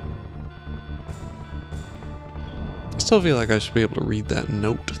 I still feel like I should be able to read that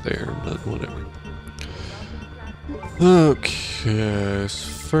note there, but whatever. Okay,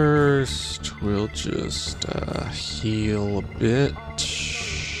 first we'll just heal a bit.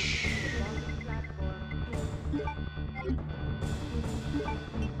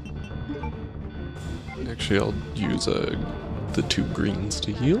 Actually, I'll use the 2 greens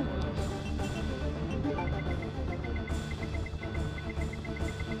to heal.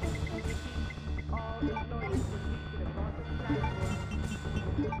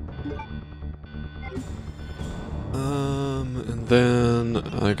 And then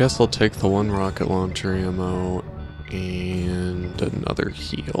I guess I'll take the 1 rocket launcher ammo and another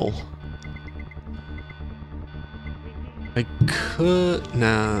heal. I could...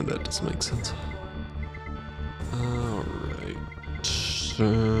 Nah, that doesn't make sense. Alright,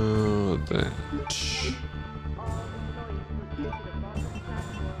 so that...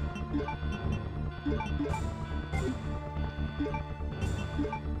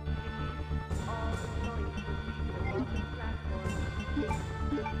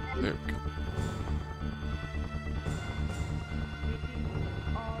 There we go.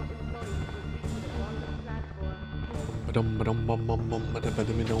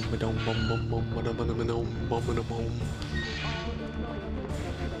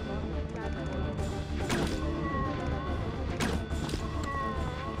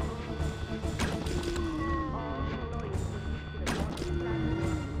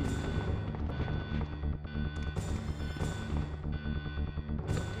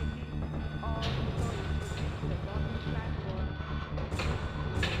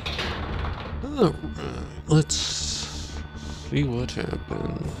 Alright, let's see what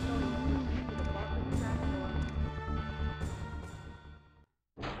happened.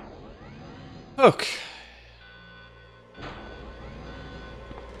 Okay.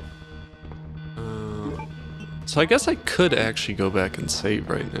 So I guess I could actually go back and save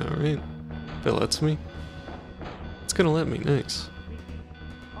right now, right? If it lets me. It's gonna let me, nice.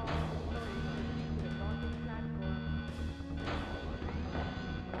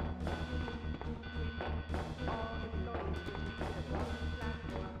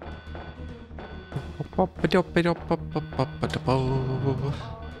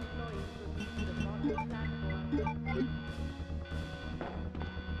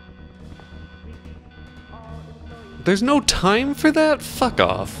 There's no time for that? Fuck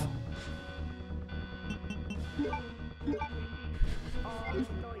off.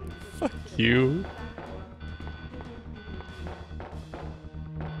 Fuck you.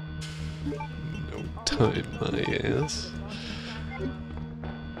 No time, my ass.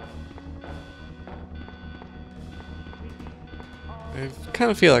 I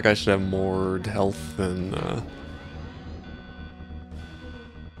kind of feel like I should have more health than,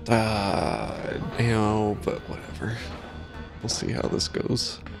 ammo, but whatever. We'll see how this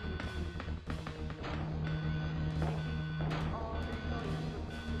goes.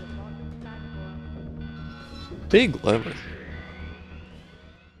 Big lever.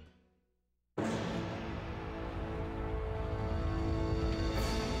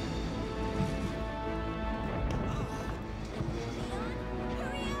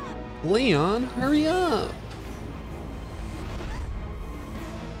 Leon, hurry up!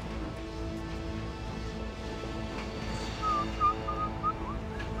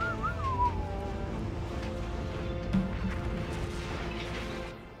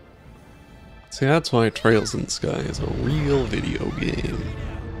 See, that's why Trails in the Sky is a real video game.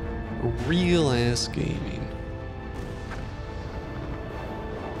 Real ass gaming.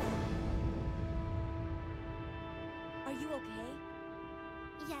 Are you okay?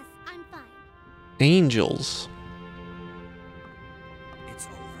 Yes, I'm fine. Angels. It's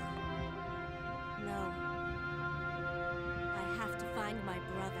over. No. I have to find my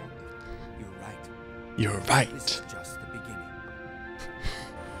brother. You're right. You're This right. is just the beginning.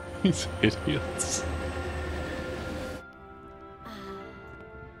 These idiots.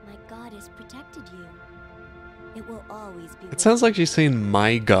 My God has protected you. It will always be. It sounds like she's saying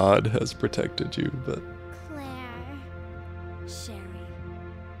my God has protected you, but Claire. Sherry.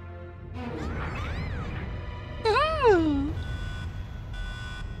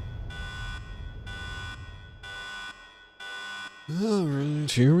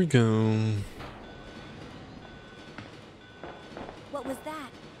 alright, here we go. What was that?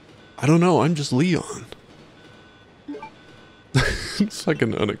 I don't know, I'm just Leon.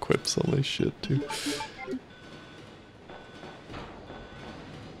 Fucking unequips all my shit too.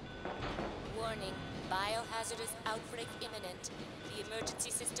 Warning, biohazardous outbreak imminent. The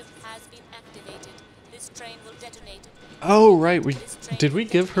emergency system has been activated. This train will detonate. Oh right, did we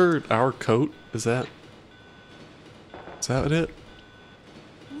give her our coat? Is that it?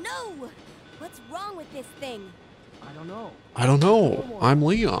 No! What's wrong with this thing? I don't know. I don't know. I'm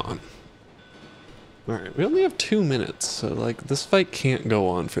Leon. Alright, we only have 2 minutes, so like this fight can't go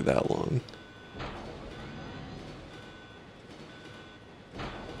on for that long.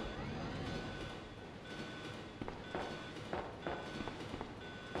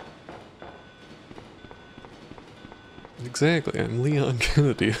 Exactly, I'm Leon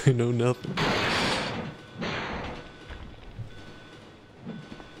Kennedy. I know nothing.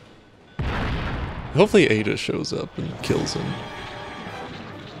 Hopefully Ada shows up and kills him.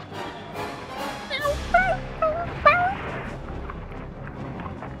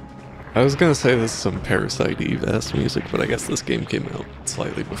 I was gonna say this is some Parasite Eve-esque music, but I guess this game came out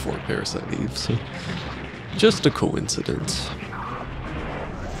slightly before Parasite Eve, so just a coincidence.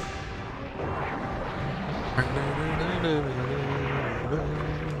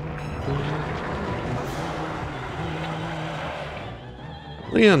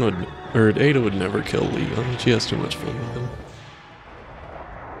 Leon would, or Ada would never kill Leon. She has too much fun with him.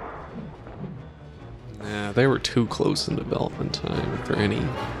 Nah, they were too close in development time for any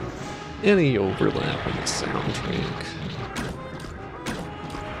overlap in the soundtrack.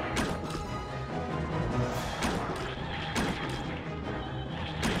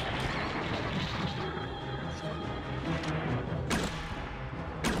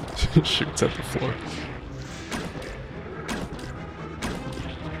 Shoots at the floor.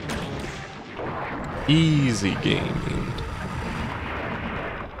 Easy gaming.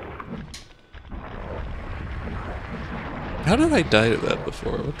 How did I die to that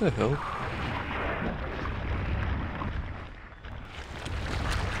before? What the hell?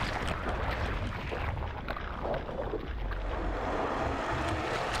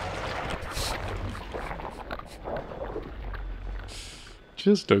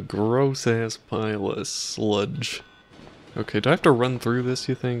 Just a gross ass pile of sludge. Okay, do I have to run through this,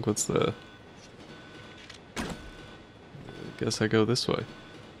 you think? What's the... I guess I go this way.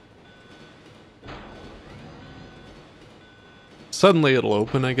 Suddenly it'll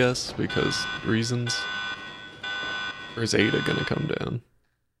open, I guess, because reasons. Or is Ada gonna come down?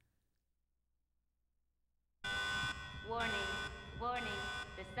 Warning, warning.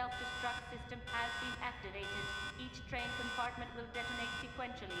 The self-destruct system has been activated. Each train compartment will detonate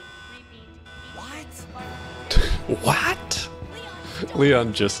sequentially. Repeat. Each train compartment What?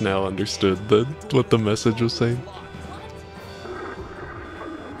 Leon just now understood what the message was saying.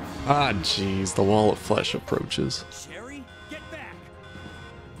 Ah, jeez, the wall of flesh approaches. Sherry, get back!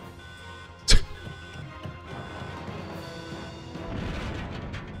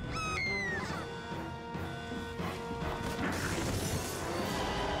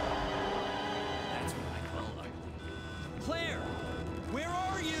 That's what I call ugly. Claire, where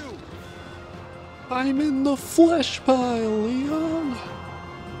are you? I'm in the flesh pile, Leon. You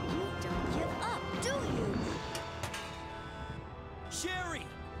don't give up, do you? Sherry,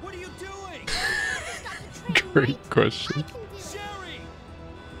 what are you doing? Great question. Sherry!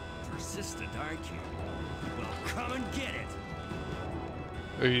 Persistent, aren't you? Well, come and get it.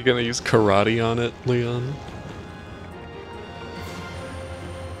 Are you gonna use karate on it, Leon?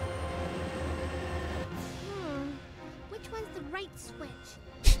 Which one's the right switch?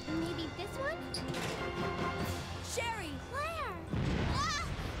 Maybe this one? Sherry! Claire! Ah!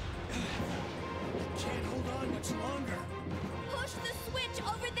 Can't hold on much longer. Push the switch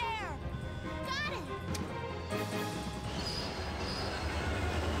over there! Got it!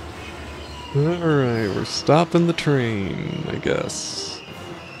 Alright, we're stopping the train, I guess.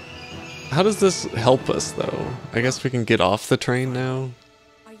 How does this help us, though? I guess we can get off the train now?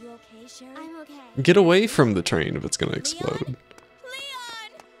 Are you okay, Sherry? I'm okay. Get away from the train if it's gonna explode. Leon!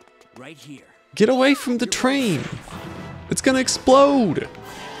 Right here. Get away from the train! It's gonna explode!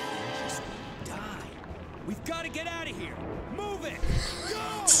 Just die. We've got to get out of here. Move it. Go!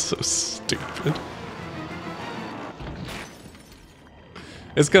 It's so stupid.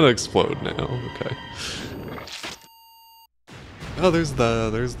 It's gonna explode now, okay. Oh, there's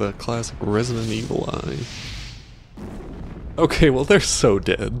the classic Resident Evil eye. Okay, well they're so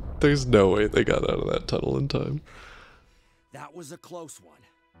dead. There's no way they got out of that tunnel in time. That was a close one.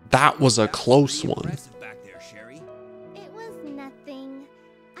 That was a That was close pretty one. impressive back there, Sherry. It was nothing.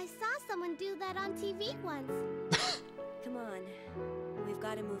 I saw someone do that on TV once. Come on. We've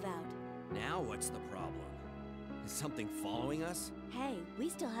got to move out. Now what's the problem? Is something following us? Hey, we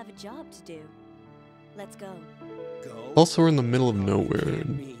still have a job to do. Let's go. Go? Also, we're in the middle of What nowhere. does that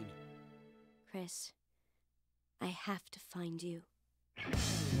mean? Chris, I have to find you.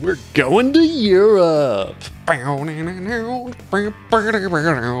 We're going to Europe!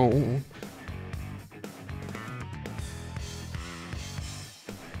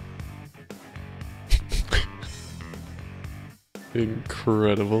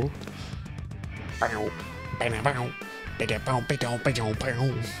 Incredible.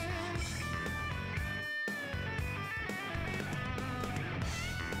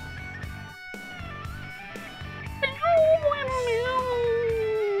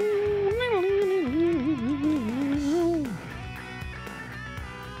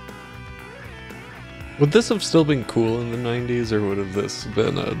 Would this have still been cool in the 90s, or would have this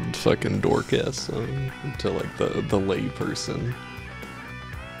been a fucking dork-ass song to like the lay person?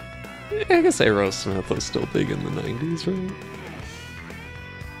 I guess Aerosmith was still big in the 90s, right?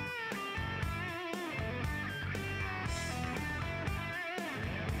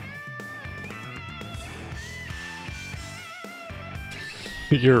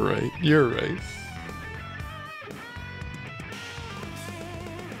 You're right, you're right.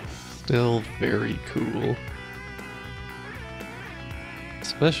 Still very cool.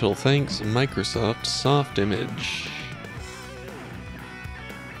 Special thanks Microsoft Soft Image.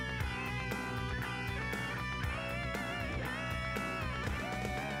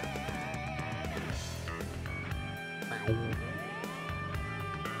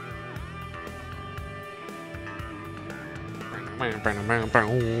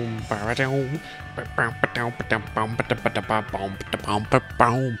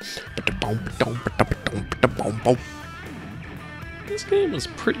 This game was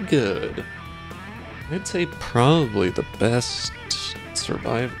pretty good. I'd say probably the best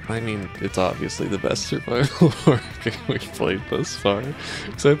survival. I mean, it's obviously the best survival horror game we've played thus far.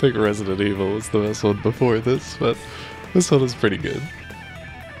 Because I think Resident Evil was the best one before this, but this one is pretty good.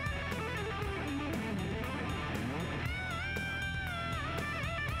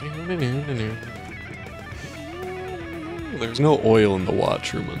 There There's no oil in the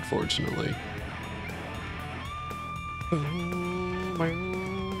watch room, unfortunately.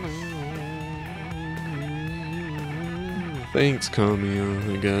 Thanks,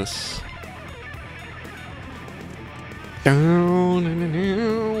 Kamiya, I guess. I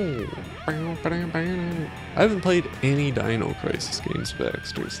haven't played any Dino Crisis games,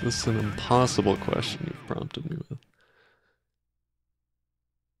 Baxter, so this is an impossible question you've prompted me with.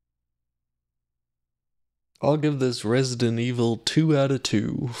 I'll give this Resident Evil 2 out of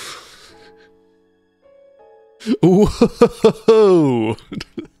 2. Whoa!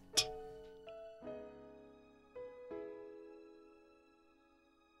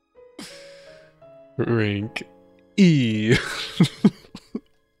 Rank E.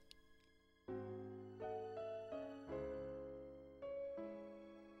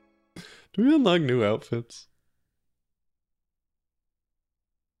 Do we unlock new outfits?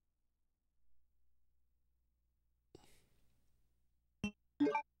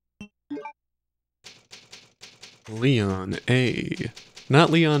 Leon A. Not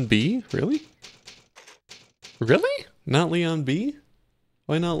Leon B? Really? Really? Not Leon B?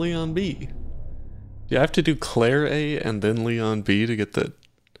 Why not Leon B? Do you have to do Claire A and then Leon B to get the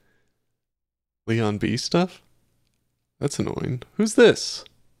Leon B stuff? That's annoying. Who's this?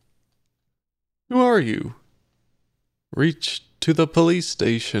 Who are you? Reach to the police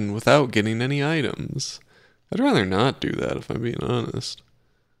station without getting any items. I'd rather not do that if I'm being honest.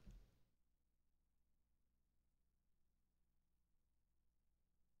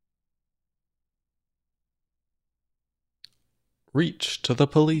 Reach to the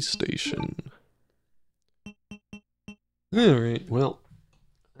police station. Alright, well,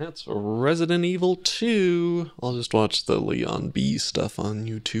 that's Resident Evil 2. I'll just watch the Leon B stuff on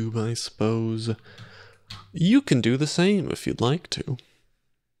YouTube, I suppose. You can do the same if you'd like to.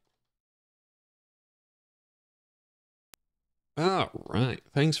 Alright,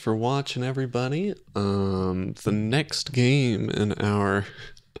 thanks for watching, everybody. The next game in our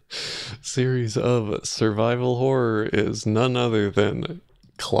series of survival horror is none other than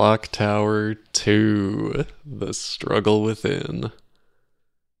Clock Tower 2, The Struggle Within.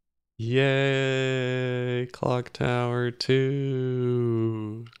 Yay! Clock Tower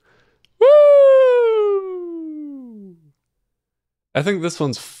 2. Woo! I think this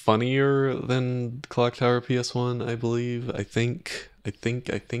one's funnier than Clock Tower PS1, I believe. I think,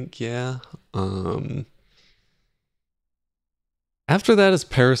 yeah. After that is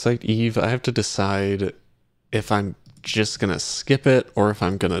Parasite Eve. I have to decide if I'm just gonna skip it or if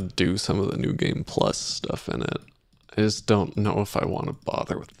I'm gonna do some of the New Game Plus stuff in it. I just don't know if I want to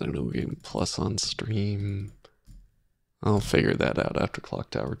bother with the New Game Plus on stream. I'll figure that out after Clock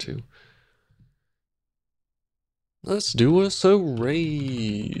Tower 2. Let's do us a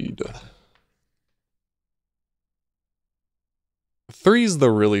raid. 3's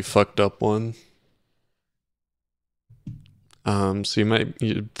the really fucked up one. So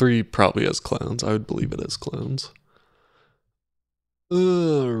 3 probably has clowns. I would believe it has clowns.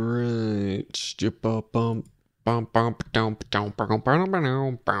 Alright.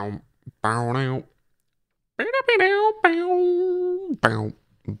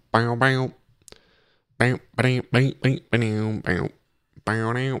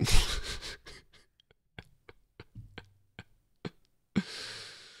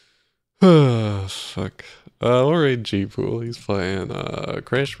 Fuck. We'll raid G-Pool. He's playing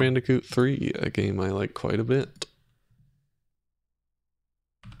Crash Bandicoot 3, a game I like quite a bit.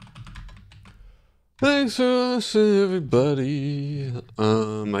 Thanks for watching, everybody.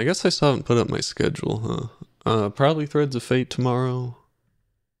 I guess I still haven't put up my schedule, huh? Probably Threads of Fate tomorrow.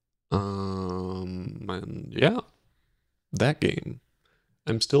 And yeah, that game.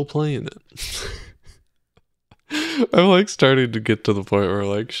 I'm still playing it. I'm like starting to get to the point where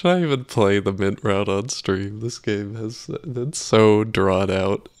like, should I even play the mint route on stream? This game has been so drawn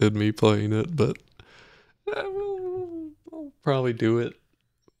out in me playing it, but I'll probably do it.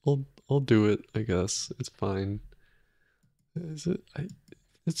 I'll do it, I guess. It's fine. Is it?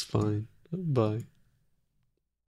 It's fine. Bye.